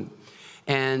interesting woman.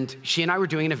 And she and I were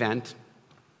doing an event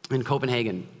in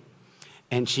Copenhagen,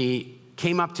 and she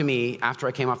came up to me after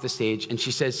I came off the stage, and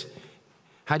she says,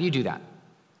 "How do you do that?"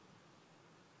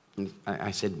 And I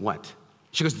said, "What?"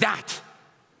 She goes, "That."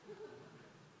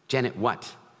 Janet,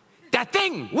 what? That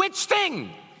thing. Which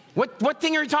thing? What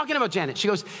thing are you talking about, Janet? She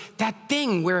goes, "That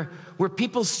thing where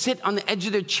people sit on the edge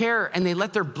of their chair and they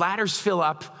let their bladders fill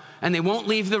up and they won't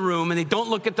leave the room and they don't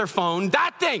look at their phone.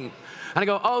 That thing." And I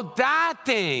go, "Oh, that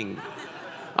thing.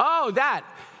 Oh, that."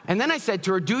 And then I said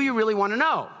to her, "Do you really want to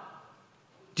know?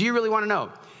 Do you really want to know?"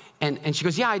 And she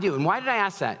goes, "Yeah, I do." And why did I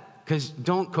ask that? Because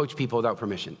don't coach people without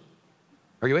permission.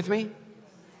 Are you with me?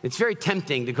 It's very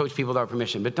tempting to coach people without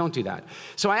permission, but don't do that.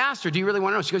 So I asked her, "Do you really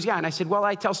want to know?" She goes, "Yeah." And I said, "Well,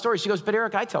 I tell stories." She goes, "But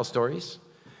Eric, I tell stories."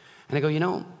 And I go, "You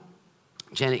know,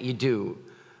 Janet, you do,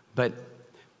 but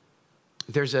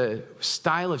there's a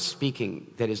style of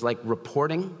speaking that is like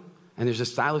reporting, and there's a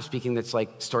style of speaking that's like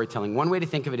storytelling. One way to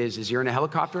think of it is you're in a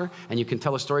helicopter and you can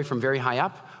tell a story from very high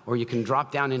up, or you can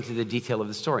drop down into the detail of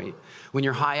the story. When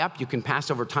you're high up, you can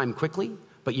pass over time quickly,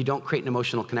 but you don't create an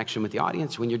emotional connection with the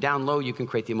audience. When you're down low, you can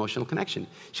create the emotional connection."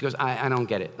 She goes, I don't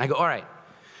get it. And I go, "All right,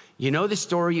 you know the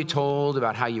story you told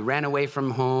about how you ran away from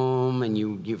home and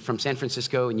you from San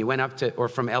Francisco and you went up to, or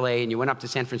from LA and you went up to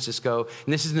San Francisco,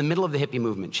 and this is in the middle of the hippie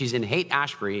movement. She's in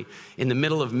Haight-Ashbury, in the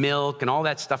middle of Milk and all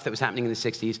that stuff that was happening in the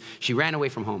 60s. She ran away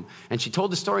from home, and she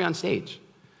told the story on stage.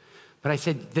 But I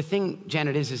said, the thing,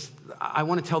 Janet, is I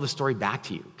want to tell the story back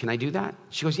to you. Can I do that?"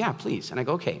 She goes, "Yeah, please." And I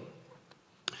go, "Okay.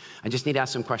 I just need to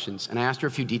ask some questions." And I asked her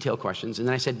a few detailed questions. And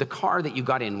then I said, "The car that you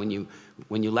got in when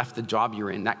you left the job you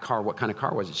were in, that car, what kind of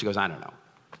car was it?" She goes, "I don't know.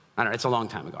 It's a long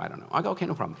time ago. I don't know." I go, "Okay,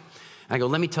 no problem." And I go,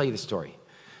 "Let me tell you the story."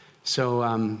 So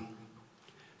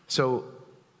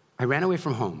I ran away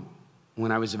from home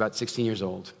when I was about 16 years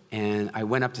old. And I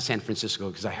went up to San Francisco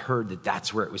because I heard that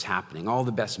that's where it was happening. All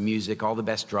the best music, all the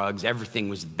best drugs, everything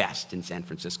was best in San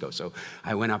Francisco. So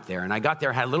I went up there, and I got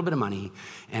there, had a little bit of money,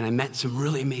 and I met some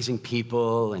really amazing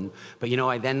people. But you know,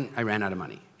 I ran out of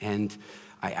money, and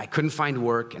I couldn't find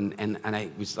work, and I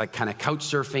was like kind of couch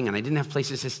surfing, and I didn't have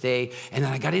places to stay. And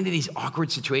then I got into these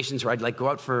awkward situations where I'd like go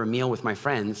out for a meal with my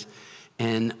friends,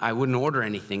 and I wouldn't order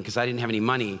anything because I didn't have any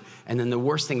money. And then the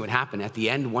worst thing would happen. At the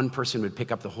end, one person would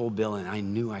pick up the whole bill, and I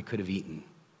knew I could have eaten.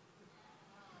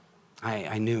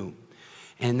 I knew.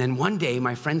 And then one day,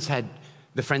 my friends had,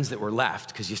 the friends that were left,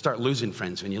 because you start losing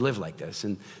friends when you live like this,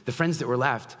 and the friends that were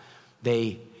left,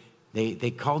 they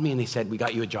called me and they said, "We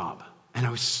got you a job." And I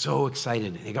was so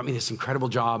excited. They got me this incredible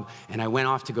job, and I went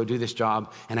off to go do this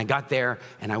job, and I got there,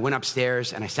 and I went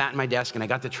upstairs, and I sat at my desk, and I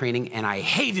got the training, and I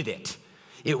hated it.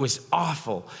 It was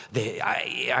awful.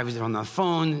 I was on the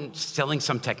phone selling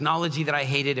some technology that I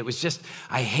hated. It was just,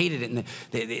 I hated it. And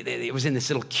it was in this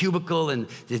little cubicle, and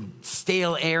the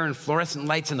stale air and fluorescent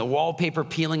lights and the wallpaper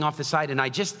peeling off the side. And I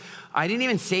didn't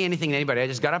even say anything to anybody. I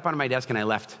just got up out of my desk and I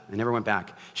left. I never went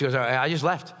back. She goes, "I just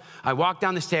left. I walked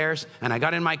down the stairs and I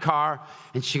got in my car."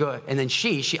 And she goes, and then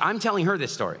I'm telling her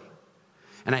this story.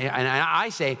 And I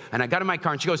say, and I got in my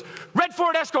car, and she goes, "Red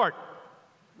Ford Escort."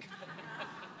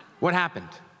 What happened?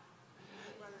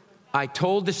 I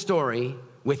told the story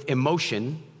with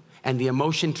emotion, and the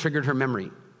emotion triggered her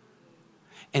memory.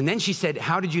 And then she said,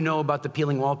 "How did you know about the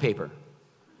peeling wallpaper?"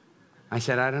 I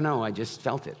said, "I don't know, I just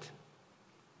felt it.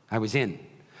 I was in.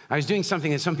 I was doing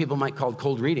something that some people might call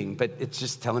cold reading, but it's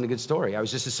just telling a good story. I was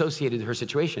just associated with her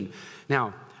situation."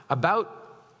 Now,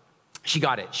 she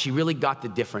got it. She really got the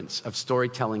difference of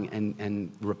storytelling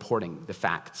and reporting the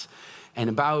facts.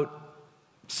 And about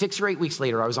 6 or 8 weeks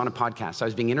later, I was on a podcast. I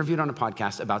was being interviewed on a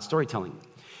podcast about storytelling.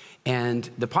 And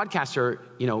the podcaster,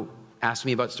 asked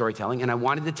me about storytelling, and I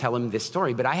wanted to tell him this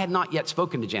story, but I had not yet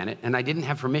spoken to Janet, and I didn't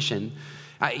have permission.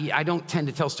 I don't tend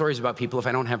to tell stories about people if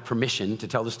I don't have permission to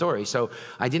tell the story. So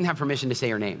I didn't have permission to say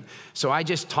her name. So I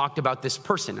just talked about this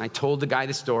person. I told the guy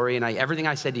the story, and everything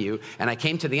I said to you, and I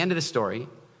came to the end of the story.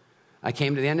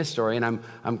 And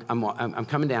I'm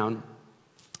coming down.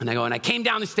 And I came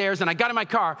down the stairs, and I got in my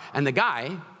car, and the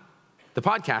guy, the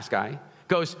podcast guy,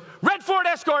 goes, "Red Ford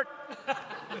Escort."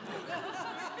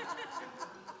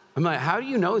 I'm like, "How do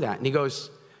you know that?" And he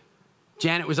goes,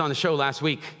 Janet was on the show last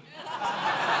week.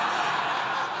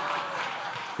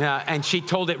 Yeah, and she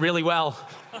told it really well.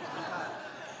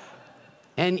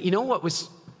 And you know what was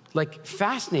like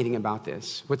fascinating about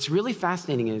this? What's really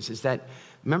fascinating is that,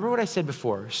 remember what I said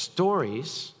before,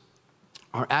 stories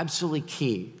are absolutely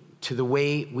key to the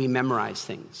way we memorize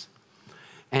things.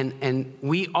 And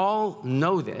we all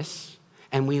know this,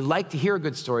 and we like to hear a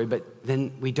good story, but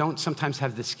then we don't sometimes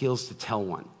have the skills to tell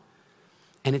one.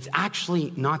 And it's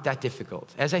actually not that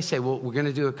difficult. As I say, we're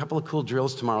gonna do a couple of cool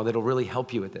drills tomorrow that'll really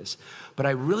help you with this. But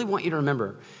I really want you to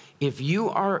remember, if you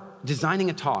are designing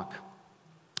a talk,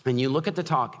 and you look at the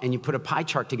talk and you put a pie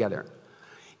chart together,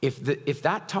 if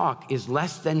that talk is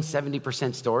less than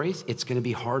 70% stories, it's gonna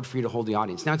be hard for you to hold the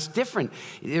audience. Now, it's different.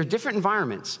 There are different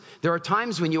environments. There are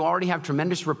times when you already have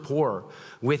tremendous rapport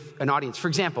with an audience. For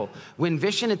example, when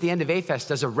Vishen at the end of A-Fest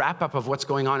does a wrap-up of what's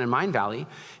going on in Mindvalley,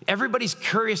 everybody's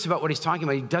curious about what he's talking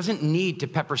about. He doesn't need to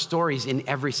pepper stories in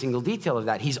every single detail of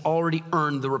that. He's already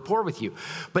earned the rapport with you.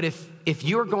 But if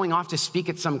you're going off to speak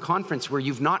at some conference where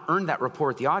you've not earned that rapport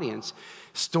with the audience,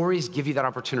 stories give you that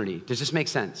opportunity. Does this make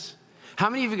sense? How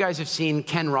many of you guys have seen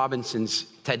Ken Robinson's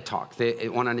TED Talk, the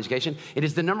one on education? It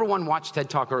is the #1 watched TED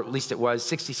Talk, or at least it was,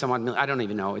 60 some odd million, I don't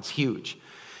even know, it's huge.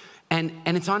 And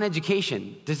it's on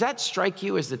education. Does that strike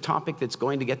you as the topic that's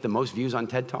going to get the most views on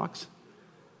TED Talks?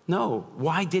 No.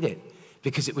 Why did it?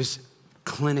 Because it was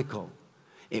clinical.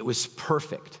 It was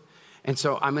perfect. And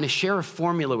so I'm gonna share a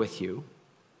formula with you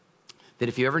that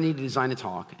if you ever need to design a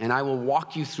talk, and I will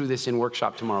walk you through this in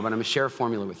workshop tomorrow, but I'm gonna share a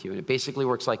formula with you, and it basically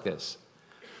works like this.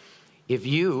 If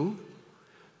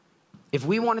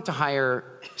we wanted to hire,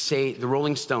 say, the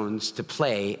Rolling Stones to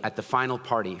play at the final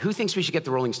party, who thinks we should get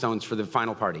the Rolling Stones for the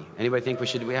final party? Anybody think we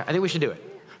should? I think we should do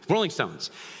it. Rolling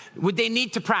Stones. Would they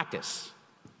need to practice?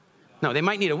 No, they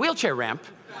might need a wheelchair ramp,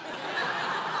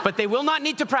 but they will not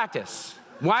need to practice.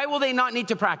 Why will they not need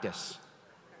to practice?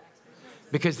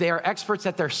 Because they are experts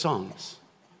at their songs.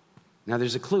 Now,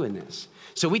 there's a clue in this.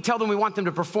 So we tell them we want them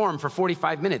to perform for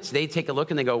 45 minutes. They take a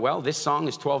look and they go, well, this song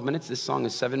is 12 minutes, this song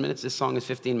is 7 minutes, this song is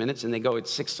 15 minutes, and they go,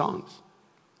 it's 6 songs.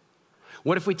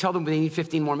 What if we tell them they need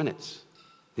 15 more minutes?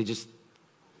 They just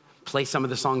play some of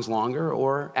the songs longer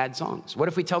or add songs. What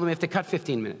if we tell them they have to cut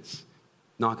 15 minutes,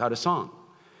 knock out a song?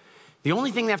 The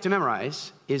only thing they have to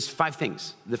memorize is 5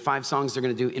 things. The 5 songs they're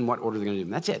gonna do, in what order they're gonna do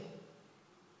them. That's it.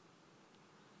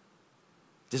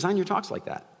 Design your talks like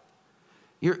that.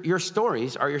 Your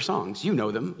stories are your songs. You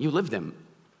know them, you live them.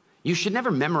 You should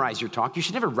never memorize your talk. You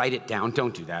should never write it down.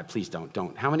 Don't do that, please don't.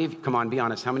 How many of you, come on, be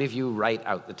honest, how many of you write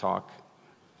out the talk?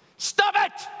 Stop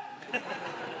it!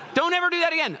 Don't ever do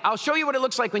that again. I'll show you what it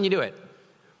looks like when you do it.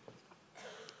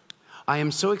 I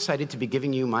am so excited to be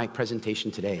giving you my presentation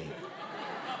today.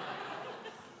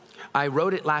 I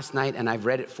wrote it last night and I've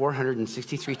read it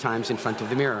 463 times in front of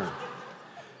the mirror.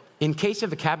 In case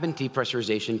of a cabin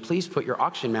depressurization, please put your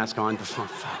oxygen mask on before,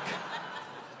 fuck.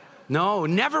 No,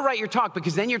 never write your talk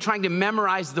because then you're trying to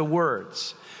memorize the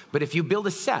words. But if you build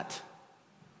a set,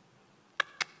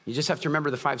 you just have to remember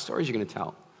the 5 stories you're gonna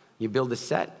tell. You build a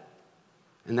set,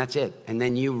 and that's it. And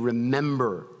then you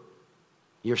remember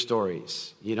your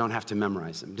stories. You don't have to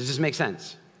memorize them. Does this make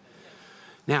sense?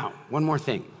 Now, one more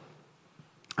thing.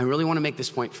 I really wanna make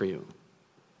this point for you.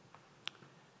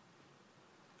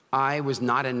 I was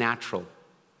not a natural,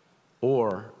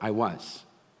 or I was.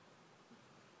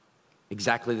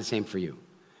 Exactly the same for you.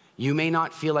 You may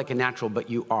not feel like a natural, but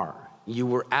you are. You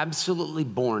were absolutely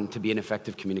born to be an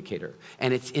effective communicator,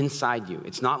 and it's inside you.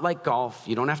 It's not like golf.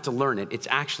 You don't have to learn it. It's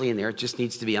actually in there. It just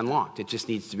needs to be unlocked. It just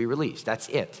needs to be released. That's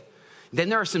it. Then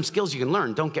there are some skills you can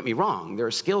learn. Don't get me wrong. There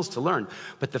are skills to learn,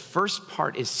 but the first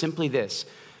part is simply this: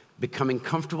 becoming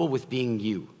comfortable with being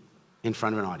you in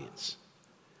front of an audience.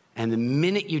 And the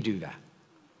minute you do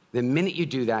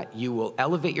that, you will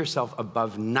elevate yourself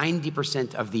above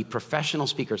 90% of the professional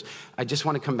speakers. I just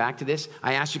want to come back to this.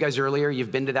 I asked you guys earlier,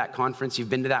 you've been to that conference, you've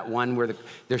been to that one where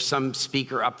there's some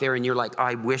speaker up there and you're like,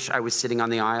 I wish I was sitting on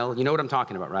the aisle. You know what I'm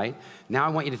talking about, right? Now I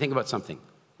want you to think about something.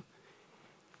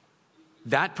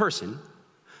 That person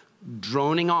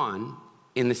droning on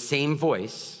in the same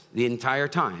voice the entire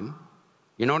time,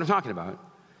 you know what I'm talking about?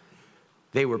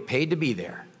 They were paid to be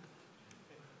there.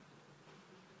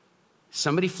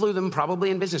 Somebody flew them, probably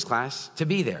in business class, to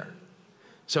be there.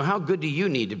 So how good do you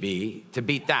need to be to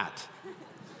beat that?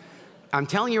 I'm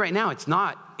telling you right now, it's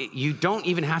not, you don't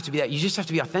even have to be that. You just have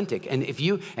to be authentic. And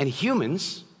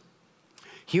humans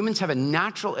have a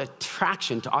natural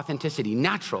attraction to authenticity,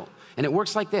 natural. And it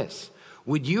works like this.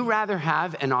 Would you rather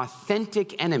have an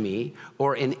authentic enemy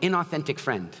or an inauthentic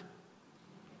friend?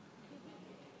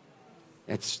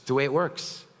 That's the way it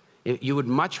works. You would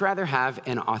much rather have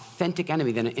an authentic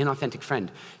enemy than an inauthentic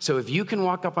friend. So if you can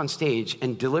walk up on stage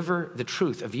and deliver the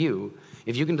truth of you,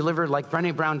 if you can deliver like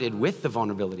Brené Brown did with the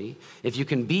vulnerability, if you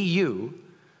can be you,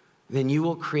 then you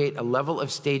will create a level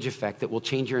of stage effect that will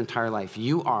change your entire life.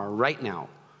 You are right now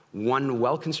one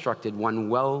well-constructed, one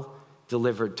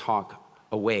well-delivered talk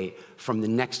away from the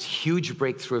next huge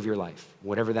breakthrough of your life,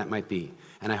 whatever that might be.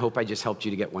 And I hope I just helped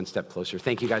you to get one step closer.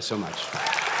 Thank you guys so much.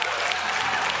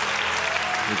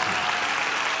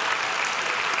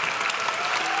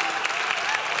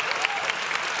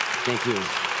 Thank you.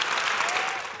 Thank you.